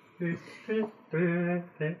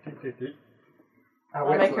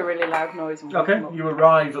 I'll make a really loud noise. And Okay, you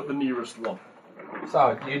arrive at the nearest one.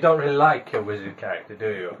 So, you don't really like your wizard character, do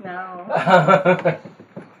you? No.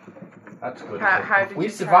 That's good. How If did we you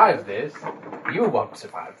survive this, you won't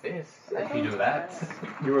survive this. If you do that.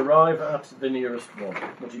 You arrive at the nearest one.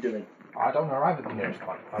 What are you doing? I don't arrive at the nearest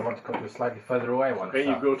one. I want to go to a slightly further away one. Okay,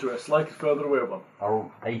 so. you go to a slightly further away one.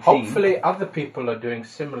 I'll 18. Hopefully other people are doing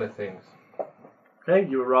similar things. Okay,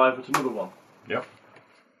 you arrive at another one. Yep.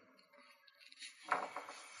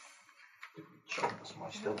 Chance my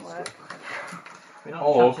stillness. We're not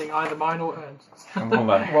Or- chanting either mine or Ernst's.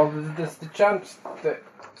 Well, there's the chance that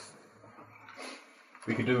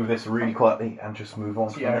We could do this really quietly and just move on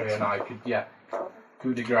to the Thierry next and one. I could,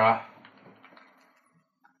 coup de grace.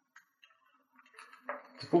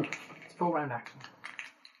 It's a full. It's 4 round action.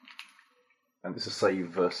 And it's a save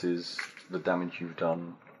versus the damage you've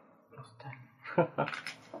done. Plus 10.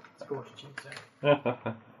 It's fortitude save.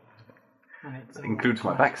 And it's It includes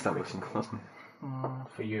my backstab listen, doesn't it?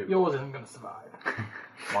 For you. Yours isn't going to survive.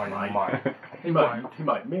 Mine. He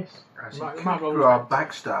might miss. As Right, he we might roll through our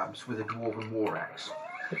backstabs with a dwarven war axe.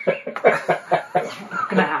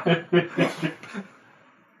 Gonna happen.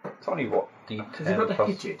 It's only what? D10 Has he got to plus-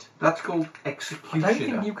 hit it? That's called I executioner. don't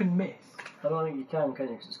think you can miss. I don't think you can you? Because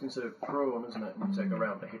it's considered prone, isn't it? You take a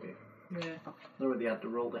round to hit it. Yeah. I don't know whether you had to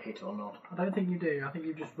roll to hit or not. I don't think you do. I think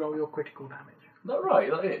you just roll your critical damage. Is that right?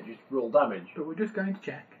 Is that it? You just roll damage. But we're just going to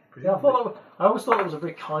check. Yeah, I always thought that was a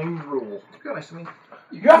very kind rule. To be honest, I mean,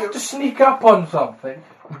 You have to sneak up on something,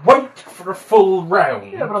 wait for a full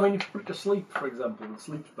round. Yeah, but I mean, if you put it to sleep, for example, with a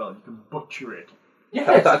sleep spell, you can butcher it.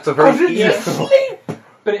 Yes, That's a very 'cause it's easy- asleep.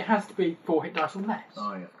 But it has to be 4 hit dice or less.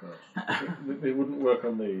 Oh, yeah, of course. They wouldn't work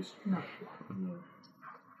on these. No. No.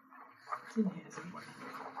 It's in here somewhere.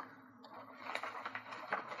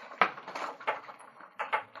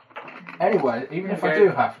 Anyway, even if I Okay. do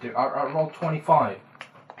have to, I roll 25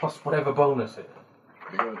 plus whatever bonus it is,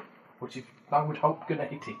 Pretty good. which is I would hope gonna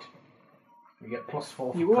hit it. You get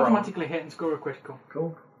 +4 for You prone. automatically hit and score a critical.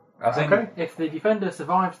 Cool. As in, Okay. If the defender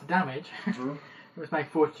survives the damage, Mhm. it must make a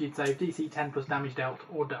fortitude save, DC 10 plus damage dealt,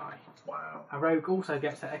 or die. Wow. A rogue also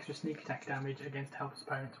gets that extra sneak attack damage against helpless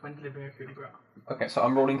opponents when delivering a coup de grace. okay, so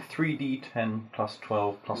I'm rolling 3d10 plus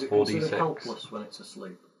 12 plus Is it 4d6. considered helpless when it's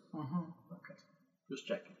asleep? Mm-hmm. Okay. Just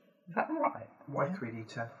checking. Is that right? why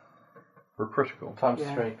 3d10? For a critical. Times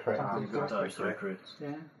Yeah. 3 crit. You've got times 3 crits.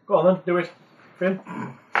 Yeah. Go on then, do it. Finn?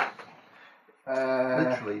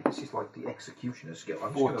 Literally, this is like the executioner skill.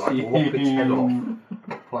 I'm just going to like lop its head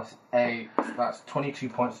off. Plus 8, that's 22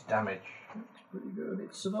 points of damage. Pretty good.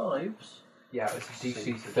 It survives. Yeah, it's a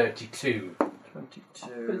DC 32.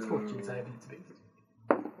 22. But it's fortitude save and it's a bit.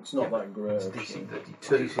 It's not that great. It's DC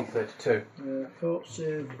 32. DC 32. Fort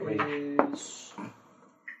save is...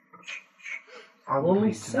 I would Only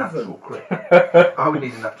need a 7. natural crit. I would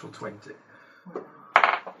need a natural 20.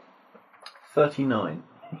 39.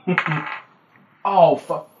 Oh,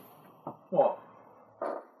 fuck. What? Is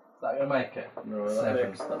that going to make it? No,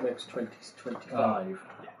 Seven. that makes 25.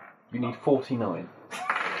 You need 49.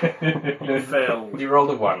 You failed. You rolled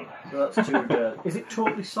a 1. So that's 2 dead. Is it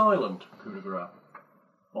totally silent, coup de grace?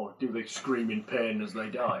 Or do they scream in pain as they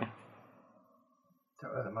die?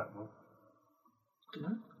 Don't know the map well.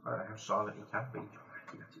 Dunno. I don't know how silent he can be.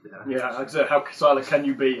 You have to be there. Yeah, like I said, how silent can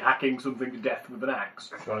you be hacking something to death with an axe?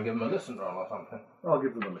 Do you want to give him a listen roll or something? I'll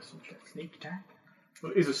give them a listen check. Sneak attack.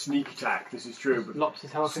 Well, it is a sneak attack, this is true, but Lops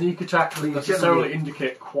his health. sneak attack doesn't You necessarily generally-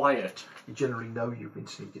 indicate quiet. You generally know you've been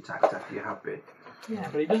sneak attacked after you have been. Yeah,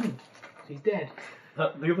 but he doesn't. He's dead.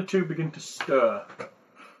 The other two begin to stir.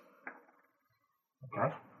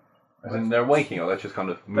 Okay. As in, they're waking or they're just kind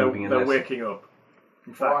of moving in They're this. waking up.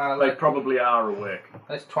 In fact, Well, they probably are awake.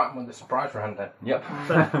 Let's twat him with the surprise round then. Yep.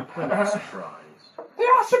 They're not surprised. They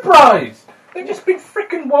are surprised! They've just been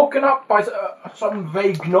frickin' woken up by some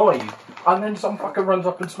vague noise. and then some fucker runs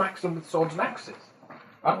up and smacks them with swords and axes.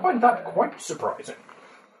 I find that quite surprising.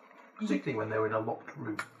 Particularly when they're in a locked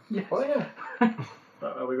room. Yeah. Well, yeah.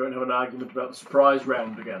 Are we going to have an argument about the surprise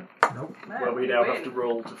round again? Nope. Where we now have to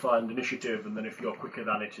roll to find initiative, and then if you're quicker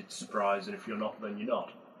than it, it's surprise, and if you're not, then you're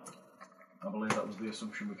not. I believe that was the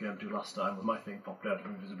assumption we came to last time when my thing popped out of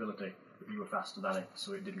invisibility. That you were faster than it,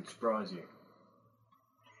 so it didn't surprise you.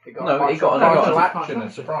 He got an partial action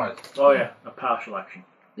and surprise. Oh yeah, a partial action.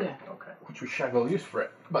 Yeah. Okay. Which we shaggle use for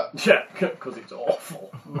it. But yeah, because it's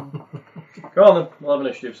awful. Go on then, we'll have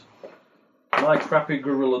initiatives. My crappy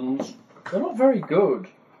gorillans, they're not very good.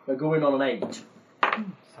 They're going on an 8. So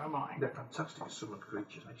am I. They're fantastic as summoned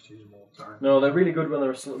creatures. I used to use them all the time. No, they're really good when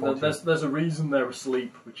they're asleep. There's a reason they're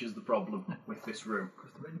asleep, which is the problem with this room.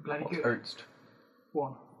 Because they're really bloody good. Ernst.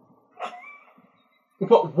 1.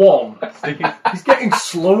 What, 1? He's getting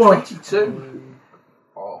slower. 22.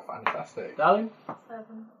 oh, fantastic! Darling?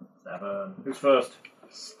 7. 7. Who's first?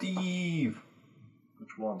 Steve.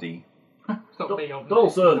 Which one? D. It's not me, obviously.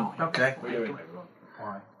 Dawson. Okay. What are you doing?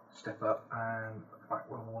 I step up and fight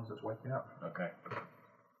one of the ones that's waking up. Okay.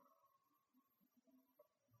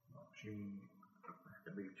 Assuming I have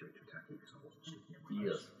to move to it to attack it because I wasn't sleeping.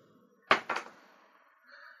 Yes.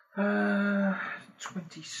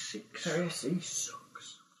 26. He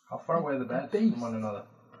sucks. How far away are the beds from one another?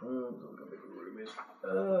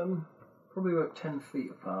 Probably about 10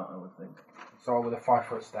 feet apart, I would think. So with a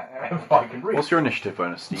 5-foot step, if I can reach. What's your initiative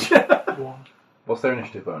bonus, Steve? 1. What's their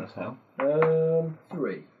initiative bonus, Hal?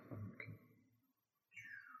 3.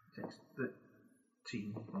 Takes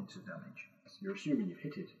 13 points of damage. So you're assuming you've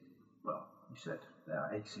hit it. Well, you said their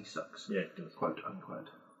AC sucks. Yeah, it does. Quote unquote.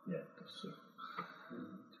 Yeah, it does. So.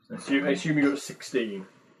 I assume you got 16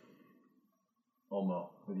 or more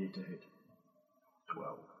with you to hit.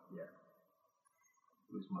 12. Yeah.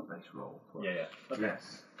 It was my base roll. Yeah. Okay.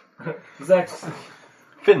 Yes. Zex.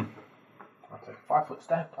 Finn. I'll take a 5-foot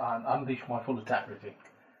step and unleash my full attack routine.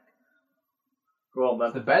 Go on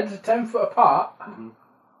then. The beds are 10 foot apart. Mm-hmm.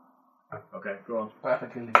 Okay, go on.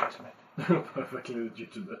 Perfectly legitimate. Perfectly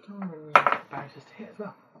legitimate. Barriers to hit as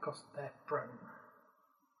well, because they're prone.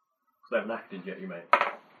 They haven't acted yet, you mean?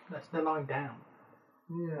 They're lying down.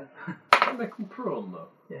 Yeah. Don't make them prone though.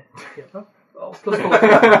 Yeah. Oh, Plus 4.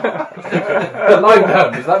 They're lying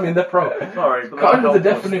down, does that mean they're prone? sorry, but Kind of the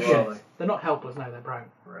helpless, definition. are they? They're not helpless, no, they're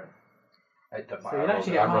prone. Right. It doesn't So matter. you'd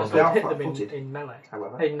actually I get rolled hard it. to hit them flat-footed. in melee.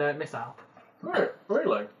 However. In missile. Right,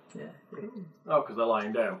 really? Yeah. Oh, because they're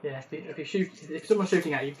lying down. Yeah, if someone's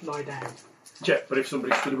shooting at you, lie down. Check, but if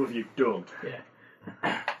somebody stood above you, don't.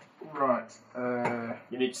 Yeah. Right.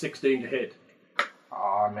 You need 16 to hit.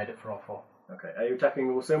 I made it for all 4. Okay, are you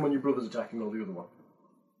attacking the same one your brother's attacking or the other one?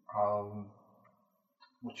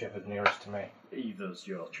 Whichever's nearest to me. Either's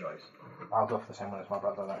your choice. I'll go for the same one as my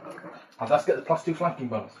brother then. Okay. And let's get the +2 flanking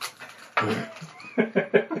bonus.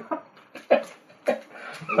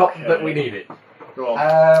 Not that we need it. Go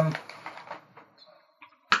on.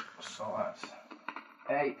 So that's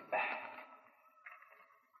 8.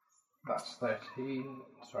 That's 13.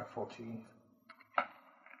 Sorry, 14.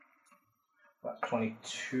 That's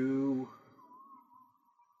 22.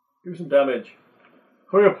 Do some damage.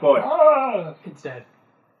 Hurry up, boy. It's dead.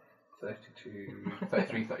 32,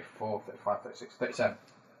 33, 34, 35, 36, 37.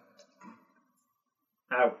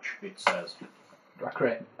 Ouch, it says. Do I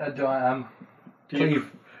crit? Do I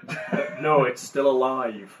cleave? No, it's still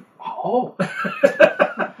alive. Oh!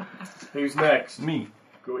 Who's next? Me.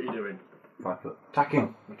 Go, what are you doing? 5 foot.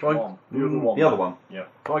 Attacking. Which one? The other one. The other one. Yeah.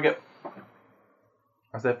 Do I get...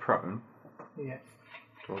 As they're prone... Yeah.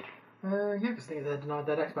 George. Yeah, because they're denied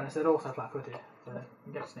their dex bonus. They're also flat-footed, so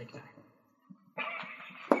you get a sneak attack.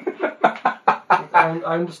 I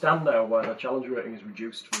understand now why the challenge rating is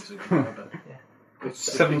reduced for this encounter. Yeah. It's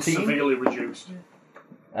 17? severely reduced.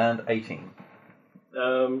 And 18.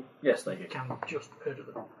 Yes, they hit. Can just murder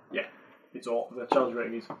them. Yeah. It's all, the challenge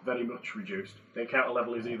rating is very much reduced. The encounter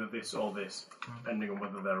level is either this or this, depending on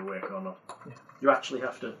whether they're awake or not. Yeah. You actually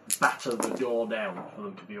have to batter the door down for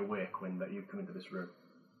them to be awake when you come into this room.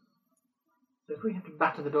 So if we have to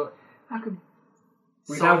batter the door, how could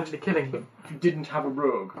Without silently killing them? If you didn't have a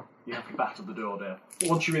rogue, you have to batter the door down.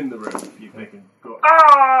 Once you're in the room, they can go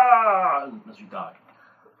ah as you die.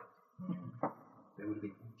 It would have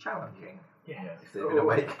been challenging Yeah. if they'd been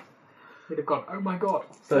awake. We'd have gone, oh my god,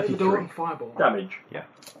 take the door and fireball. Damage. Yeah.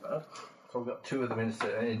 So we've got 2 of them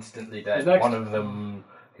instantly dead. Who's next? One of them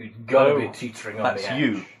who's gonna be teetering on That's the edge.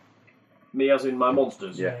 you. Me as in my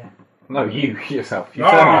monsters. Yeah. No, you yourself. You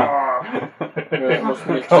turn around.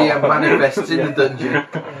 GM manifests in the dungeon.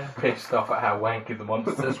 Pissed off at how wanky the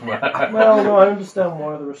monsters were. Well, no, I understand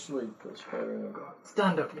why they're asleep. That's fair enough.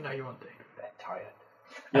 Stand up, you know you want to. They're tired.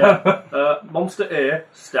 Yeah. Monster A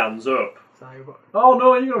stands up. So what? Oh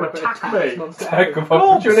no, you're going to attack me! Monster. Attack of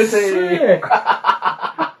God's opportunity! sake.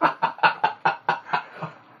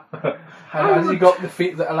 Has he got the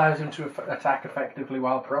feat that allows him to attack effectively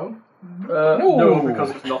while prone? No, because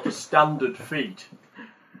it's not a standard feat.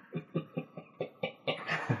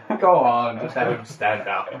 Go on, just have him stand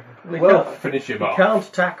up. Well, Finish him he off. can't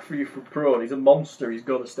attack for you from prone. He's a monster. He's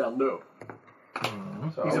got to stand up.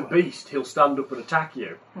 So, He's a beast. He'll stand up and attack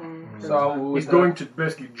you. so He's going to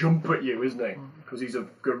basically jump at you, isn't he? Because he's a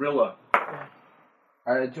gorilla. do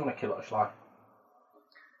you want to kill it or shall I?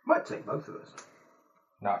 Might take both of us.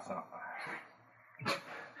 No, it's not.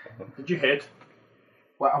 Did you hit?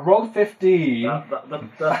 Well, I rolled 15.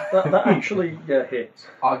 That actually hits.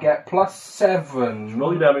 I'll get +7.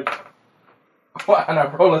 Roll your damage. And I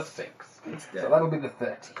roll a 6. It's So dead. that'll be the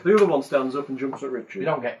 30. The other one stands up and jumps at Richard. You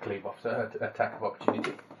don't get cleave off, so attack of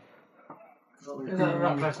opportunity. Is that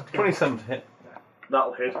right close enough to go? 27 to hit.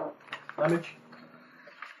 That'll hit. Damage?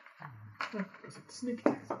 Because it's sneak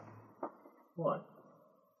attack. Why?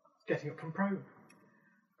 Getting up from prone.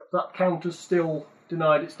 That count as still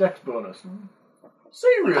denied its dex bonus.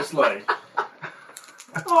 Seriously?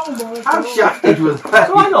 Oh my How god. shafted was that?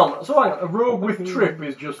 So hang on. A rogue with trip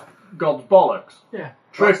is just God's bollocks. Yeah.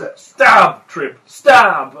 Trip, That's it. stab, trip,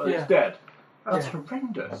 stab, and Yeah. it's dead. That's Yeah.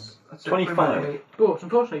 horrendous. That's 25. But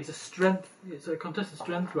unfortunately, it's a contested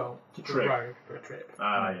strength roll to Trip. rogue for a trip.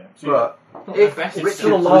 Ah, yeah. But Not if the best. It's Richard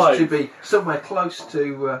still was alive. to be somewhere close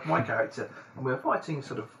to my character, and we were fighting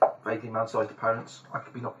sort of vaguely man-sized opponents, I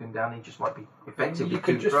could be knocking him down. He just might be effectively You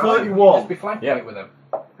could too just, fast. 31. just be flanking Yeah. it with him.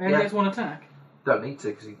 And Yeah. he gets one attack. Don't need to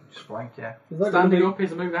because he can just flank. Yeah. Is that Standing gonna up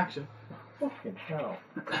is a move action. be, fucking hell.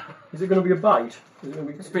 Is it going to be a bite? Is it going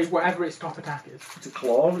to be It's be whatever its top attack is. it's a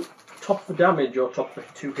claw? Top for damage or top for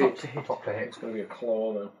two Top hits? to hit. Top to hit. It's going to be a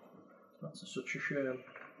claw then. That's such a shame.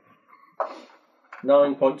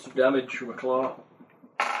 9 points of damage from a claw.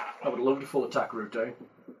 I would love a full attack routine.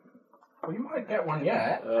 Well, you might get one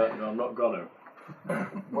yet. No, I'm not going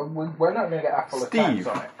We're not going to get our full Steve. attacks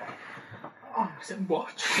on it. Oh, sit and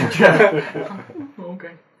watch.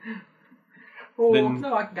 Okay. Or, Then-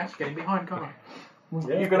 no, I can actually get in behind, can't I? to.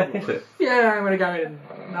 You're going to hit it. Yeah, I'm going to go in.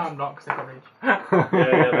 No, I'm not, because they've got reach. Yeah,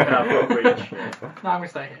 they have got reach. Yeah. No, I'm going to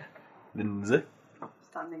stay here. Lindsay.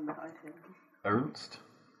 Standing behind him. Ernst.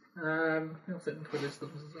 He'll sit and twiddle his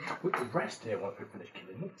thumbs as well. We could rest here once we finish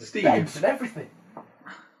killing them. There's Steve. beds and everything.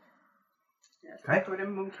 Yes, Okay. covered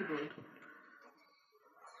in monkey blood.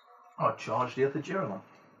 I'll charge the other Jeremiah.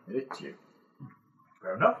 Hit you.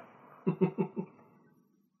 Fair enough.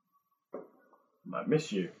 Might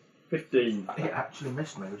miss you. 15. He actually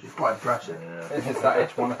missed me, which is quite impressive. It's that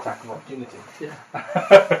it's one attack of opportunity.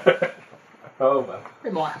 Yeah. Oh, well.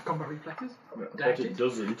 It might have combat reflexes. But it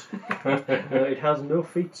doesn't. It has no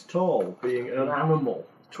feet at all, being an animal.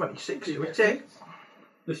 26 Do to you hit get it. feats?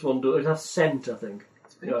 This one does. It has scent, I think.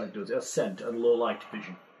 Yeah, it does. It has scent and low light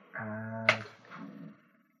vision. And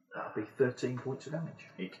that'll be 13 points of damage.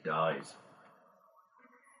 It dies.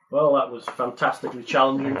 Well, that was fantastically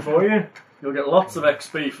challenging for you. You'll get lots of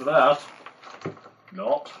XP for that.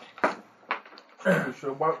 Not. We should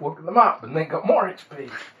have woken them up and then got more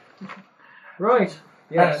XP. Right.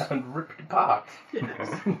 Yes. And ripped apart.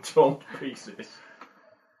 Torn to pieces.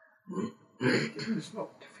 It's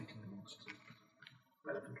not defeating the monsters.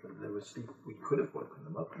 Relevant whether they were asleep. We could have woken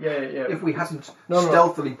them up. Yeah. If we hadn't No.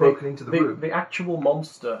 stealthily broken into the room. The actual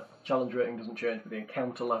monster challenge rating doesn't change, but the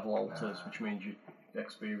encounter level alters, which means your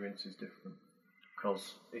experience is different.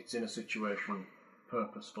 Because it's in a situation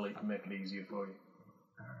purposefully to make it easier for you.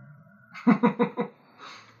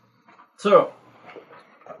 So,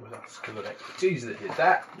 That was our skill and expertise that did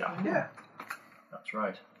that. Yeah. that's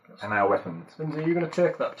right. And our weapons. Lindsay, are you going to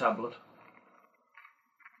take that tablet?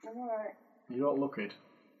 I'm alright. You don't look it.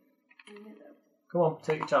 Come on,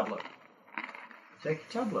 take your tablet. Take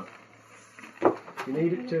your tablet. If you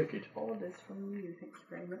need it, take it. Orders from you, thank you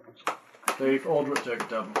very much. Dave, order it, take a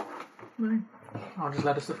tablet. I'll just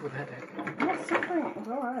let us suffer with a headache. I'm not suffering, it's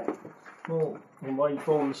alright. Well, then why are you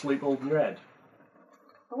falling asleep holding your head?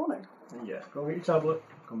 I want to. Yeah, go and get your tablet.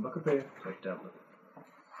 Come back up here, take your tablet.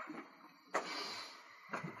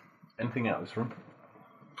 Anything out of this room?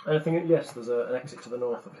 Anything? Yes, there's an exit to the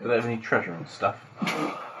north of Do here. they have any treasure and stuff?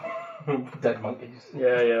 Dead monkeys.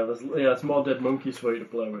 There's more dead monkeys for you to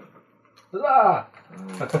play with. Huzzah!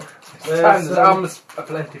 There's, arms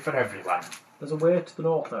aplenty for everyone. there's a way to the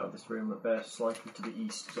north out of this room that bears slightly to the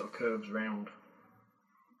east, sort of curves round.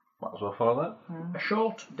 Might as well follow that. A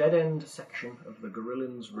short, dead-end section of the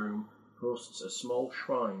Gorillin's room hosts a small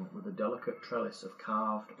shrine with a delicate trellis of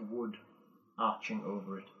carved wood arching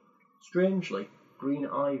over it. Strangely, green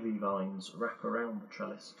ivy vines wrap around the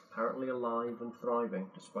trellis, apparently alive and thriving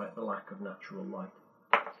despite the lack of natural light.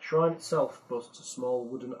 The shrine itself boasts a small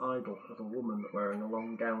wooden idol of a woman wearing a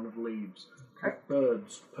long gown of leaves, with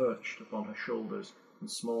birds perched upon her shoulders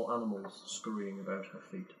and small animals scurrying about her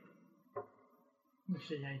feet. Is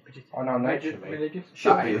she a particular Oh no, naturally. religious?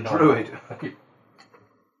 Should be a druid.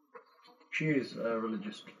 She is a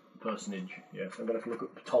religious personage, yes. I'm going to have to look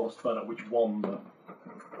up Tallest to find out which one, but...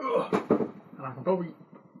 And I can probably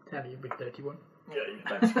tell you with 31. Yeah,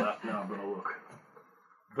 thanks for that. Now I'm going to look.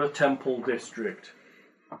 The Temple District.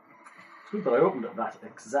 It's good that I opened at that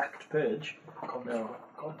exact page.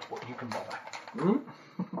 God, what you can bother.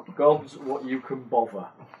 Gods, what you can bother.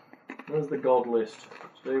 Where's the god list?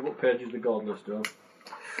 Steve, what page is the god list on?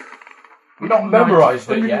 You've not memorised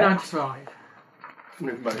it yet. 195.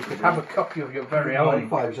 You could have a copy of your very own.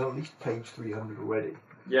 95 is on at least page 300 already.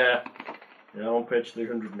 Yeah. Yeah, I'm on page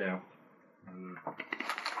 300 now.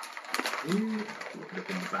 Looking up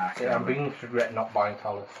in the back. Yeah, I'm beginning to regret not buying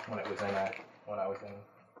Talus when I was in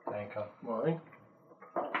Danko. Why?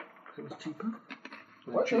 Because it was cheaper.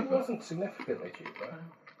 Well, it wasn't significantly cheaper.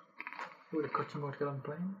 It would have cost you more to go on the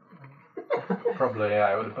plane. Probably, yeah.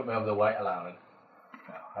 I would have put me over the weight allowance.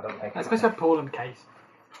 No, I don't think. It's supposed to have Paul in the case.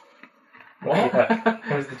 What? Yeah,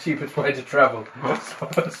 it was the cheapest way to travel.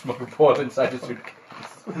 So smuggle Paul inside a suitcase.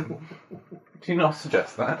 Do you not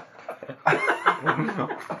suggest that?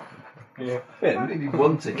 Yeah. I only need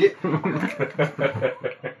one ticket.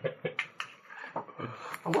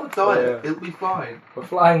 I want to diet. It'll be fine. We're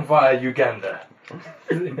flying via Uganda.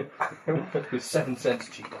 With 7 cents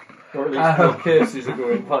cheaper. Or at least no cases are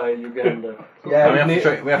going via Uganda. Yeah, And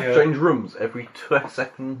we have to change rooms every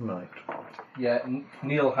 2nd night. Yeah,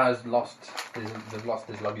 Neil has lost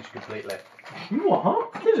his luggage completely.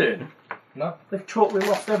 What? Did it? No, They've totally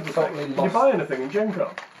lost everything. Totally Did lost. you buy anything in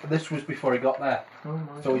Genco? this was before he got there. Oh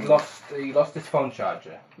my So he lost his phone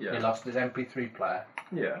charger. Yeah. He lost his MP3 player.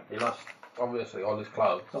 Yeah. He lost obviously all his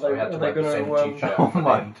clothes. Are So they- he had to are wear they the same gonna, t-shirt. Oh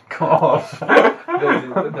my god.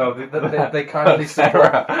 They kindly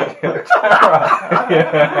Sarah.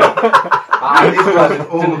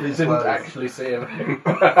 All of his didn't clothes. actually see him.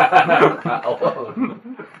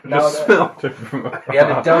 No, Just smelled it from he had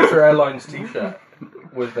a Delta Airlines t-shirt.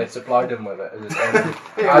 They supplied him with it as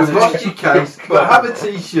I've lost your case, but have a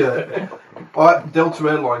t-shirt. Delta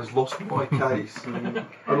Airlines lost my case, and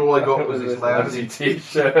all I got was this lousy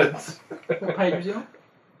t-shirt. What page was it on?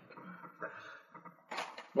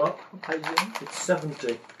 What? What page was it on? It's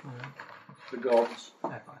 70. The gods. No,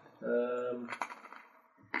 fine.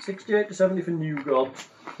 68 to 70 for new gods.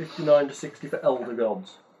 59 to 60 for elder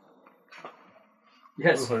gods.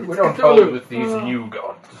 Yes. We it's don't Cthulhu. hold with these new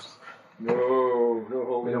gods. No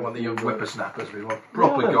holding. We don't want the young with whippersnappers. We want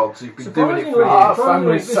proper Yeah. gods who've been doing it for Surprisingly, years.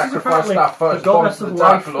 family this is sacrificed apparently our first the goddess born of to the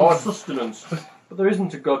life Dark and Lord. sustenance. But there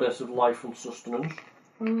isn't a goddess of life and sustenance.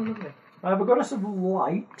 Oh, lovely. I have a goddess of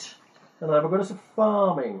light, and I have a goddess of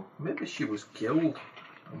farming. Maybe she was killed,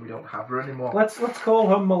 and we don't have her anymore. Let's call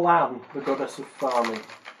her Milan, the goddess of farming.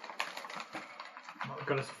 Not the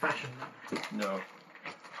goddess of fashion. No.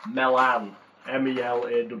 Melan.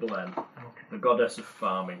 Melan. Okay. The goddess of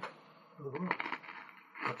farming. Oh,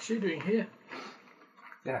 what's she doing here?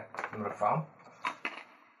 Yeah, on a farm.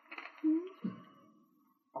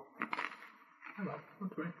 Hello,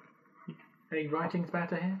 not worry. Any writings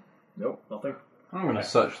about her here? Nope, nothing. I'm going to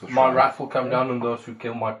search the My shrine. wrath will come down on those who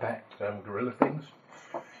kill my pet gorilla things.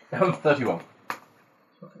 31.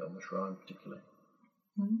 Nothing on the shrine particularly.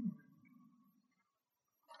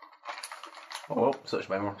 Oh well, search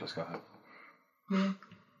memory. Let's go ahead. Yeah. Do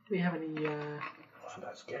we have any, Oh,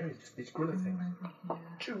 that's scary. Just these gorilla things. yeah.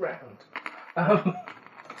 2 round.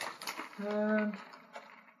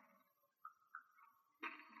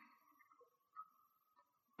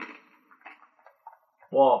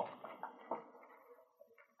 What?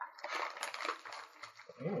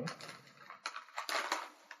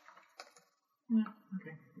 Yeah,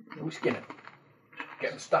 okay. We skin it.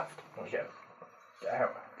 Get them stuffed. Get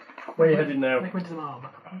out. Where are you heading now? Make me into some armour.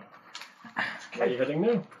 Where are you heading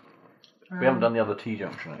now? We haven't done the other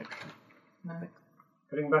T-junction yet. No.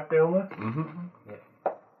 Heading back down there? Mm-hmm.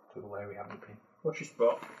 To the way we haven't been. What's your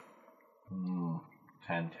spot?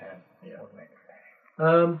 10.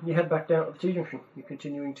 Yeah. You head back down to the T-junction. You're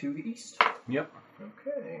continuing to the east. Yep.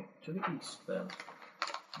 Okay, to the east then.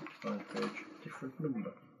 Find page, different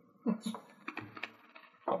number.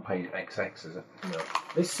 Got page XX, is it? No.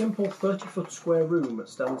 This simple 30-foot square room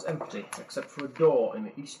stands empty, except for a door in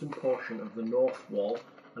the eastern portion of the north wall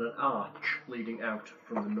and an arch leading out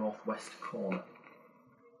from the northwest corner.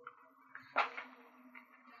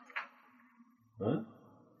 Huh?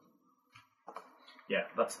 Yeah,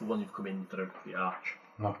 that's the one you've come in through, the arch.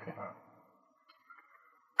 Okay.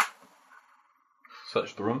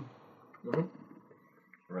 Search the room. Mm-hmm.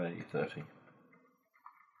 Ray 30.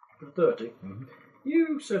 For 30, Mm-hmm.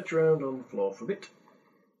 you search around on the floor for a bit.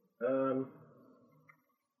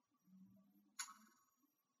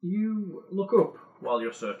 You look up while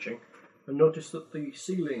you're searching and notice that the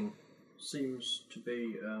ceiling seems to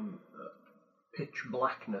be pitch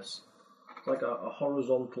blackness. It's like a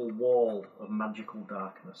horizontal wall of magical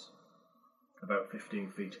darkness, about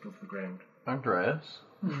 15 feet above the ground. Andreas,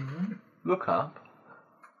 look up.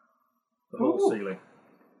 The whole Ooh. ceiling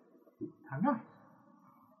How nice.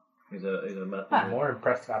 is a Ah. I'm more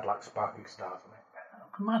impressed if it had like sparkling stars on it.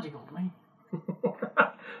 Looks magical to me.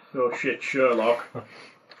 Oh shit, Sherlock.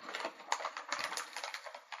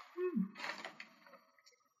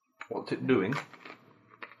 What's it doing?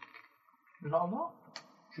 Not a lot.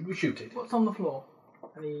 Should we shoot it? What's on the floor?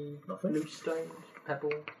 Any Nothing. loose stones,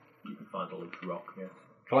 pebble? You can find a loose rock, yeah.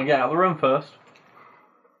 Shall I get out of the room first?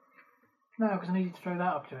 No, because I need you to throw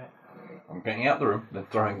that up to it. I'm getting out of the room, then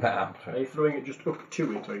throwing that out. Are you throwing it just up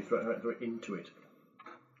to it, or are you throwing it into it?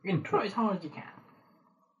 Into Throw it. it as hard as you can.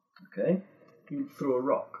 Okay. You throw a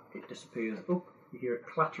rock, it disappears up, you hear it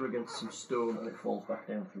clatter against some stone, and it falls back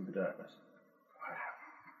down through the darkness.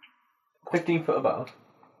 15 foot above.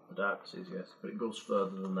 The darkness is, yes, but it goes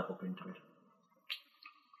further than that up into it.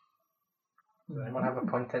 Does anyone have a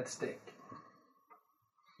pointed stick?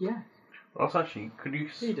 Yeah, Ross, actually, could you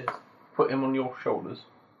he does. put him on your shoulders?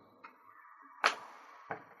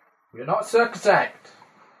 We're not a circus act.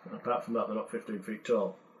 And apart from that, they're not 15 feet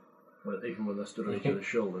tall, even when they're stood on each other's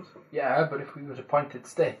shoulders. Yeah, but if we was a pointed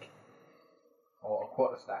stick or a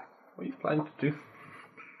quarterstaff, What are you planning to do?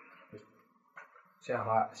 see how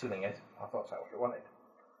high the ceiling is? I thought that's what you wanted.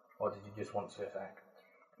 Or did you just want circus act?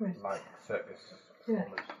 Where's Like circus Yeah.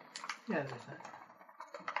 performers? Yeah, there's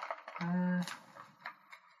that.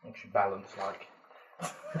 And she balanced like.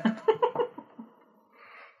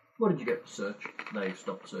 What did you get for search? Now you've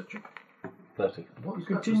stopped searching. 30. You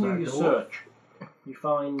continue your search. You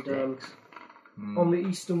find on the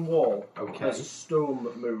eastern wall there's a stone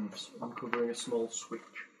that moves, uncovering a small switch.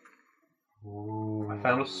 I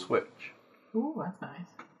found a switch. Ooh, that's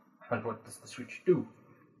nice. And what does the switch do?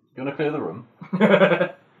 You want to clear the room?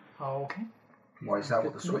 Oh, okay. Why is that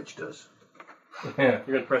what the switch does? Yeah.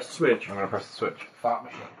 You're going to press the switch. I'm going to press the switch. Fart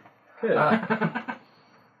machine. Yeah.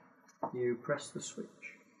 You press the switch.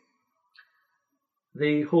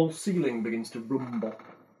 The whole ceiling begins to rumble.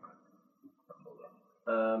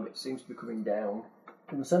 It seems to be coming down.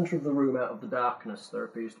 In the centre of the room, out of the darkness, there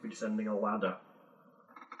appears to be descending a ladder.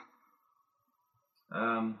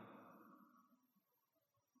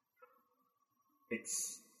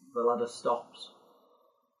 The ladder stops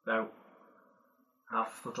about half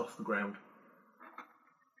a foot off the ground.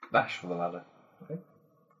 Dash for the ladder. Okay.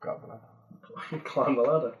 Go up the ladder. You climb the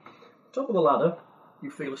ladder. Top of the ladder,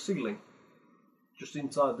 you feel a ceiling, just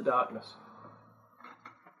inside the darkness.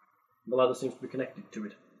 The ladder seems to be connected to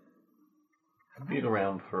it. Feel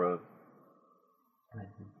around for a...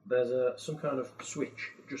 There's some kind of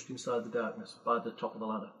switch just inside the darkness by the top of the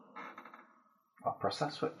ladder. I'll press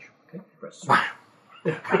that switch. Okay, press switch.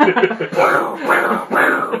 Wouldn't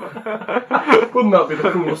that be the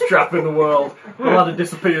coolest trap in the world? The ladder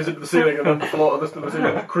disappears into the ceiling and then the floor of the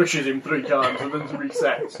ceiling crushes him 3 times and then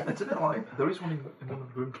resets. It's a bit like there is one in one of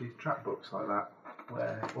the Grimsley's trap books like that,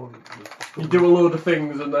 where You do a load of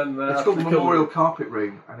things and then it's called the Memorial Carpet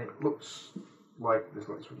Room, and it looks like there's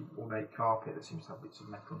like this really ornate carpet that seems to have bits of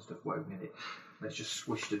metal and stuff woven in it, and it's just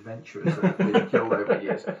swished adventurers that have been killed over the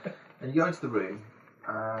years. And you go into the room,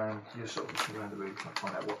 and you just sort of look around the room trying to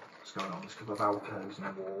find out what's going on. There's a couple of alcoves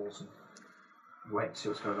and walls, and you wait to see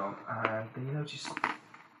what's going on, and then you notice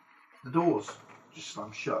the doors just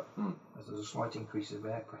slam shut as there's a slight increase of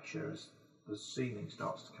air pressure as the ceiling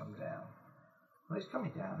starts to come down. And it's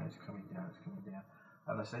coming down, it's coming down, it's coming down.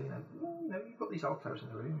 And they say, you've got these alcoves in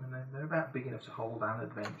the room, and they're about big enough to hold an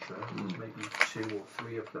adventurer. There's maybe 2 or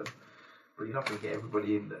 3 of them, but you're not going to get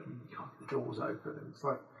everybody in them. You can't get the doors open, and it's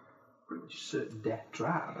like pretty much a certain death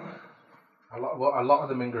trap. A lot of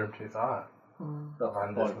them in Grimtooth are.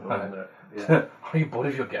 That's the point, isn't it? Yeah. Are you bored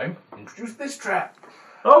of your game? Introduce this trap.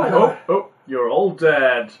 Oh, you're all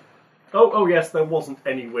dead. Oh, yes, there wasn't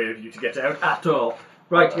any way of you to get out at all.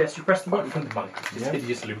 Right, yes, you press the button. It's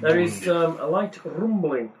hideously There is a light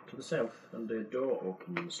rumbling to the south, and a door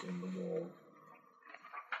opens in the wall.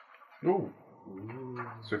 Ooh.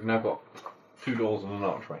 So we've now got 2 doors and an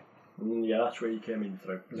archway. Yeah, that's where you came in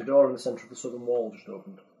through. There's a door in the centre of the southern wall just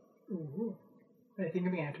opened. Ooh. Anything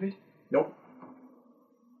coming out of it? Nope.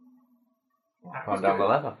 Climb down the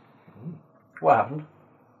ladder. What happened?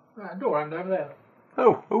 A door opened over there.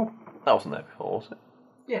 Oh, that wasn't there before, was it?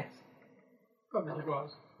 Yes. Obviously it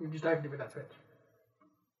was. You just opened it with that switch.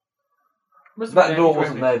 Must have That been door there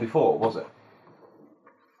wasn't there before, was it?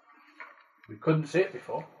 We couldn't see it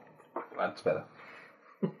before. That's better.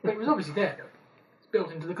 But it was obviously there. It's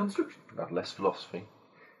built into the construction. Got less philosophy.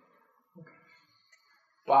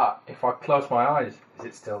 But if I close my eyes, is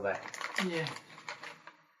it still there? Yeah.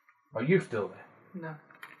 Are you still there? No.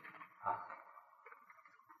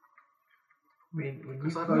 When you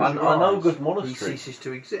Because I close I your know a eyes, good he monastery. ceases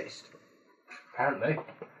to exist. Apparently.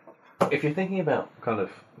 If you're thinking about kind of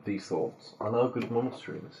these thoughts, I know a good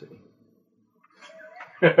monastery in the city.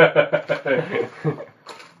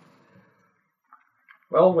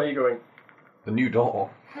 Well, where are you going? The new door,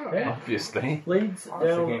 Yeah. obviously. Leads I was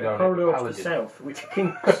down thinking a going corridor to the Paladin. south, which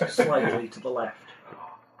kinks slightly to the left.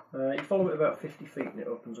 You follow it about 50 feet and it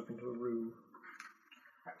opens up into a room.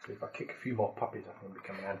 Actually, if I kick a few more puppies, I can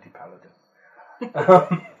become an anti-paladin.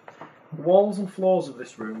 The walls and floors of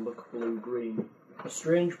this room look blue-green. A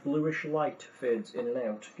strange bluish light fades in and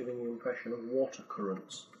out, giving the impression of water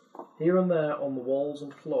currents. Here and there on the walls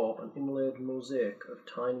and floor, an inlaid mosaic of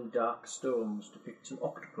tiny dark stones depicts an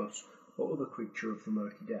octopus or other creature of the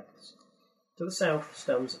murky depths. To the south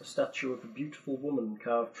stands a statue of a beautiful woman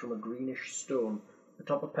carved from a greenish stone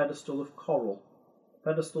atop a pedestal of coral.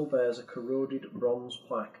 The pedestal bears a corroded bronze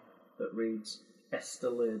plaque that reads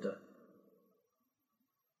Estelada.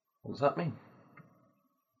 What does that mean?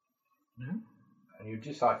 And you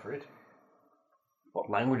decipher it. What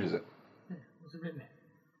language is it? What's it written?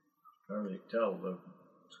 I can't really tell, though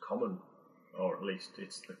it's common, or at least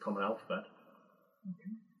it's the common alphabet.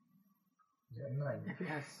 If it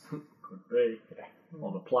has. Could be.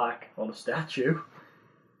 On a plaque, on a statue.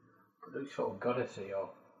 But looks sort of goddessy or...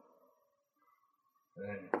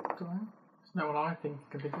 Don't know. It's not what I think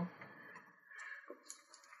can think of.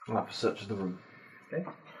 I'll have to search the room. Okay.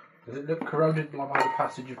 Does it look corroded by the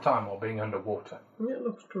passage of time or being underwater? Yeah, it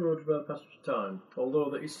looks corroded by the passage of time, although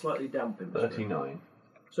there is slightly damp in this room. 39.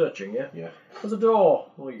 Searching, yeah? Yeah. There's a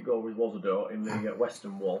door. Well, it always was a door in the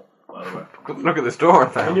western wall, by the way. Look at this door,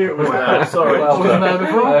 I I knew it was there, sorry. Wasn't there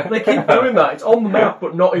before? They keep doing that. It's on the map,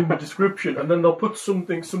 but not in the description. And then they'll put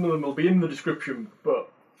something, some of them will be in the description, but...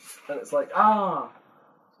 And it's like,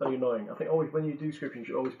 It's very annoying. I think always when you do descriptions,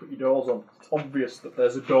 you should always put your doors on. It's obvious that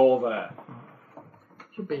there's a door there.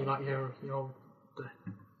 Should be like your old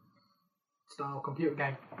style computer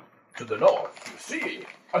game. To the north, you see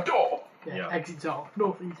a door. Yeah. Exits are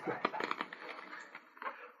north, east, west.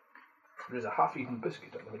 There is a half-eaten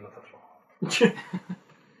biscuit in the middle of the floor.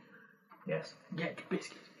 Yes. Get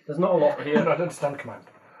biscuit. There's not a lot I here. don't understand command.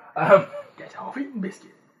 Get half-eaten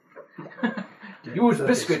biscuit. Use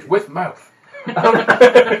biscuit with mouth. I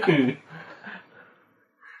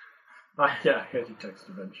hate your text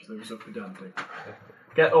adventures. They were so pedantic.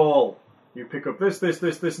 Get all. You pick up this, and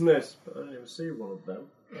this. But I didn't even see one of them.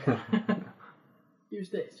 Use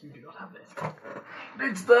this. You do not have this.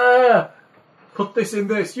 It's there! Put this in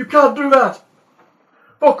this. You can't do that!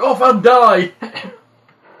 Fuck off and die!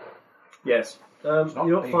 Yes. You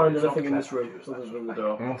don't find anything in this room other than the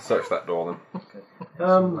door. I'll search that door then.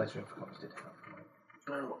 Nice room for copies, did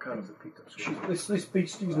What kind of this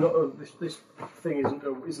beast is not this thing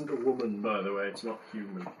isn't a woman, by the way. It's not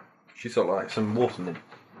human. She's sort of like some water nymph.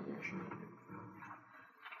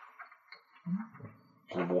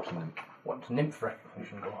 She's a water nymph. What's nymph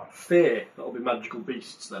recognition go on? Fae. That'll be magical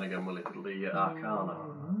beasts. Then again, will it? It'll be Arcana.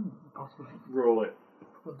 Possibly. Roll it.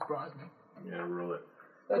 Wouldn't surprise me. Yeah, roll it.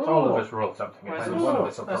 Let's all of us roll something. And then one of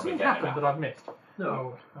us will That's probably what get happened it. that I've missed.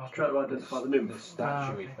 No. Oh, Try to identify the nymph. The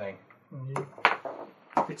statue-y thing.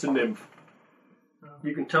 It's a nymph.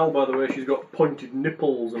 You can tell by the way she's got pointed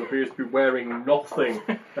nipples and appears to be wearing nothing,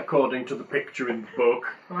 according to the picture in the book.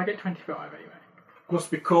 Well, I get 25 anyway.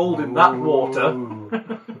 Must be cold in that water.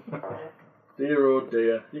 Dear oh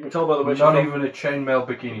dear. You can tell by the way she's Not got, even a chainmail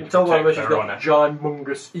bikini. you can tell by the way she's her got honour.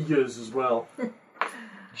 ginormous ears as well.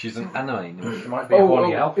 She's an anime nymph. She might be a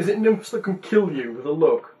horny elf. Is it nymphs that can kill you with a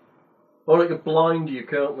look? Or they can blind you,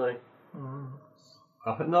 can't they?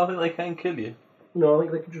 I think they can kill you. No, I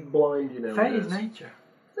think they can just blind you now. Fae is nature.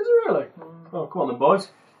 Is it really? Oh, come on then, boys.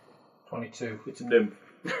 22. It's a nymph.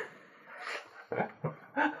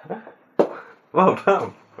 Well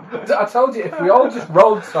done. I told you, if we all just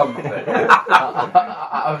rolled something,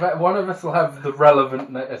 I bet one of us will have the relevant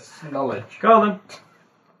knowledge. Go on then.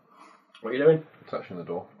 What are you doing? Touching the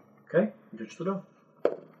door. Okay, you touch the door.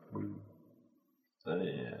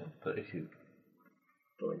 32.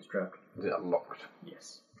 Door is trapped. Is it locked?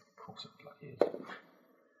 Yes. Of course it bloody is.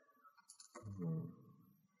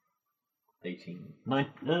 18.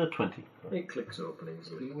 20. It clicks open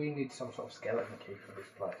easily. We need some sort of skeleton key for this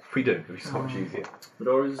place. If we do, it'll be so much easier. The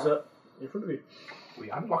door is in front of you. We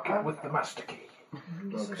unlock it with the master key.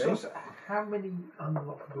 Okay. So, how many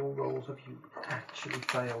unlock door rolls have you actually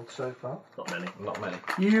failed so far? Not many. Not many.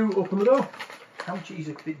 You open the door. How much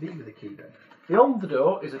easier could it be with a key then? Beyond the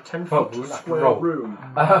door is a 10-foot we'll have to square roll. room.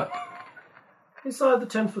 Inside the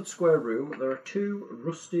 10-foot square room, there are 2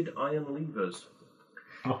 rusted iron levers.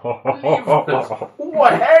 Hey!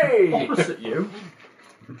 Opposite you,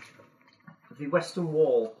 the western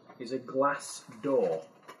wall is a glass door.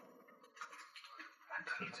 That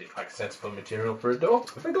doesn't seem like sensible material for a door.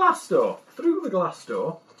 A glass door. Through the glass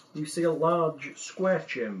door, you see a large square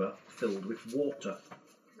chamber filled with water.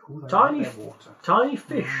 Ooh, Tiny, water. tiny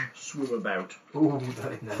fish swim about. Ooh,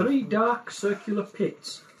 they know. 3 dark circular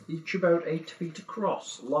pits, each about 8 feet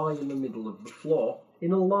across, lie in the middle of the floor,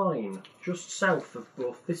 in a line just south of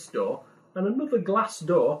both this door and another glass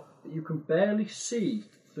door that you can barely see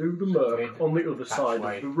through the murk on the other side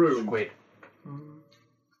of the room. Squid.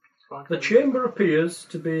 The chamber appears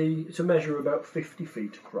to measure about 50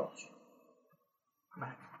 feet across.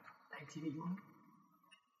 About 80 feet long.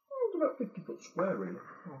 It's about 50 foot square, really.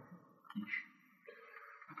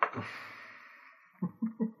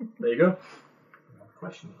 There you go.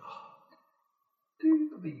 Question: do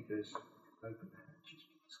the levers open the hatches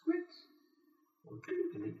for the squids, or do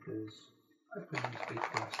the levers open these big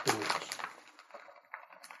glass doors?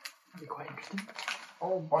 That'd be quite interesting.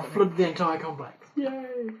 Oh, by Flood the entire complex.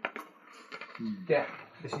 Yay! Yeah.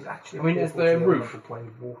 This is actually. I mean, a is there a portal to the roof? elemental plane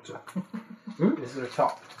of water. Is there a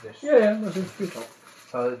top to this? Yeah, there's a few top.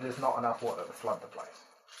 So there's not enough water to flood the place.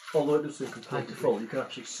 Although it does seem completely full, you can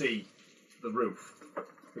actually see the roof.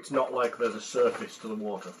 It's not like there's a surface to the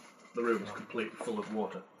water. The room is completely full of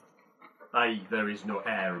water. I.e., there is no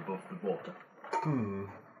air above the water.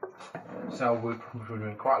 So we're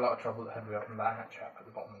doing quite a lot of trouble had we opened that hatch up at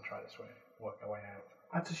the bottom and tried to work our way out.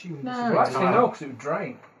 I'd assume No, this Well, is actually, no, because it would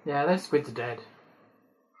drain. Yeah, those squids are dead.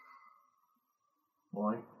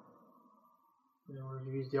 Why? We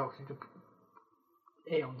already used the oxygen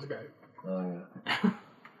eons ago. Oh, yeah.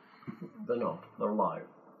 They're not. They're alive.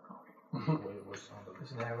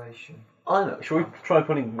 There's an aeration. I know. Shall we try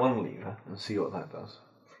putting one lever and see what that does?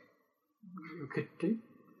 We could do.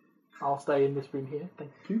 I'll stay in this room here.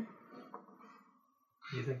 Thank you.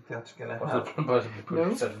 You think that's going to What's help? the proposal to put No.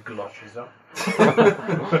 a set of galoshes on?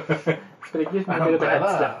 But it gives me a bit of a head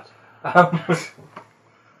start.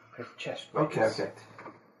 Chest Okay.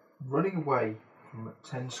 Running away from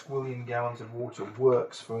 10 squillion gallons of water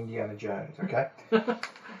works for Indiana Jones, okay?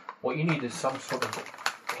 What you need is some sort of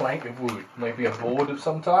plank of wood, maybe a board of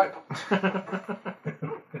some type.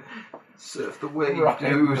 Surf the wave, Right.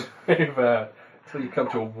 dude. Until you come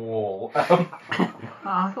to a wall.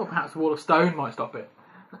 I thought perhaps a wall of stone might stop it.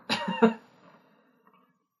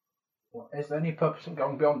 Well, is there any purpose in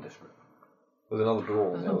going beyond this room? There's another door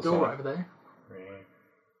on There's the no other door side. over there.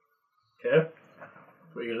 Okay.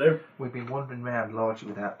 What are you going to do? We've been wandering around largely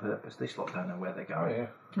without purpose. This lot don't know where they're Oh, going.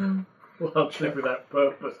 yeah. Largely without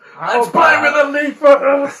purpose. How Let's play with about the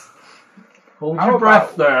levers! Hold How your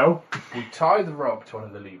breath about- now. we tie the rope to one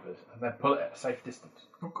of the levers and then pull it at a safe distance?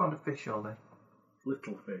 What kind of fish are they?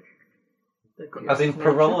 Little fish. They've got As in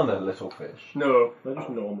piranha little fish. No, they're just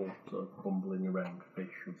normal, sort of bumbling around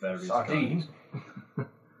fish of various Sardines? kinds.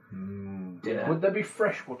 Yeah, Would there be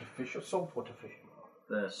freshwater fish or saltwater fish?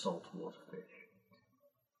 they're saltwater fish.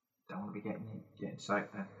 Don't want to be getting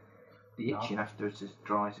soaked then. The itching after it's as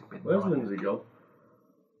dry as it's been. Where's lying. Lindsay gone?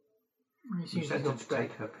 You You seem said to to have gone to take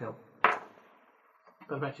bed. her pill.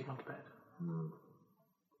 But I've actually gone to bed.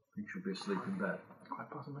 Think she'll be asleep in bed. Quite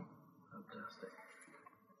possibly. Fantastic.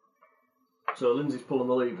 So Lindsay's pulling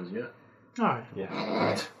the levers, yeah? Alright.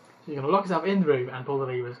 Yeah. So you're going to lock yourself in the room and pull the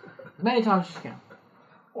levers as many times as you can.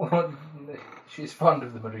 Well, she's fond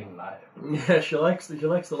of the marine life. Yeah, she likes the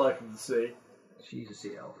life of the sea. She's a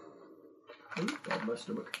sea elf. Oh, God, my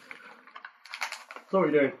stomach. So what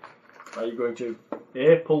are you doing? Are you going to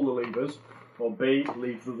A, pull the levers, or B,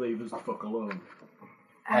 leave the levers the fuck alone?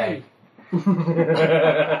 Hey!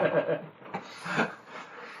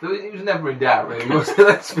 It was never in doubt, really, was it?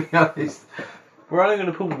 Let's be honest. We're only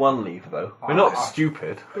going to pull one lever, though. We're not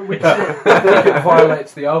stupid. I think it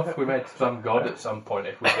violates the oath we made to some god at some point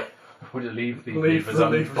if we Would you leave the Leave levers the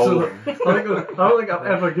levers unpulled? I don't think I've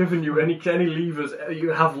ever given you any levers you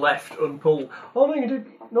have left unpulled. Oh no, you did.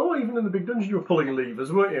 No, even in the big dungeon you were pulling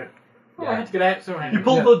levers, weren't you? Oh, I had to get out somehow. You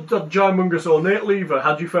pulled the gymongous ornate lever.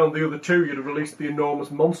 Had you found the other two, you'd have released the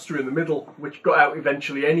enormous monster in the middle, which got out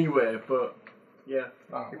eventually anyway. But yeah,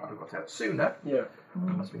 Oh, it would have got out sooner. yeah. I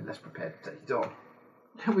must have been less prepared to take it on.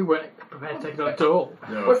 We weren't prepared to take it on at all.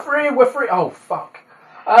 No. We're free! Oh, fuck.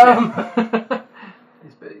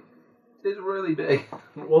 It's big. It's really big.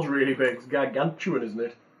 It was really big. It's gargantuan, isn't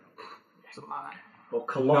it? Something like that. Or No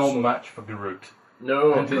colossal. match for Garut.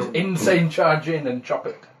 No. And his insane charge in and chop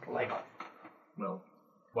it. Leg. Well,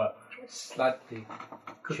 Well, slightly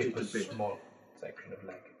cut chip it a a bit. small section of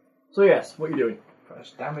leg. So yes, what are you doing?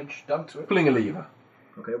 First damage done to it. Pulling a lever.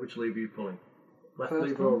 Okay, which lever are you pulling? Left First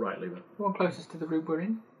lever one. or right lever? The one closest to the room we're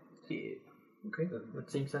in. Here. Okay. That would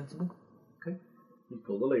seem sensible. Okay. You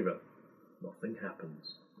pull the lever. Nothing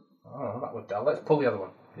happens. Oh, that would dull. Let's pull the other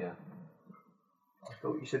one. Yeah. I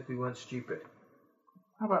thought you said we weren't stupid.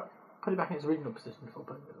 How about put it back in its original position before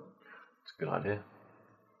putting it on? It's a good idea.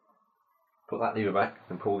 Put that lever back,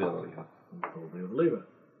 then pull the other lever. You pull the other lever.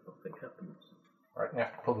 Nothing happens. Right, you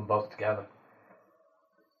have to pull them both together.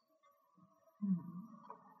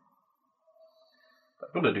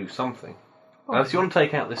 I've got to do something. Unless you want to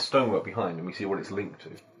take out this stonework behind and we see what it's linked to.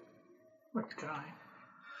 Let's try.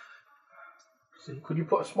 See, could you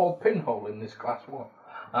put a small pinhole in this glass wall?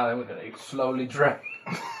 And then we're going to slowly drain.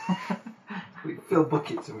 We fill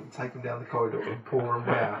buckets and we can take them down the corridor and pour them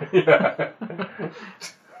out. Yeah.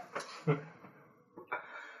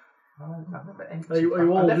 I've never emptied. Are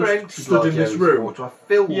you all I've never just emptied stood in large this areas of room? Water. I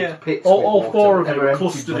filled Yeah. pits All with water, four of but you never are emptied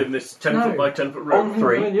clustered them. in this 10 foot by 10 foot room. On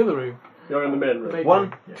three. In the other room. You're in the main room. Maybe.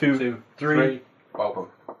 1, Yeah. 2, 3. Boom.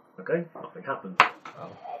 Okay, nothing happens.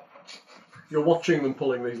 You're watching them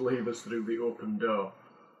pulling these levers through the open door.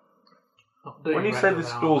 When you say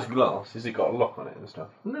this door's glass, has it got a lock on it and stuff?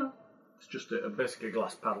 No. It's just basically a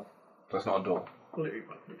glass panel. So it's not a door. Well, it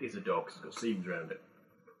is a door because it's got seams around it.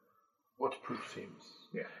 Waterproof seams.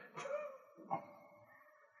 Yeah.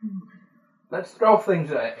 Let's throw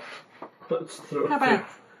things at it. Let's throw How about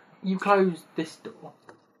you close this door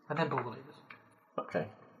and then pull the levers? Okay.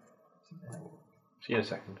 See you in a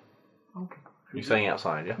second. Okay. You're staying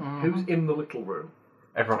outside, yeah? Who's in the little room?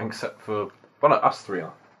 Everyone except for... Well, no, us three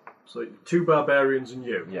are. So 2 barbarians and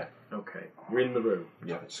you? Yeah. Okay, you're in the room.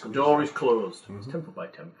 Yeah. The door is closed. It's 10 foot by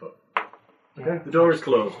 10 foot. Okay, the door is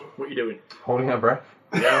closed. What are you doing? Holding our breath.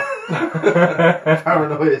 Yeah.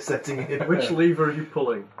 Paranoia setting in. Which lever are you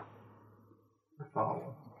pulling? The far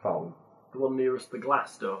one. Fold. The one nearest the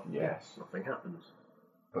glass door? Yes. Nothing happens.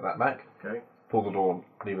 Put that back. Okay. Pull the door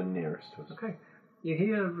lever nearest to us. Okay. You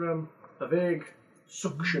hear a vague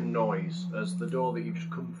suction noise as the door that you've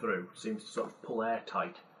just come through seems to sort of pull air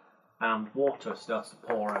tight, and water starts to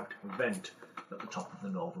pour out of a vent at the top of the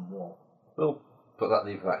northern wall. We'll put that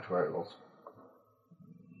lever back to where it was.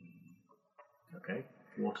 Okay.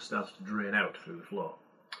 Water starts to drain out through the floor.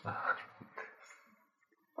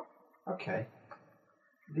 Okay.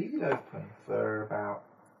 Leave it open for about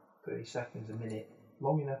 30 seconds, a minute,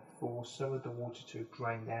 long enough for some of the water to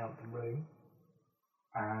drain down the room,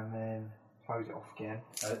 and then close it off again.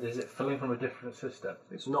 Is it filling from a different system?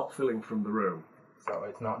 It's not filling from the room. So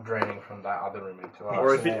it's not draining from that other room into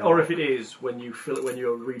Or ours. if it is, when you fill it, when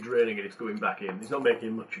you're redraining it, it's going back in. It's not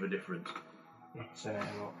making much of a difference. It's an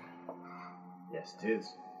airlock. Yes, it is.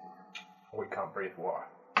 We can't breathe water.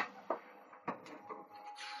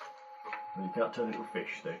 Well, you can't turn it into a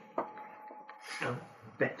fish, though.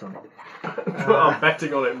 Bet on it. I'm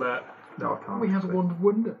betting on it, Matt. No, I can't. We have a wand of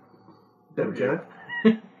wonder. Don't you?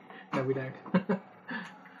 No, we don't. Are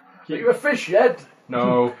you a fish yet?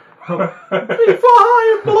 No. Be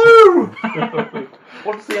high and blue!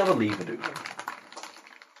 What does the other lever do?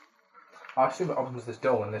 I assume it opens this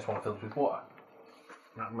door when this one fills with water.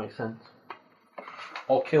 That makes sense.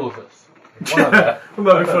 Or kills us. One of them.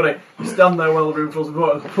 That'd be funny. You stand there while the room fills with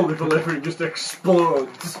water, pull the lever, and just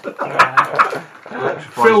explodes.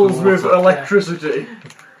 Fills with electricity.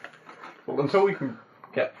 Well, until we can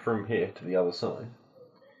get from here to the other side.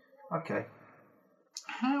 Okay.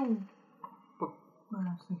 How? Well, I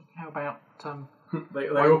was thinking, how about They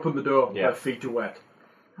open the door. Yeah. Their feet are wet.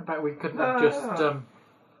 how about we couldn't have just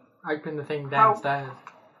open the thing downstairs?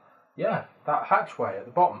 Yeah, that hatchway at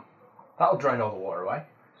the bottom. That'll drain all the water away.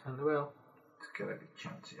 So they will. It's going to be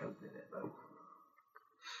chancy opening it though.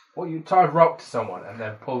 Well, you tie a rope to someone and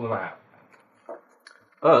then pull them out.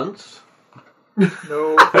 Ernst?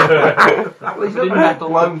 No. Well, he's not going to get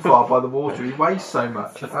blown far by the water. He weighs so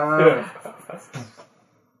much.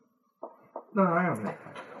 No, hang on a minute.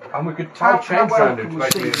 And we could tie chains around him to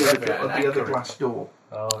make see it the other glass door?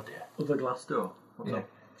 Oh dear. Other glass door. What's Yeah. up?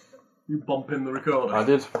 You bump in the recorder. I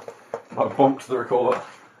did. I bumped the recorder.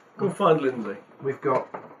 Go find Lindsay. We've got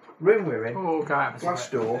room we're in, Oh, go out. glass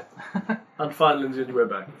door, And find Lindsay on your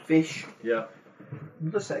way back. fish, Yeah.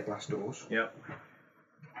 another set of glass doors. Yeah.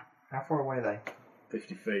 How far away are they?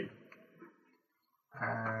 50 feet.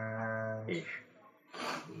 And... Ish.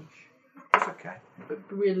 That's okay. But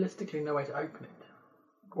realistically, no way to open it.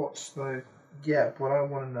 What's the... Yeah, what I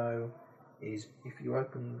want to know is if you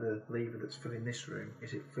open the lever that's filling this room,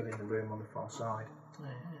 is it filling the room on the far side?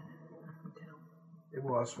 It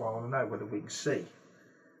was, well, I want to know whether we can see.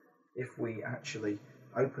 If we actually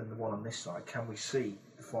open the one on this side, can we see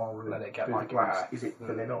the far room Let it get through like the glass? that. Is it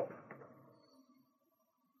filling up?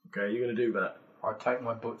 Okay, you're going to do that. I take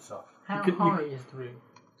my boots off. How You could- high is the room?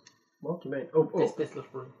 What do you mean? Oh, This little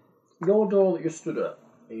room. Your door that you're stood at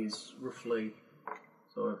is roughly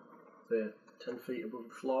sort of, say, 10 feet above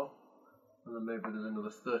the floor. And then maybe there's another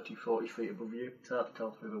 30, 40 feet above you. It's hard to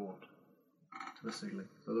tell through the wood to the ceiling.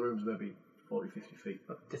 So the room's maybe 40, 50 feet.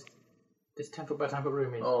 But this 10 foot by 10 foot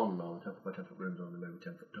room is. Oh no, the 10 foot by 10 foot room's only maybe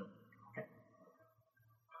 10 foot tall.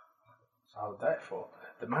 So therefore,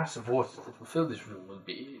 the mass of water that will fill this room will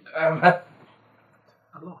be A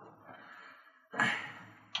lot.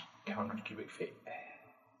 100 cubic feet.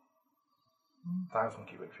 1,000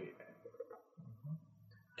 cubic feet.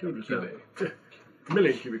 200 cubic. A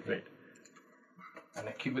million cubic feet. And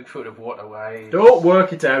a cubic foot of water weighs Don't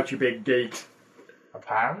work it out, you big geek. a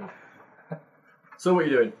pound. So what are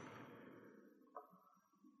you doing?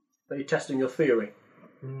 Are you testing your theory?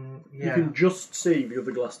 Yeah. You can just see the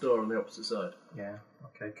other glass door on the opposite side. Yeah.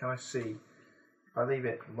 Okay. Can I see? If I leave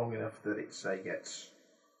it long enough that it say gets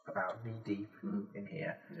about knee deep in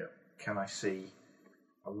here. Yeah. Can I see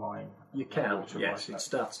a line? You of can, water yes, right it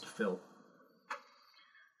starts to fill.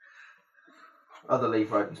 Other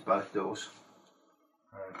lever opens both doors,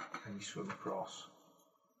 and you swim across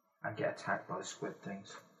and get attacked by the squid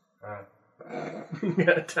things. You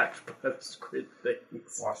get attacked by the squid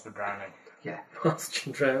things. Whilst we're drowning. Yeah. Whilst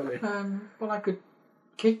you're drowning. Well, I could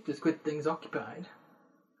keep the squid things occupied.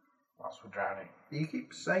 Whilst we're drowning. You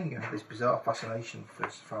keep saying you have this bizarre fascination for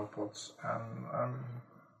cephalopods, and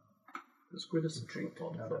The squid is a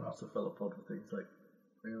cephalopod. No, I they're thought it's a cephalopod with things like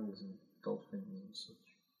whales and dolphins and such.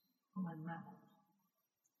 Oh, my mammals.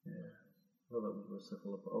 Yeah. Well, that was a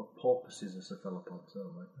cephalopod. Oh, porpoises are cephalopods,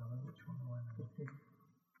 aren't they? which one do I know?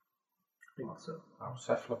 I think so.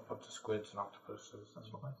 Cephalopods are squids and octopuses.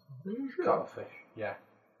 That's what I thought. Are you sure? Cuttlefish. Yeah.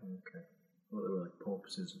 Okay. Well, they were like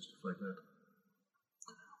porpoises and stuff like that.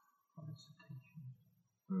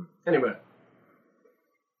 Anyway.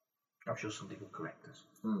 I'm sure somebody will correct us.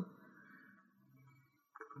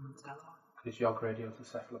 Because Yog Radio's a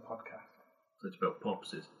cephalopodcast. So it's about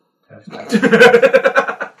porpoises.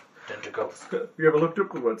 Tentacles. Have you ever looked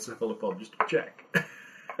up the word cephalopod just to check? I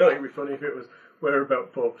think it'd be funny if it was where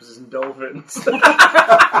about porpoises and dolphins.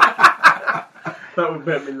 That would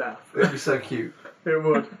make me laugh. It would be so cute. It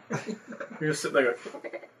would. You just sit there going,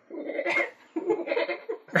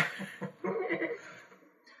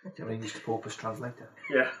 Do you have an English to porpoise translator?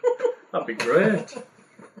 yeah, that'd be great.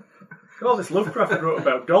 Oh, this Lovecraft wrote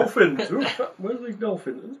about dolphins. Ooh, where's these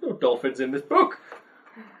dolphins? There's no dolphins in this book.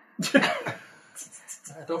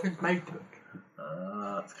 Dolphins made the book.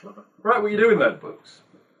 Ah, that's clever. Right, what are you doing then? Books.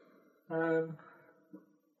 Well,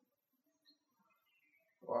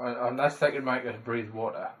 unless they can make us breathe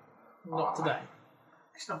water. Not today.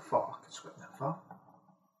 It's not far. I can swim that far.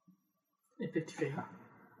 In 50 feet.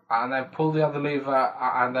 And then pull the other lever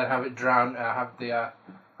and then have it drown.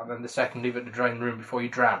 And then the second lever to drain the room before you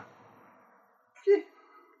drown. Yeah.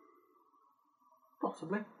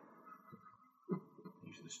 Possibly.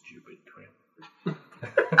 Use the stupid twin.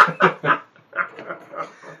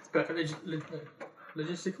 It's perfectly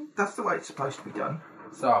logistical. That's the way it's supposed to be done.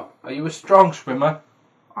 So, are you a strong swimmer?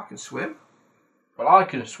 I can swim. Well, I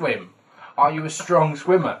can swim. Are you a strong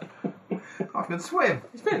swimmer? I can swim.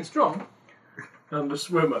 He's fairly strong. And a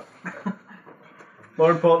swimmer.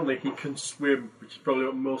 More importantly, he can swim, which is probably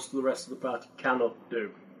what most of the rest of the party cannot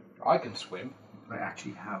do. I can swim. They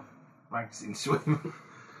actually have ranks in swim.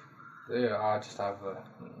 Yeah, I just have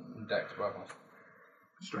dex bonus.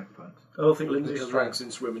 Strength points. I don't think Lindsay has Strength. ranks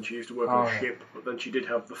in swim, and she used to work on a yeah. ship, but then she did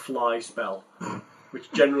have the fly spell,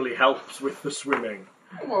 which generally helps with the swimming.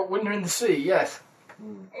 Well, when you're in the sea, yes.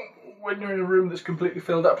 When you're in a room that's completely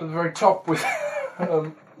filled up to the very top with...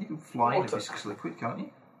 You can fly in a Water. viscous liquid, can't you?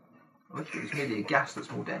 Unless it's merely a gas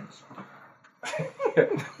that's more dense.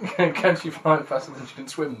 Can she fly faster than she can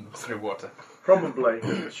swim through water? Probably.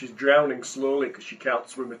 She's drowning slowly because she can't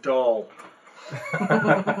swim at all. We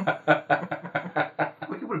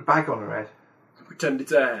can put a bag on her head. Pretend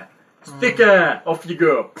it's air. It's thick air. Off you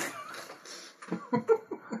go.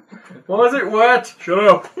 Why is it wet? Shut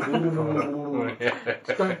up.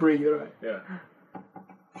 Just don't breathe, alright? Yeah.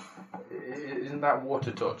 Isn't that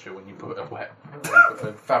water torture when you put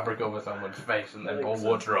a fabric over someone's face and then pour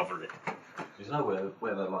water over it? There's nowhere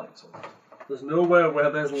where the lights on. There's nowhere where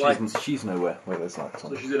there's light. She's nowhere where there's lights So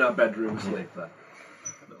on. she's in our bedroom asleep then.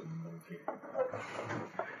 Little monkey.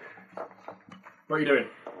 What are you doing?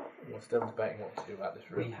 We're still debating what to do about this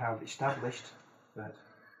room. We have established that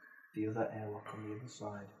the other airlock on the other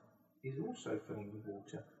side is also filling with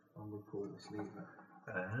water when we pull this lever.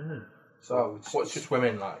 So, what's your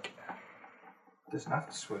swimming like? Doesn't have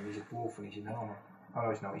to swim, he's a dwarf and he's in armour. Oh,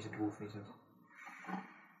 he's not, he's a dwarf and he's a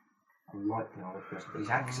lightly armoured person, but his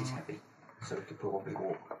axe is heavy, so he could probably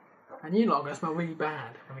walk. And you lot are going to smell really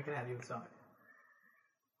bad when we get out the other side.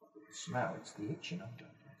 The smell, it's the itching I don't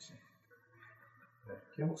fancy. Do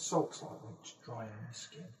you know what salt's like when it's dry on the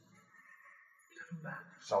skin?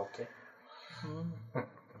 Salty.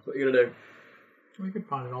 What are you going to do? We could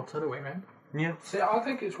find an alternate way round. Yeah. See, I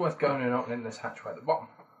think it's worth going and opening this hatchway at the bottom.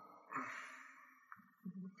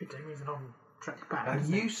 Could take me as an on track back. And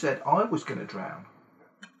you said I was going to drown.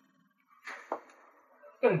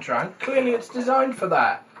 Going to drown. Clearly, it's designed for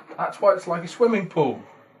that. That's why it's like a swimming pool.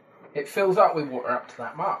 It fills up with water up to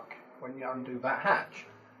that mark when you undo that hatch.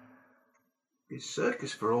 It's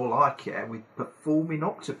circus for all I care with performing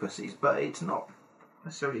octopuses, but it's not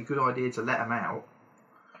necessarily a good idea to let them out.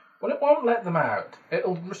 Well, it won't let them out.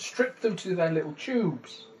 It'll restrict them to their little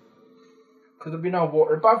tubes. Because there'll be no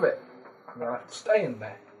water above it. And they'll have to stay in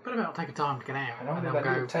there. But it'll take a time to get out. And And only they'll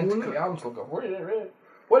their little go, tentacly arms will go...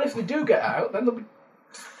 Well, if they do get out, then they'll be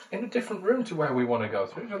in a different room to where we want to go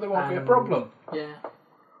through, so there won't be a problem. Yeah.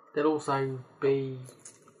 They'll also be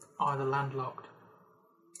either landlocked,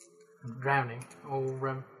 drowning,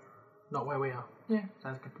 or not where we are. Yeah,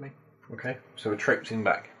 sounds good to me. Okay, so we're traipsing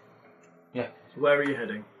back. Yeah. So where are you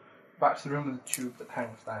heading? Back to the room with the tube that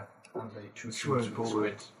hangs down. And the tube Swimming pool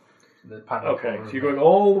room. The panel. Okay, so you're going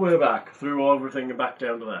all the way back, through everything and back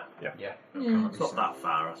down to there. Yeah. It's not that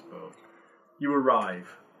far, I suppose. You arrive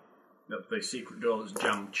at the secret door that's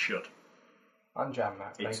jammed shut. Unjam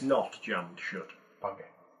that, please. It's not jammed shut. Bugger.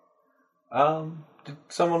 Did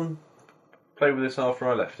someone play with this after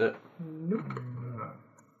I left it? Nope.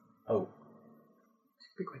 Oh.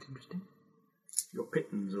 It'd be quite interesting. Your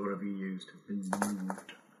pittons or whatever you used have been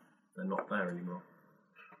moved. They're not there anymore.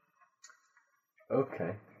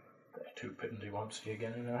 Okay. There are two pittons you won't see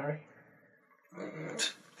again in a hurry.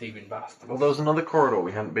 Thieving bastards. Well, there was another corridor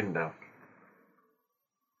we hadn't been down.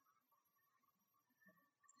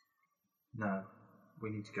 No, we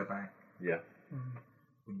need to go back. Yeah.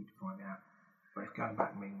 We need to find out. But if going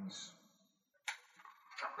back means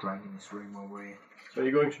draining this room while we're here. So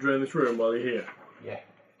you're going to drain this room while you're here? Yeah.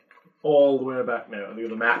 All the way back now. You've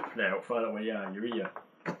got a map now. Find out where you are. You're here.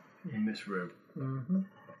 In this room. Mm-hmm.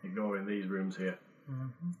 Ignoring these rooms here.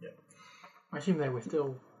 Mm-hmm. Yeah. I assume they were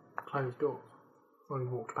still closed doors when we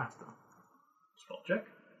walked past them. Spot check.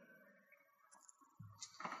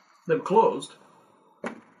 They were closed.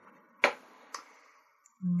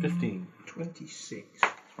 15. 26.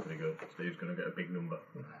 Pretty good. Steve's going to get a big number.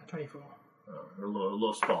 24. A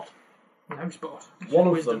low spot. No spot. One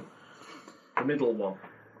of Wisdom. them, the middle one,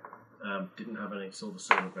 didn't have any silver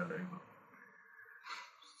around it either.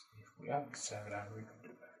 If we hadn't served out, we could do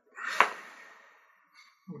that.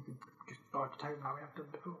 We could just buy the town like we have done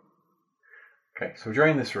before. Okay, so we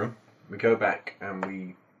drain this room, we go back, and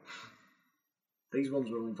we... These ones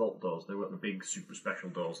were only vault doors. They weren't the big super special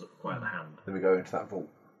doors that require the hand. Then we go into that vault.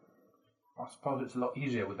 I suppose it's a lot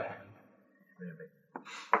easier with a hand.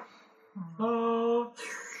 Ooh,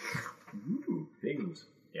 things.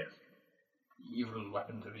 Yes. Evil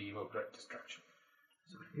weapons of evil, great destruction.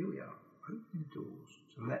 So here we are, opening doors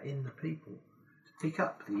to let in the people to pick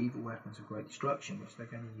up the evil weapons of great destruction, which they're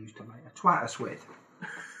going to use to make a twat us with.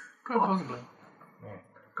 Quite possibly.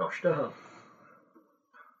 Gosh darn.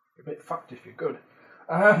 You're a bit fucked if you're good.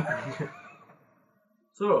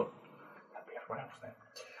 So, That'd be everyone else then.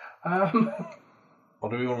 Or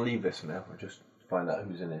do we want to leave this for now and just find out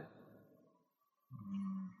who's in it?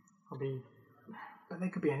 But they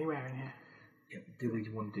could be anywhere in here. Yeah, do we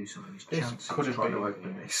want to do something? It's This chances could have trying to been-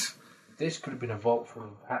 open this. This could have been a vault full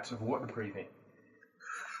of hats of water breathing.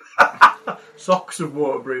 socks of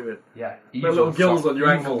water breathing. Yeah. little gills on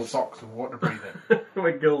your evil ankles. socks of water breathing.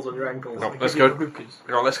 With gills on your ankles. No, let's go.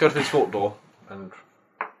 Right, let's go to this vault door and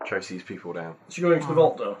chase these people down. So you're going to the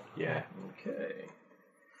vault door? Yeah. Okay.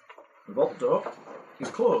 The vault door is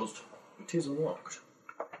closed. It is unlocked.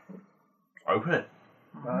 Open it.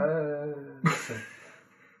 Listen.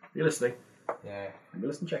 You're listening. Yeah. Give me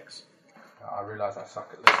listen checks. I realise I suck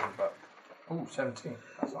at listening, but... Oh, 17.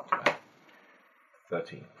 That's not too bad.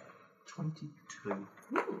 13. 22.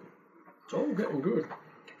 It's all getting good.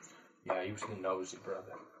 Yeah, you was the nosy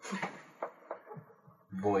brother.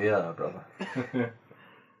 Voyeur, brother.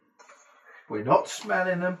 We're not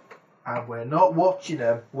smelling them, and we're not watching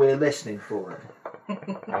them. We're listening for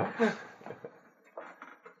them.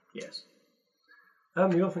 Yes.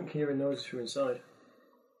 You often hearing noises from inside.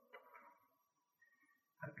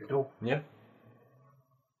 At the door. Yeah.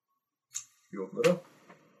 You open the door.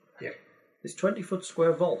 Yeah. This 20-foot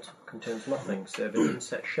square vault contains nothing save an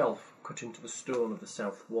inset shelf cut into the stone of the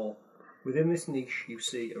south wall. Within this niche you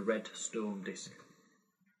see a red stone disc.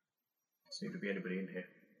 Doesn't seem to be anybody in here.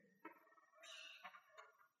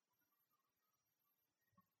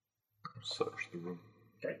 Search the room.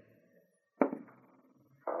 Okay.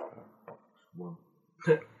 One.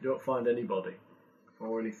 You don't find anybody.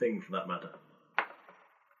 Or anything for that matter.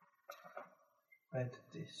 Red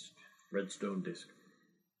disc. Red stone disc.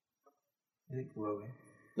 Is it glowing?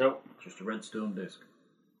 No, just a red stone disc.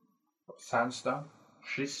 Sandstone?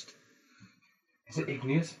 Schist? Is it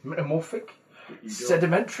igneous? Metamorphic? You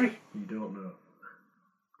Sedimentary? You don't know.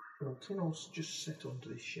 Well, Tinel's just sit under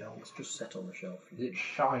this shelf. It's just set on the shelf. Is it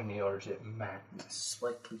shiny or is it matte? It's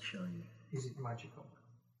slightly shiny. Is it magical?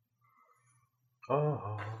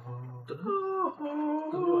 Oh.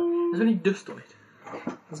 Is there any dust on it?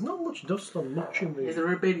 There's not much dust on much in the... Is there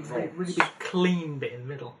a really big clean bit in the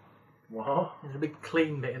middle? What? There's a big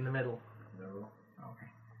clean bit in the middle. No. Okay.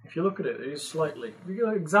 If you look at it, it is slightly... If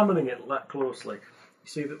you're examining it that closely, you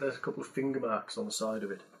see that there's a couple of finger marks on the side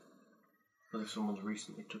of it. As if someone's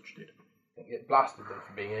recently touched it. I think it blasted them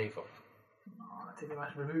for being evil. Oh, I think they might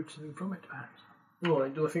have removed something from it, perhaps. No,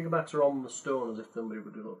 the finger marks are on the stone as if somebody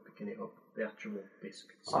would be picking it up. The actual disc.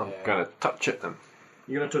 I'm going to touch it then.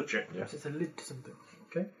 You're going to touch it? Yeah. It's a lid to something.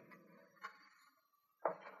 Okay.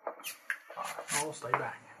 I'll stay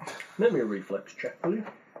back. Let me a reflex check, will you?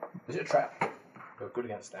 Is it a trap? You're good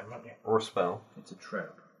against them, aren't you? Or a spell. It's a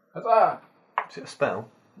trap. Huzzah! Is it a spell?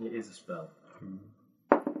 It is a spell.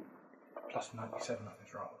 Plus 97 on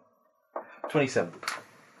this roll. 27.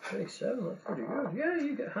 27, that's pretty good. Yeah,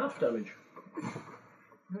 you get half damage.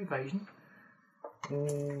 No evasion.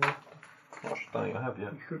 What don't I have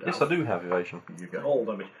yet? You should Yes, have. I do have evasion. You get all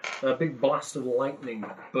damage. A big blast of lightning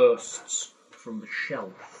bursts from the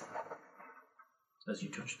shelf as you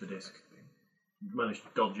touch the disc. You managed to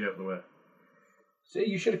dodge out of the way. See,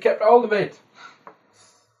 you should have kept hold of it.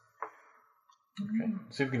 Okay.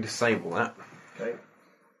 See if we can disable that. Okay.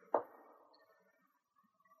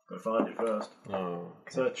 Got to find it first. Oh.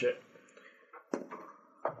 Search it.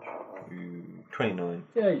 29.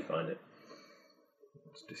 Yeah, you find it.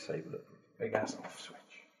 Let's disable it. Big ass off switch.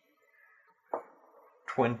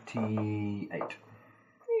 28. Yeah,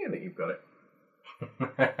 I think you've got it.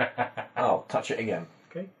 I'll touch it again.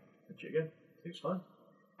 Okay. Touch it again. Seems fine.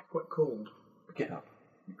 It's quite cold. Pick it up.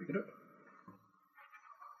 You pick it up.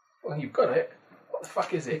 Well, you've got it. What the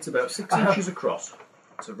fuck is it? It's about 6 inches across.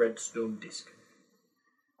 It's a red stone disc.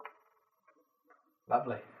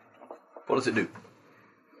 Lovely. What does it do?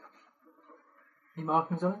 Any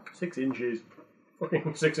markings on it? 6 inches.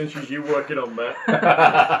 Fucking 6 inches you working on there.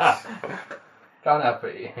 Can't help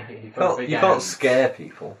it. You can't scare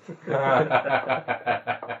people.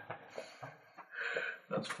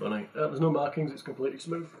 That's funny. There's no markings, it's completely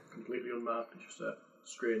smooth. Completely unmarked. It's just a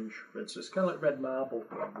strange red disc. It's kind of like red marble,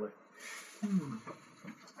 probably.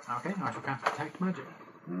 Okay, I shall cast Detect Magic.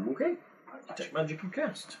 Okay. Detect magic you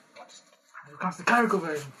cast. I shall cast the clerical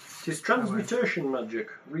version. It is transmutation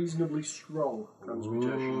magic. Reasonably strong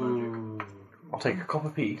transmutation magic. I'll take a copper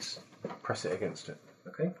piece, press it against it.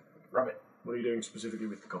 Okay. Rub it. What are you doing specifically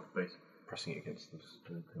with the copper piece? Pressing it against this.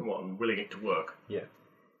 And what, and willing it to work? Yeah.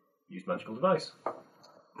 Use magical device.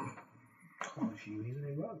 Oh, she using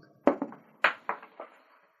a rug.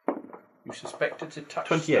 You suspect it's a touch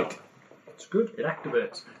 28. That's good. It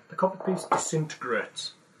activates. The copper piece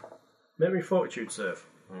disintegrates. Make me a fortitude save.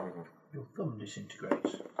 Your thumb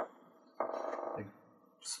disintegrates.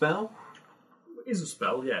 Spell? It is a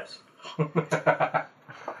spell, yes.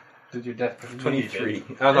 Did you death 23.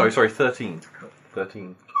 Oh, no, sorry, 13.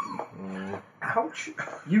 13. Ouch!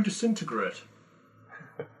 You disintegrate.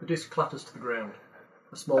 The disc clatters to the ground.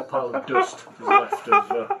 A small pile of dust is left of...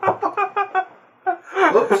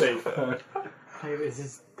 Oopsie. Okay, this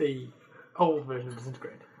is the old version of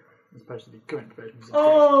Disintegrate, as opposed to the current version of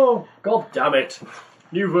Disintegrate. Oh, god damn it.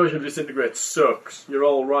 New version of Disintegrate sucks. You're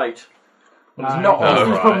all right. Well, it's not He's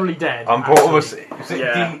alright. probably dead. I'm actually. almost. Is it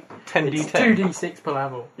Yeah. 10d10. It's 2d6 per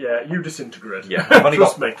level. Yeah, you disintegrate. Yeah, I've only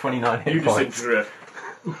Trust got me. 29 You hit points. disintegrate.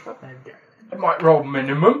 There we go. You might roll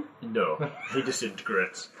minimum. No, he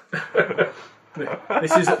disintegrates.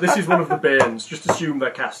 This is one of the Banes. Just assume they're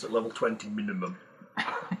cast at level 20 minimum.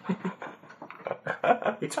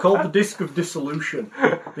 It's called the Disc of Dissolution.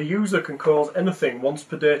 The user can cause anything once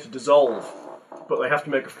per day to dissolve, but they have to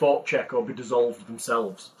make a fort check or be dissolved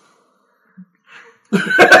themselves.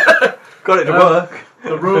 Got it to work.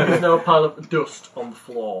 The rogue is now a pile of dust on the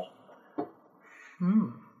floor.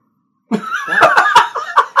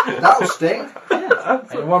 That'll sting.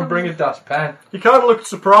 Anyone bring a dustpan? He kind of looked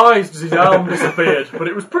surprised as his arm disappeared, but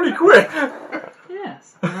it was pretty quick.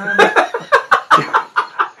 Yes.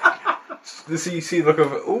 So you see the look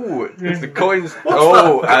of, ooh, it's the coins.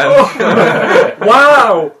 Oh, and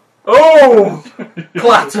Wow! Oh!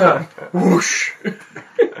 Clatter! Whoosh!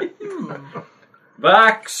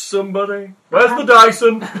 Back, somebody. Where's the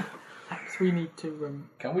Dyson? We need to...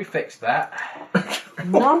 Can we fix that?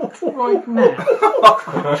 not right now.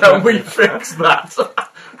 Can we fix that?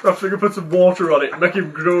 I think I put some water on it and make him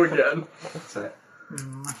grow again. That's it. I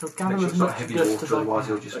shall Make gather sure as it's not much heavy dust water, as I otherwise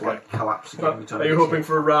can. he'll just like collapse again. every time Are you he hoping hits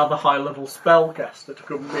for a rather high-level spellcaster to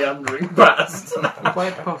come meandering past?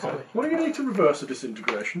 Quite possibly. What do you need to reverse a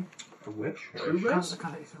disintegration? it. A wish. True res?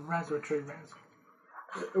 Because it's a res or a true res.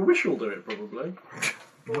 A wish will do it, probably.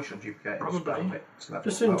 A wish will duplicate the Probably. spell bit. So that's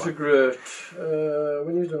Disintegrate.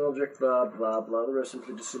 When used on an object, blah blah blah. The rest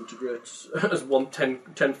simply disintegrates as one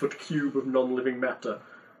 10-foot cube of non-living matter.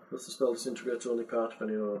 Thus the spell disintegrates only part of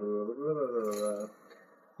any.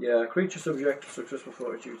 Yeah, creature subject to successful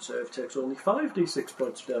fortitude save takes only 5d6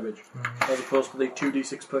 points of damage, as opposed to the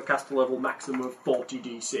 2d6 per caster level maximum of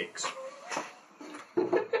 40d6.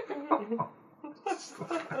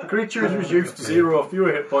 The creature is reduced to 0 or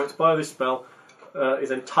fewer hit points by this spell.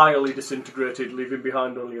 Is entirely disintegrated, leaving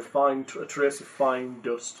behind only a trace of fine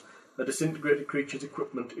dust. A disintegrated creature's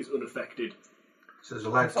equipment is unaffected. So there's a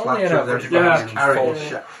loud only clatter an of their average advantage damage. carrying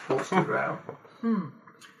Yeah. falls to the ground.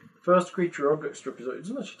 First creature or object struck is... It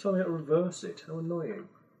doesn't actually tell me how to reverse it. How annoying. In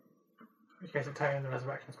which case, I'll tell you in the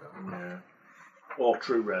resurrection spell. Yeah. Or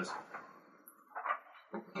true res.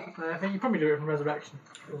 I think you probably do it from resurrection.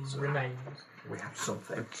 Remains. We have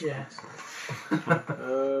something. Yes.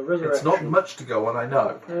 Resurrection. It's not much to go on, I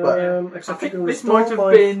know. But Except I think you can this restore might have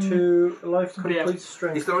life been to life somebody complete else.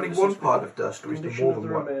 strength. is there only This one is- part of dust, or is there Condition more of the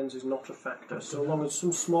than one? remains is not a factor. So long as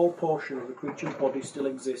some small portion of the creature's body still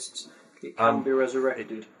exists, it can be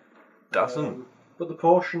resurrected. doesn't. But the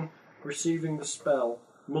portion receiving the spell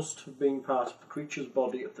must have been part of the creature's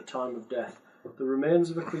body at the time of death. The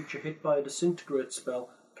remains of a creature hit by a disintegrate spell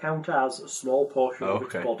count as a small portion of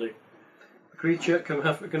its Okay. body. The creature can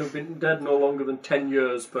have been dead no longer than 10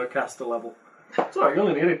 years per caster level. Sorry, you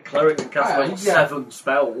only need a cleric and cast level 7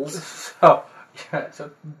 spells.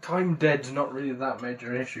 So time dead's not really that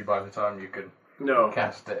major an issue by the time you can No.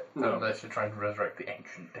 cast it, No. unless you're trying to resurrect the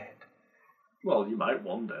ancient dead. Well, you might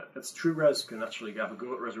wonder. It's true res can actually have a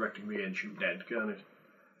go at resurrecting the ancient dead, can't it?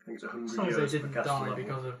 I think it's 100 As long as they years per didn't caster die level.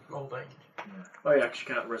 because of old age. Oh, you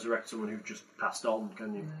actually can't resurrect someone who just passed on,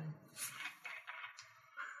 can you?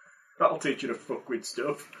 That'll teach you to fuck with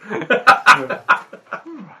stuff.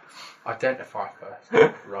 Identify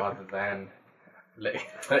first, rather than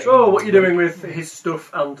So, what are you doing with his stuff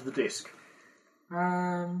and the disc?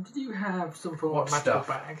 Did you have some form What of magical stuff?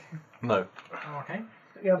 bag? No. Oh, okay.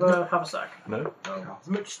 You have a haversack. No. As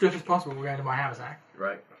much stuff as possible will go into my haversack.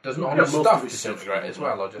 Right. Does Yeah, not all most the of stuff his disintegrate as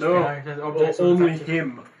well, or just No. You know, there's objects O- only affected.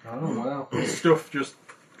 him. Oh well, His stuff just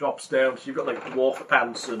drops down. So you've got like dwarf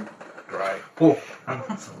pants and great. like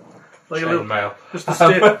a little, Chainmail. just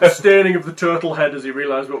the staining of the turtle head as he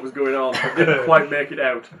realised what was going on. But didn't quite make it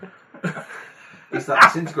out. Is that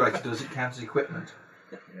disintegrated? Does it count as equipment?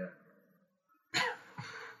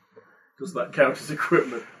 Does that count as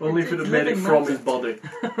equipment? Only if it It's had made it living from matter. his body.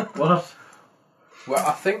 What? Well,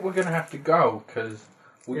 I think we're going to have to go because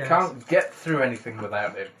we Yes. can't get through anything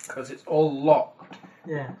without it because it's all locked.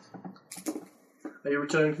 Yes. Are you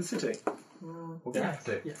returning to the city? We're going to have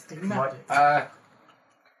to. Yes, you have to.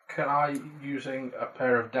 Can I, using a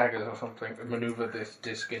pair of daggers or something, manoeuvre this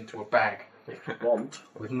disc into a bag If you want.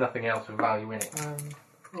 with nothing else of value in it?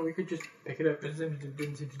 Well, we could just pick it up. It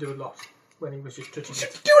didn't seem to do a lot when he was just touching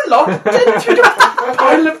it. Do a lot! Didn't you do a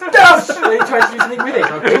pile of dust! When he tried to do something with it,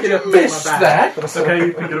 I'll pick it up and put it in Missed my bag. that! Okay,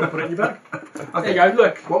 you pick it up, put it in your bag. There you go,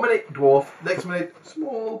 look. 1 minute, dwarf. Next minute,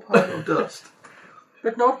 small pile of dust.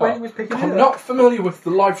 But not when he was picking it I'm up. not familiar with the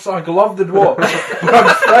life cycle of the dwarf, but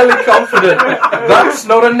I'm fairly confident that's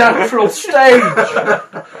not a natural stage.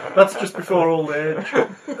 That's just before old age.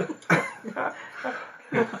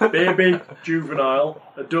 Baby, juvenile,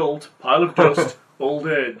 adult, pile of dust, old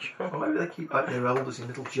age. Or maybe they keep like their elders in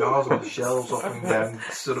little jars on the shelves, offering them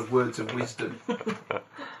sort of words of wisdom.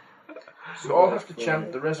 So I'll have to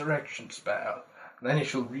chant the resurrection spell, and then he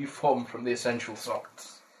shall reform from the essential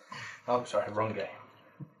salts. Oh, I'm sorry, wrong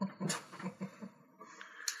game.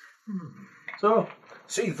 So,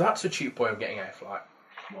 See, that's a cheap way of getting a flight.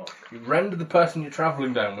 what? You render the person you're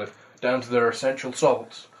travelling down with down to their essential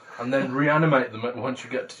salts, and then reanimate them once you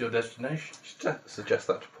get to your destination. Suggest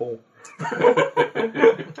that to Paul.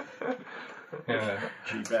 Yeah.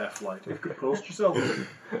 Cheap air flight. You could post yourself.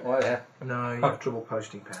 Well, yeah. No, you have trouble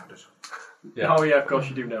posting powders. Yeah. Oh yeah, of course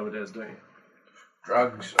you do nowadays, don't you?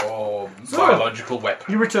 Drugs or biological weapons.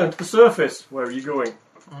 You return to the surface. Where are you going?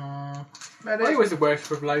 It was the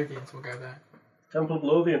worship of Lothian, so we'll go there. Temple of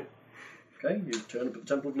Lothian. Okay, you turn up at the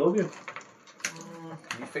Temple of Lothian.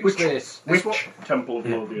 You fix this. Which Temple of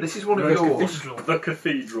Lothian? This is one of The yours. cathedral. The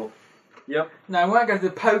cathedral. Yep. No, we won't go to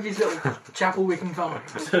the pokiest little chapel we can find.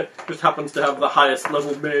 Just happens to have the highest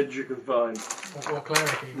level mage you can find. Or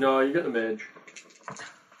cleric even. No, you get the mage. I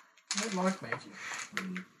don't like magic.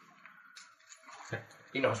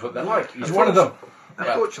 He knows what they're like. He's one of them.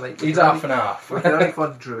 Unfortunately, He's half and half. we can only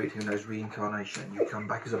find a druid who knows reincarnation, and you come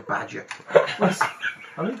back as a badger. I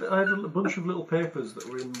had a bunch of little papers that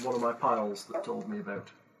were in one of my piles that told me about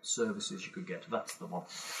services you could get. That's the one.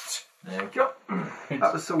 There you go.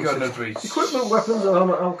 That was sort God of knows we- Equipment, weapons,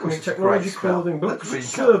 armour, alchemy, Which is technology, great spell. clothing, books,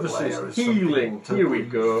 Let's recap the player services, as something healing. Here we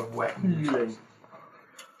go. wet and Healing.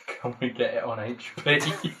 Can we get it on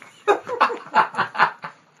HP?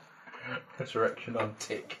 Resurrection on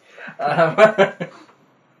tick. having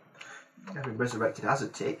resurrected as a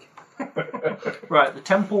tick. Right, the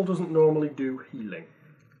temple doesn't normally do healing.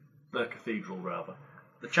 The cathedral, rather.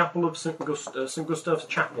 The chapel of St. Gustav's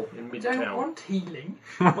Chapel in I Midtown. don't want healing.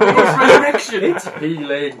 It's resurrection. It's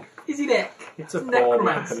healing. Is it heck? It's a form of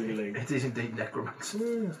necromancy. healing. It is indeed necromancy.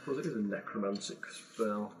 I suppose it is a necromantic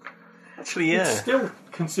spell. Actually, It's yeah. still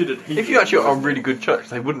considered healing. If you actually are a really good church,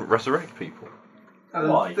 they wouldn't resurrect people.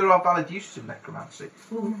 Why? There are valid uses of necromancy.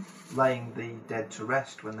 Laying the dead to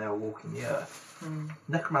rest when they are walking the earth.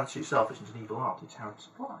 Necromancy itself isn't an evil art, it's how it's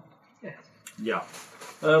applied. Yes. Yeah.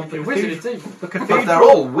 If you're a wizard, it's evil. The But they're cathedral,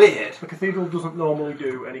 all weird. the cathedral doesn't normally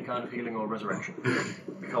do any kind of healing or resurrection.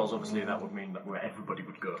 Because obviously that would mean that where everybody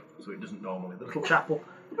would go. So it doesn't normally. The little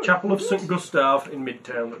chapel of St. Gustav in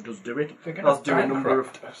Midtown that does do it. As do a number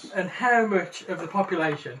of... And how much of the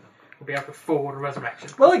population will be able to afford a resurrection?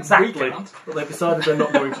 Well, exactly. We can't. But they've decided they're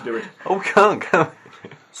not going to do it. Oh, can't.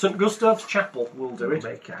 St. Gustav's Chapel will do it.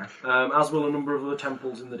 Make cash. As will a number of other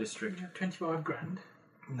temples in the district. 25 grand.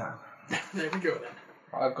 No. There we go then.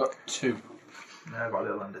 I've got 2. No, I've got a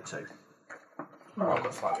little under 2. Oh, I've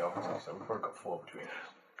got slightly over, so we've probably got 4 between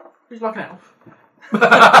us. Who's like an elf?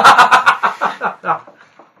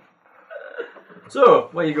 So,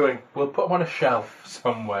 where are you going? We'll put them on a shelf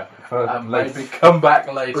somewhere. And maybe come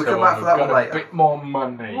back later We'll come when back for we've that got one later. a bit more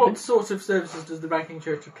money. What sorts of services does the Ranking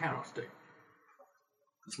Church of Karos do?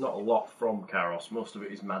 There's not a lot from Karos. Most of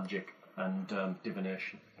it is magic and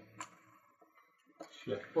divination.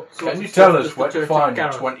 What sorts Can you of tell services us where does the to Church of find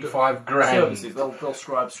Karos do? 25 grand? Services. They'll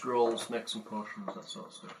scribe scrolls, make some potions, that sort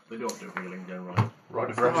of stuff. They don't do healing generally. Right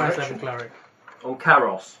of The highest resurrection. level cleric. On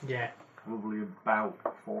Karos, Yeah. probably about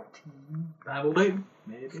 14, That'll do.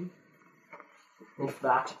 maybe. If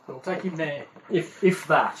that. We'll take him there. If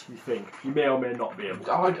that, you think. You may or may not be able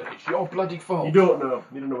to. It's your bloody fault. You don't know.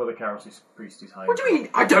 You don't know whether Karos' priest is high. What do you mean?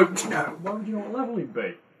 I don't know. Why would you know what level he'd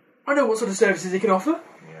be? I know what sort of services he can offer.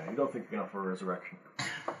 Yeah, you don't think you can offer a resurrection.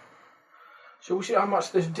 Shall we see how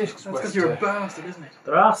much this disc's That's worth? because you're a bastard, isn't it?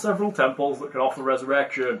 There are several temples that can offer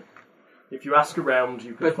resurrection. If you ask around,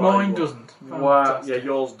 you can But find mine one. doesn't. Well, Fantastic. yeah,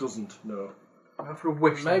 yours doesn't, no. Go for a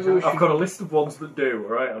wish. Maybe then, we shall I've got a list of ones that do,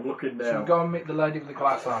 alright? I'm looking Should now. we go and meet the lady with the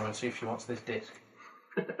glass arm and see if she wants this disc?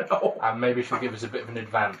 And maybe she'll give us a bit of an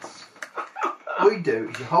advance. What you do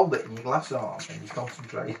is you hold it in your glass arm and you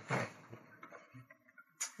concentrate.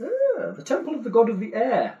 The Temple of the God of the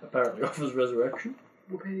Air apparently offers resurrection.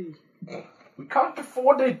 Whoopee. We can't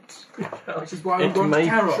afford it. Which is why we're It going to may-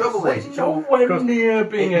 Karos. Trouble is, it's all, Nowhere near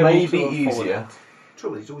being It able may to be afford easier.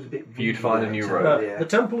 trouble is, it's always a bit For you to find a new weird, road. yeah. The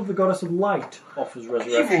Temple of the Goddess of Light offers it.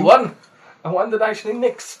 resurrection. Evil one. And one that actually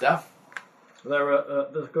nicks stuff.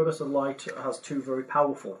 The Goddess of Light has 2 very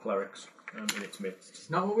powerful clerics in its midst. It's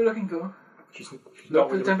not what we're looking for. She's Look not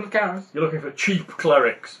for the really- Temple of Karos. You're looking for cheap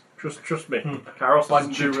clerics. Trust me. Karos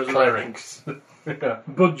doesn't do Budget resurrection. clerics.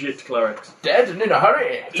 Budget clerics. Dead and in a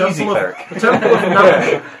hurry. Easy Temple cleric. The Temple of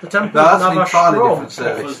the Temple No, that's of an entirely Navastrom different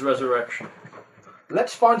service. offers resurrection.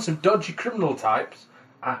 Let's find some dodgy criminal types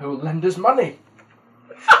who will lend us money.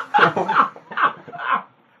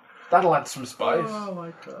 That'll add some spice. Oh, I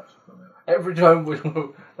like that. Every time we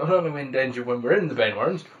not only are we in danger when we're in the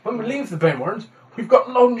Banewarrens, when we leave the Banewarrens, we've got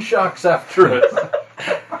loan sharks after us.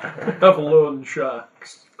 Have loan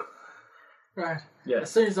sharks. Right. Yes.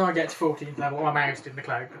 As soon as I get to 14th level, I'm ousted in the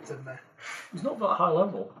cloud that's in there. He's not that high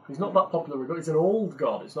level. He's not that popular a god. He's an old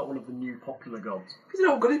god. It's not one of the new popular gods. He's an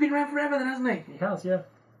old god. He's been around forever, then, hasn't he? He has, yeah.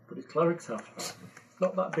 But his clerics have.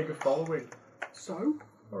 Not that big a following. So?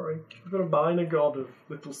 Alright. You've got a minor god of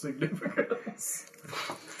little significance.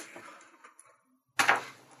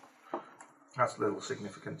 That's little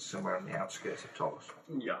significance somewhere on the outskirts of Tolos.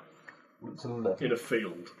 Yeah. It's 11. In a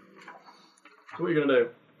field. So what are you going to do?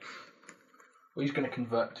 Well, he's going to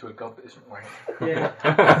convert to a god that isn't right. Yeah.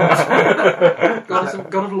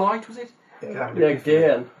 God of light, was it? Yeah,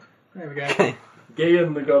 Gaean. There we go.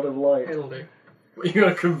 Gaean, the god of light. It'll do. What, are you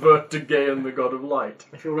going to convert to Gaean, the god of light?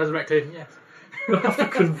 If you're resurrected, yes. You don't have to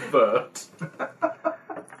convert.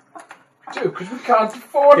 Do, because we can't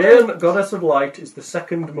afford it. Gaean, goddess of light, is the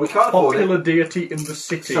second most can't afford popular deity in the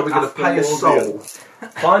city. So we're going to after pay a Lothian. soul.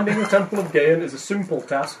 Finding the Temple of Gaean is a simple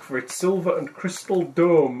task, for its silver and crystal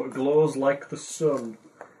dome glows like the sun.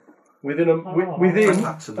 Within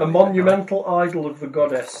That's a annoying, monumental idol of the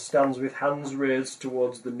goddess stands with hands raised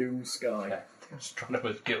towards the noon sky.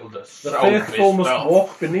 Astronomers Guild are The so faithful pissed must off.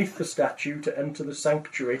 walk beneath the statue to enter the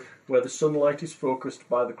sanctuary, where the sunlight is focused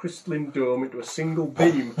by the crystalline dome into a single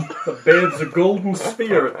beam that bathes a golden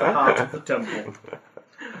sphere at the heart of the temple.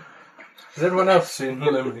 Has everyone else seen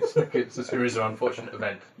Lemony Snicket's A Series of Unfortunate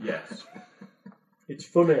Events? Yes. It's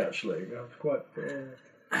funny, actually. It's quite...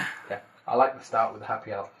 Yeah. I like the start with the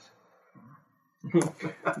happy elves.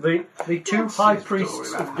 The two high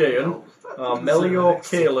priests of Gaean are Melior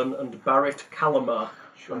Kaelin and Barrett Calamar,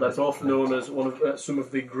 and they're both known as one of some of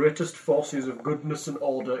the greatest forces of goodness and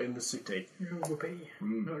order in the city. Oh, whoopee.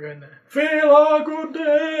 Not going there. Feel our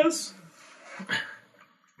goodness!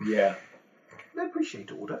 Yeah. They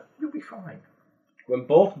appreciate order. You'll be fine. When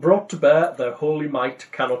both brought to bear, their holy might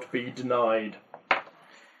cannot be denied.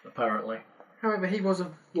 Apparently. However, he was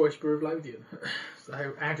a worshipper of Lothian,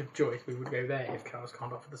 so out of choice we would go there if Cars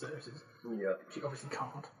can't offer the services. Yeah. She obviously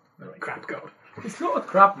can't. They're like crap god. It's not a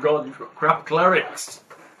crap god, you've got crap clerics.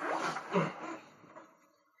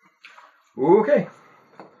 Okay.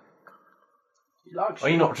 He likes Are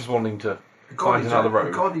you not just wanting to God find is another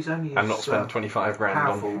only- road God is only and not as, spend 25 grand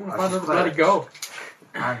powerful on... as Find his another bloody clerics. god.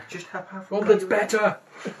 And just how powerful. One that's better.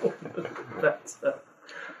 That's,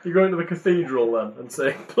 you go into the cathedral then and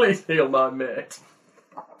say, please heal my mate.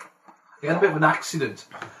 He had a bit of an accident.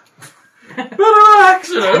 Bit of an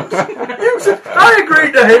accident? I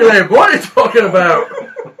agreed to heal him. What are you talking about?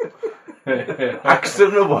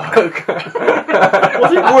 Accident at work.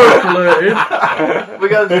 Was it work related? We're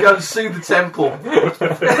going to sue the temple. It was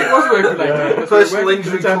work related. Personal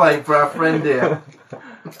injury claim for our friend here.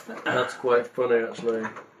 That's quite funny, actually.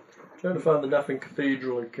 Trying to find the naffing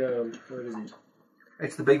cathedral in Cairn. Where is it?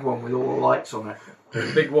 It's the big one with all the lights on it.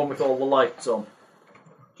 The big one with all the lights on.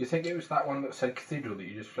 Do you think it was that one that said cathedral that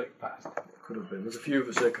you just flicked past? Could have been. There's a few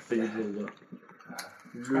that say cathedral there.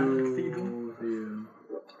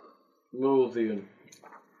 Lothian.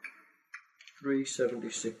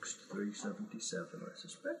 376 to 377, I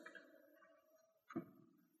suspect.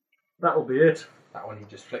 That'll be it. That one you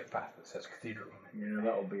just flicked past that says cathedral on it. Yeah,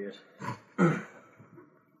 that'll be it.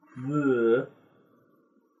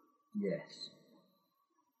 Yes.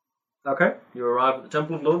 Okay, you arrive at the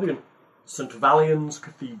Temple of Lothian, St. Valian's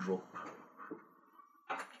Cathedral.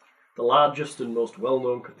 The largest and most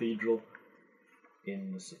well-known cathedral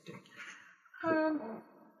in the city.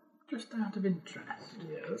 Just out of interest,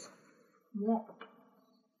 Yes. what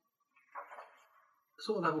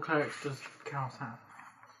sort of level clerics does Chaos have?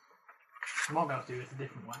 I might be able to do it a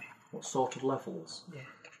different way. What sort of levels? Yeah.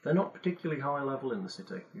 They're not particularly high level in the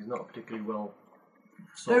city. He's not particularly well...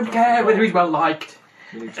 Don't care whether he's well liked.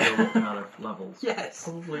 You need to know what kind of levels. Yes.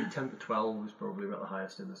 Probably 10 to 12 is probably about the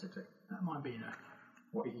highest in the city. That might be enough.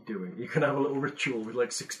 What are you doing? You can have a little ritual with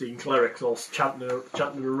like 16 clerics all chanting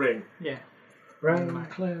a ring. Yeah. Round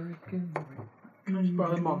cleric in the ring. Just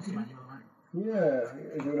borrow the monster manual, right? Yeah,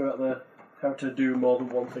 you're doing about the how to do more than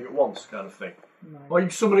one thing at once kind of thing. No. Or are you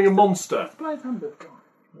summoning a monster? Blade handbook.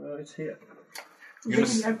 It's here. I'm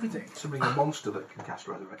thinking everything. Something a monster that can cast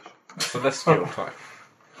resurrection. Celestial type.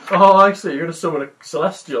 Oh, I see. You're going to summon a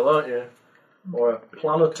celestial, aren't you? Or a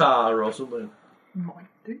planetar or something. Might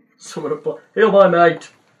do. Summon a heal my mate.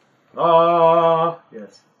 Ah,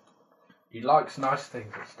 yes. He likes nice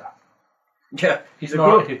things and stuff. Yeah, he's a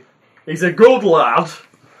Not- good. He's a good lad.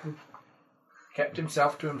 Kept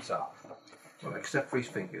himself to himself. Well, except for his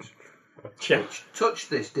fingers. Yeah. Touch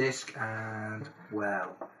this disc and,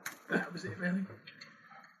 well, That was it, really.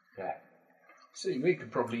 Yeah. See, we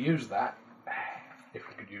could probably use that. If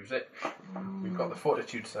we could use it. We've got the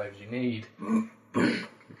fortitude saves you need.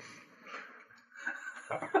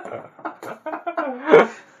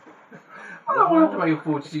 I don't want to make a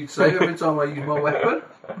fortitude save every time I use my weapon.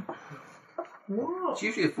 What? It's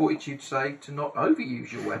usually a fortitude save to not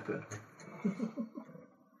overuse your weapon.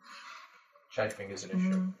 Chafing is an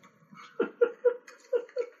issue.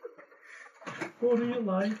 What do you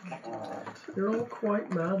like? You're all quite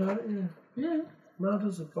mad, aren't you? Yeah. Mad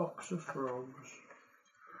as a box of frogs.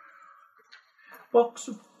 Box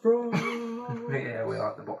of frogs. Yeah, we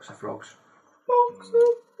like the box of frogs. Box of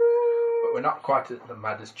frogs. But we're not quite at the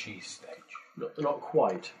mad as cheese stage. Not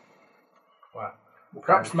quite. Well,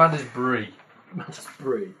 perhaps mad as brie. Mad as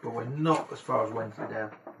brie. But we're not as far as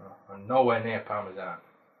Wensleydale. And nowhere near Parmesan.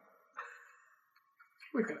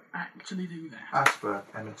 We could actually do that. As for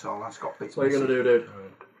Emmental, that's got bits. What are you going to do,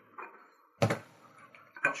 dude?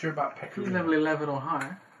 Not sure about He's pecorino. level 11 or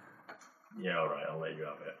higher. Yeah, alright, I'll let you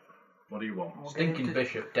have it. What do you want? Or Stinking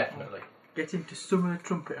bishop, definitely. Get him to summon a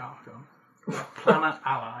trumpet archon. Planet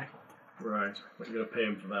ally. Right, what are you going to pay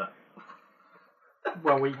him for that?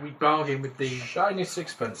 Well, we bargain with the Shiny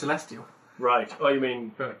sixpence. Celestial Right, oh, you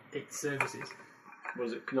mean, for its services.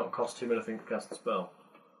 was it not cost him anything to cast the spell?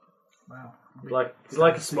 Wow. It's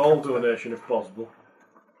like a small donation if possible.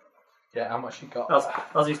 Yeah, how much he got?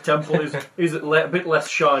 As his temple is a bit less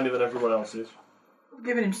shiny than everyone else's. I'm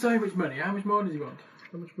giving him so much money. How much more does he want?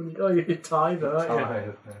 How much money? Oh, you're tithe, aren't you?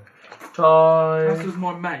 Tithe. That's Tithe. just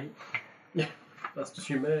my mate. Yeah, that's just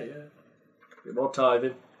your mate, yeah. Bit more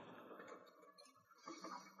tithing.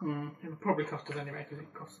 It'll probably cost us anyway because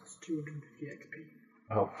it costs 250 XP.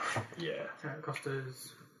 Oh. Yeah. So it costs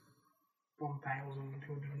us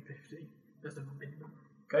 1,250 as the minimum.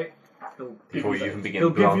 Okay. Before you even begin he'll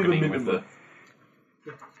give you the bargaining with minimum.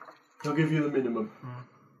 the... He'll give you the minimum.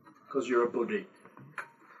 Because you're a buddy.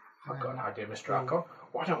 I've got an idea, Mr. Archon.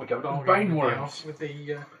 Why don't we go to Bargain Banewarrens? with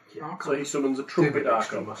the Archon. So he summons a trumpet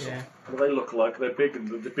archon. Yeah. What do they look like? They're big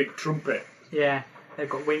and the big trumpet. Yeah, they've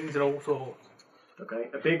got wings and all sorts. Okay.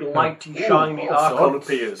 A big lighty, shiny archon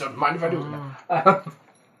appears. Don't mind if I do that.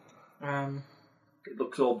 It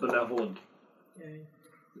looks all benevolent. Yeah,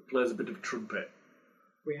 It plays a bit of trumpet.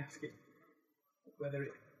 we ask it whether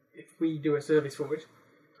if we do a service for it,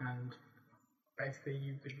 and basically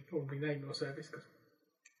you could probably name your service because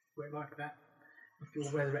we're like that. If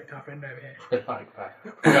you'll resurrect our friend over here. Like that.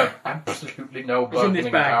 We have absolutely no It's in this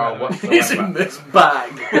bargaining bag, power by the way. whatsoever. It's in this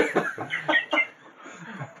bag.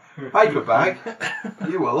 Paper bag.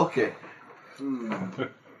 You were lucky. And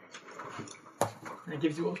it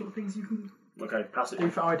gives you all sort of things you can Okay, pass it.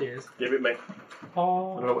 do for ideas. Give it me. I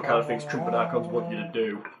don't know what kind of things trumpet archons want you to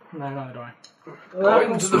do. No, neither do I. Are they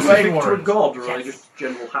into the specific to a Banewarrens. god, or are they just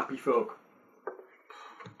general happy folk?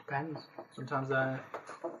 Depends. Sometimes they're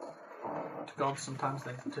to gods, sometimes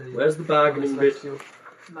they're to... Where's the bargaining bit? celestial.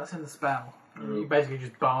 That's in the spell. You basically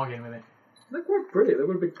just bargain with it. They're quite pretty. They've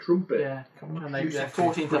got a big trumpet. Yeah. And they're Usually 14th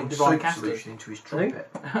level putting divine soap casters. solution into his trumpet.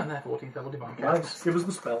 And they're 14th level divine casters. Nice. Give us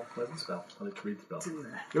the spell. Where's the spell? I need to read the spell. It's in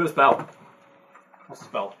there. Give us the spell. What's the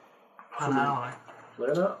spell? An ally.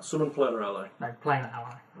 Planar? Summon planar ally. No, plain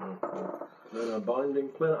ally. Planar binding.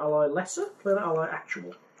 Planar ally lesser? Planar ally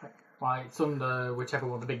actual. Like, it's under whichever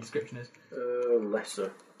one the big description is.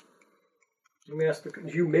 Lesser. You may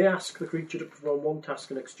ask the creature to perform one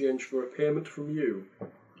task in exchange for a payment from you.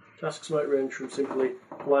 Tasks might range from simply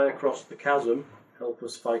fly across the chasm, help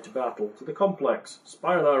us fight a battle, to the complex,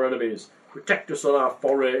 spy on our enemies, protect us on our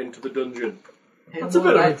foray into the dungeon. That's a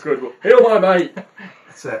bit of a good one. Heal my mate!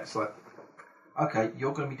 That's it. It's like, okay,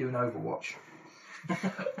 you're going to be doing Overwatch.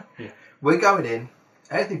 We're going in.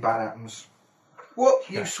 Anything bad happens. Whoop!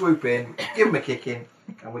 You swoop in, give him a kick in,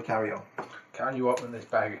 and we carry on. Can you open this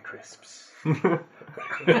bag of crisps?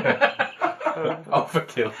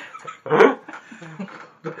 Overkill.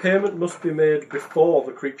 The payment must be made before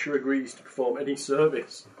the creature agrees to perform any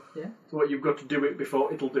service. Yeah. So what, you've got to do it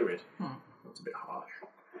before it'll do it. That's a bit harsh.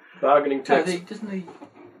 Bargaining takes... Doesn't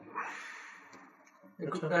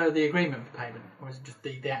the agreement for payment, or is it just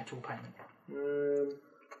the actual payment?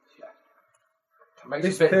 It makes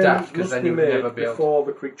This it a bit daft payment because must then be you would made never be able to. before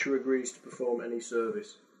the creature agrees to perform any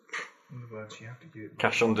service. In other words, you have to do it.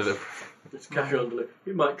 Cash on delivery. It's cash on delivery.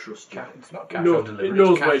 It might trust you. It's not It cash knows- on delivery. it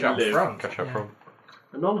knows it's where cash you up live. front. Cash up front.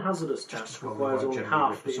 A non-hazardous task as well requires the only word generally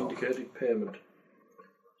half the rips off. indicated payment.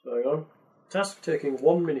 So hang on. Task taking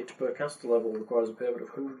 1 minute per caster level requires a payment of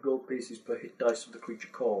 100 gold pieces per hit dice of the creature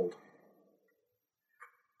called.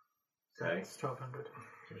 So it's 1,200.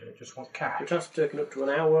 I just want cash. The task taken up to an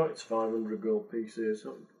hour, it's 500 gold pieces.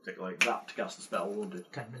 It'll take like that to cast the spell, won't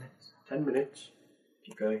it? 10 minutes. 10 minutes.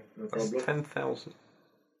 Okay, no That's problem. 10,000.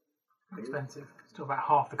 Expensive. Still about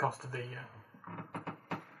half the cost of the.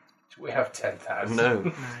 We have 10,000. No.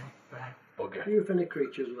 No. Bugger. Few, if any,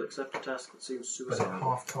 creatures will accept a task that seems But at suicidal.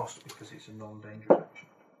 half cost because it's a non-dangerous action.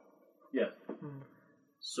 Yeah.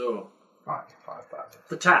 So, Right. 5,000.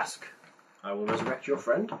 the task. I will resurrect your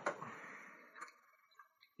friend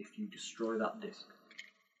if you destroy that disc.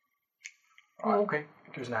 Oh, okay.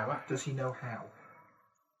 Give us an hour. Does he know how?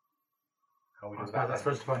 How we I do suppose that? that's for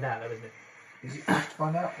us to find out, though, isn't it? Is it fast to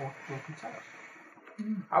find out, or will he tell us?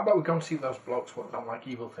 How about we go and see those blokes what don't like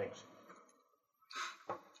evil things?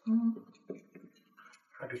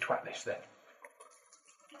 How do we twat this then?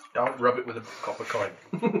 Don't rub it with a copper coin.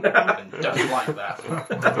 And doesn't like that.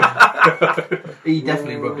 He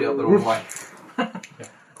definitely rubbed it up the wrong way.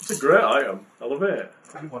 It's a great item. I love it.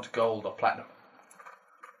 We want gold or platinum.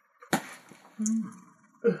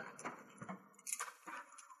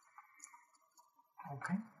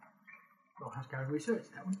 Okay. We'll have to go and research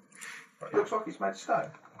that one. It looks like it's made of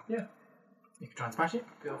stone. You can try and smash it.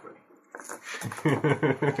 Feel free. Do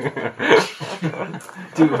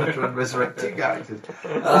you want to try and resurrect two characters?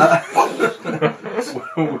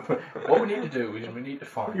 What we need to do is we need to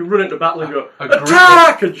find You run into battle and go, a group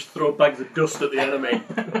attack! And just throw bags of dust at the enemy.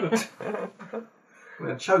 We're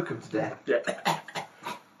going to choke him to death. Yeah.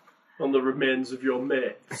 On the remains of your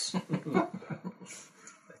mates.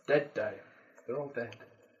 dead, Dave. They're all dead.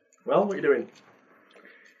 Well, what are you doing?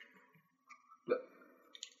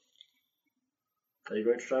 Are you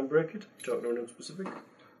going to try and break it? Talking to anyone specific?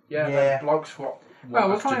 Yeah. The blokes what Well, want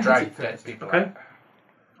we'll us try to and drag hit it dead first. people Okay. out.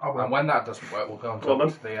 Oh, well, And when that doesn't work, we'll go and Go on,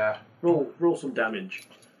 talk then. to the Roll some damage.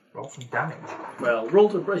 roll some damage. Well,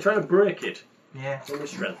 try to break it. Yeah. It's only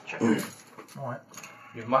strength check. Alright.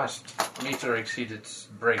 You must meet or exceed its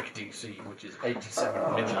break DC, which is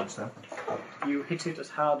 87 million. You hit it as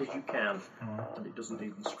hard as you can, and it doesn't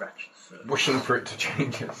even scratch the surface. Wishing for it to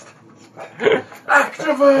change it.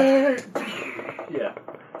 Activate! Yeah.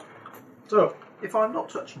 So, If I'm not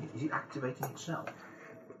touching it, is it activating itself?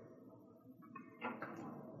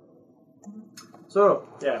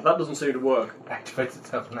 yeah, that doesn't seem to work. Activates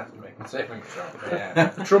itself and has to make a saving throw. Yeah.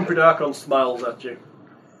 The Trumpet Archon smiles at you.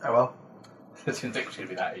 Oh well. I didn't think it was going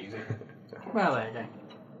to be that easy. Well, there you go. Do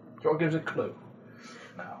you want to give us a clue?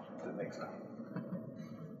 No, didn't think so.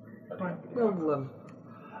 Right. We'll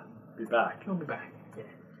Be back. be back. Yeah.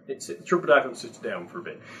 The Trumpet Archon sits down for a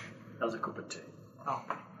bit. Has a cup of tea. Oh.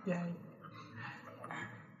 Yay.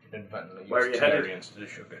 Inadvertently Where are use you headed? Terry instead of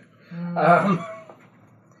sugar.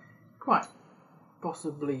 Quite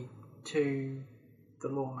possibly to the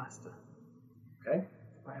Lawmaster. Okay.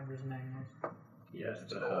 Whatever his name was. Yes,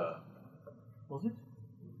 to her. Was it?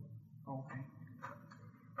 Oh, okay.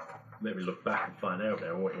 Maybe look back and find out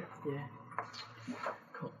now, won't you? Yeah.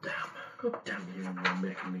 God damn you, you're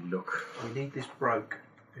making me look. We need this broke.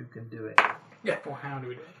 Who can do it? Yeah. Or how do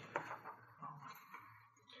we do it?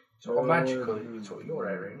 So magical, it's sort of your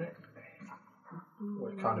area, isn't it?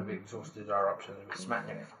 We've kind of exhausted our options with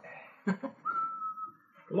smacking it.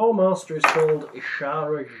 The Lawmaster is called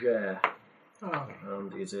Ishara Jer, Oh, okay.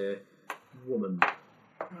 and is a woman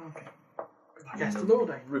Okay. I guess the in Lord,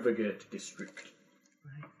 the eh? Rivergate district.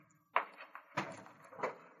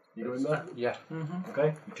 You going there? Yeah.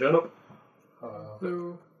 Okay, you turn up.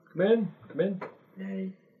 So, Come in.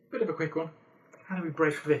 yay. Bit of a quick one. How do we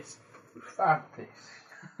break this? We found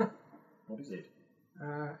this. What is it?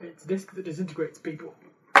 It's a disc that disintegrates people.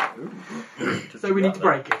 Ooh. So we need to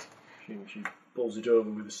break it. She pulls it over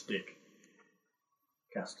with a stick.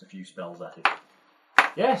 Casts a few spells at it.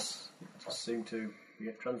 Yes! It does seem to be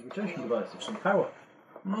a transmutation device of some power.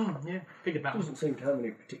 Yeah, figured that. Doesn't seem to have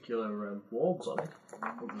any particular wards on it,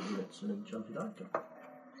 other than it's an enchanted item.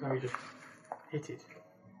 So we just hit it.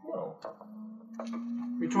 Well,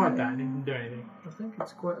 We tried that and it didn't do anything. I think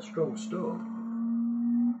it's quite a strong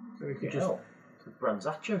stone. So we could Yeah. just It's a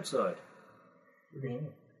Branzach outside.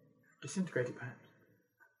 disintegrate it, perhaps.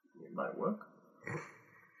 It might work.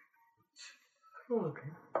 Oh, okay.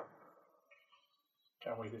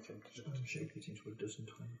 Can we get him to just Shake it into a dozen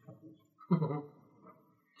tiny pebbles.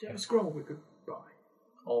 Do you have a scroll we could buy?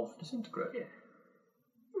 Of disintegrate? Yeah.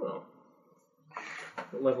 Well,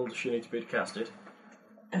 what level does she need to be to cast it?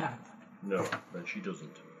 11th. No, then she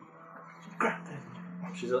doesn't. Crap then.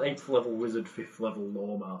 She's an 8th level wizard, 5th level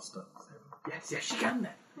lawmaster. Yes, she can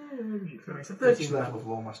then. So it's a 13th 13th level level. of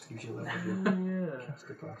Lawmaster gives you a level of Yeah.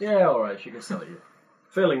 caster class. Yeah, alright, she can sell it you.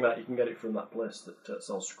 Failing that, you can get it from that place that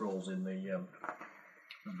sells scrolls in the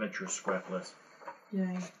Adventurous Square place.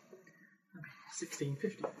 Yay.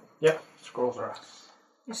 1650. Yep. Scrolls are ass.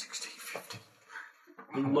 1650.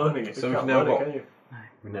 You're learning it. So You we've can't now learn got- it, can you?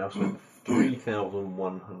 We now spent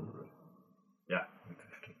 3,100. Yeah.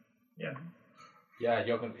 Yeah. Yeah,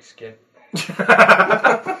 you're going to be scared.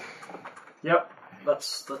 Yep.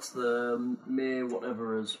 That's the May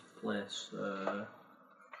whatever's place.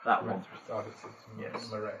 That one.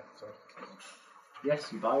 Yes.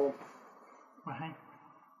 Yes, you buy one. Right.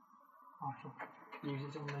 I shall use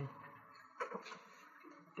it on the.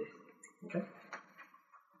 Okay.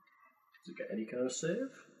 Does it get any kind of save?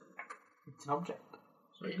 It's an object.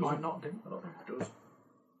 So It might not do. I don't think it does.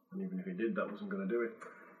 And even if it did, that wasn't going to do it.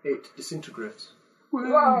 It disintegrates.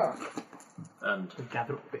 Ah! And We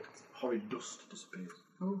gather up bits. horrid dust disappears.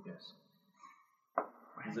 Oh. Yes.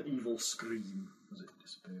 There's an evil scream as it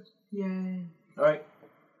disappears. Yay. Alright.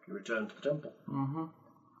 You return to the temple. Mm-hmm.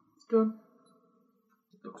 It's done.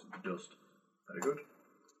 It looks at the dust. Very good.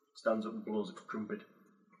 Stands up and blows a trumpet.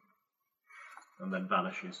 And then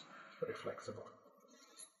vanishes. It's very flexible.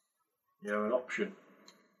 You have an option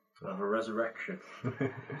of a resurrection.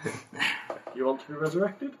 You want to be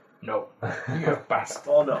resurrected? No. You bastard.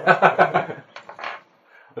 Or no? I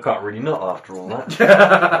can't really not after all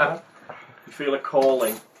that. You feel a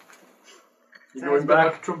calling. You're Sounds going a bit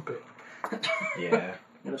like back. a trumpet. Yeah.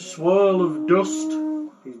 In a swirl of dust,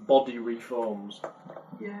 his body reforms.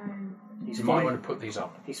 Yay. You might want to put these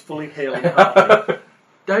on. He's fully hailing happy.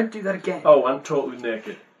 Don't do that again. Oh, and totally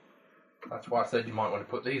naked. That's why I said you might want to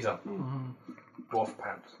put these on. Dwarf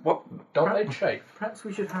pants. What? Don't they chafe? Perhaps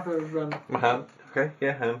we should have a Hand? Okay,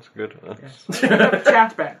 yeah, hands, good.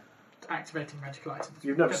 chat about activating magical items.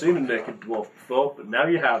 You've never seen a naked dwarf before, but now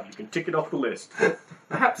you have. You can tick it off the list.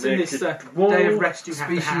 Perhaps in this Naked day of rest you have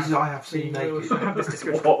to Species have. I have seen we will naked. have this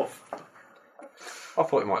discussion. Dwarf. I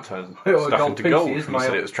thought it might turn Oh, stuff gold into piece gold. is You my-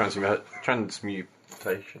 said it was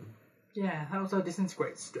transmutation. Yeah, that was our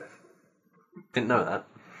disintegrate stuff. Didn't know that.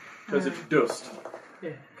 Because it's dust.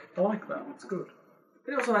 Yeah. I like that. It's good.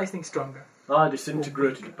 But it also makes things stronger. I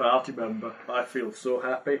disintegrated a party member. I feel so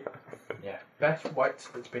happy. Yeah. Best whites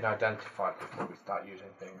that's been identified before we start using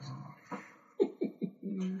things.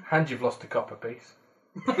 And you've lost a copper piece.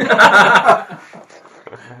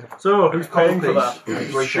 So, who's paying for that?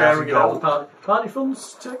 Piece. Who's sharing it out the party? Party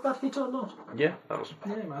funds take that hit or not? Yeah, that was.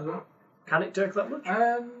 Yeah, might as well. Can it take that much?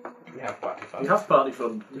 We have party funds. You have party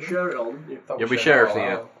fund. You share it all, didn't you? Yeah, we share everything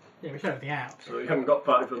out. Yeah, we share everything out. So you haven't got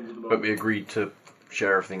party funds at the But moment. we agreed to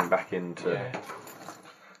share everything back into Yeah.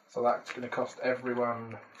 So that's going to cost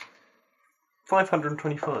everyone.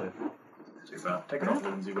 525. Too bad. Take it off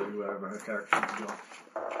Lindsay, will you, wherever her character is gone.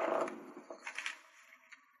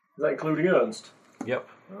 Is that including Ernst? Yep.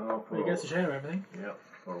 Oh, poor He gets to share everything. Yep,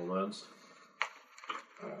 poor old Ernst.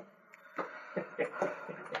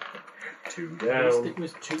 Down. It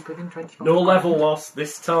was cheaper than 25. No level loss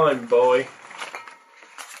this time, boy.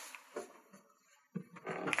 Do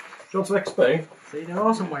you want some XP? See, there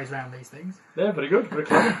are some ways around these things. Yeah, very good. Very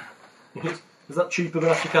clever. Is that cheaper than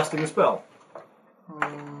actually casting a spell?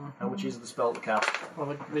 How much is the spell to cast?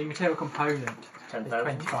 Well, the material component is 10,000?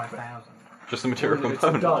 25,000. Just the material It's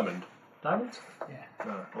a component. diamond. Diamonds? Yeah.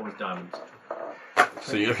 No, always diamonds.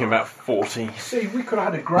 So you're looking about 40. See, we could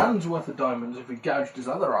have had a grand's worth of diamonds if we gouged his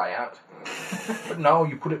other eye out. But no,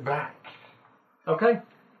 you put it back. Okay.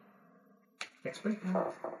 XP.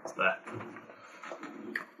 It's there.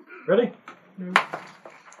 Ready? No.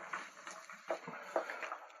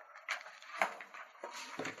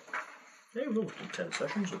 Yeah, we've almost done 10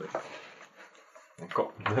 sessions with it. I've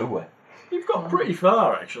got nowhere. You've got pretty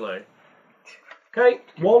far, actually. Okay,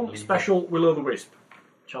 one special Will-o'-the-Wisp.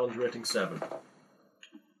 Challenge rating 7.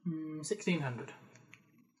 1,600.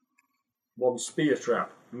 One Spear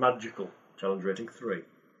Trap. Magical. Challenge rating 3.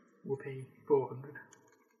 Whoopee, 400.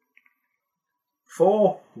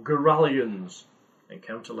 4 Gorallions.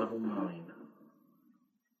 Encounter level 9.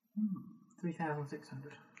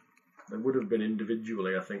 3,600. They would have been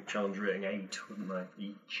individually, I think, challenge rating 8, wouldn't they?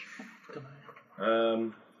 Each. Don't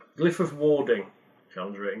know. Glyph of Warding.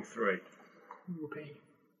 Challenge rating 3. Whoopee,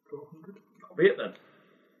 400. That'll be it then.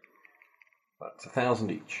 That's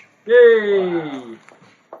 1,000 each. Yay!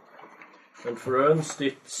 And for Ernst,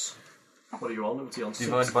 it's... What are you on? What's he on?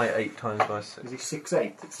 Divided by 8 times by 6. Is he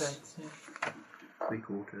 6'8"? 6/8, yeah.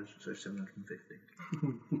 3/4, so 750.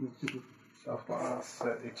 So far,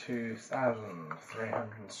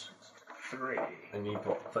 32,363. And you've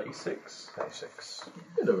got 36? 36.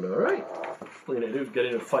 You're doing alright. All you need to do is get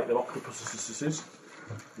in and fight them octopuses.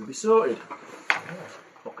 You'll be sorted.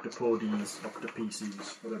 Octopodes,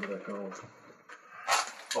 octopeces, whatever they're called.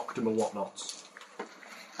 Octoma whatnots.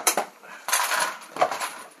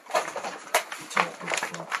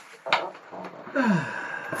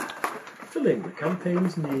 fulfilling the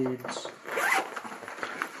campaign's needs.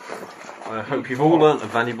 I hope you've all learnt a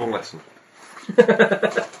valuable lesson. I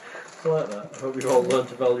like that. I hope you've all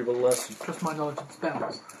learnt a valuable lesson. Trust my knowledge of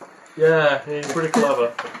spells. Yeah, he's pretty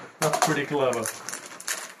clever. That's pretty clever.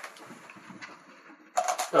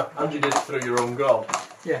 Oh, and you did it through your own god,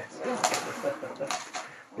 Yes.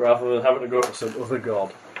 rather than having to go to some other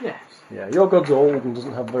god. Yes. Yeah, your god's old and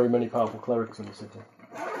doesn't have very many powerful clerics in the city.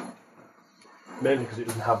 Mainly because it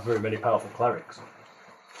doesn't have very many powerful clerics.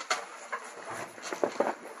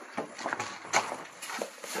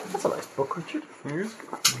 That's a nice book, Richard. Yes.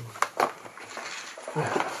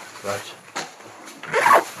 Right.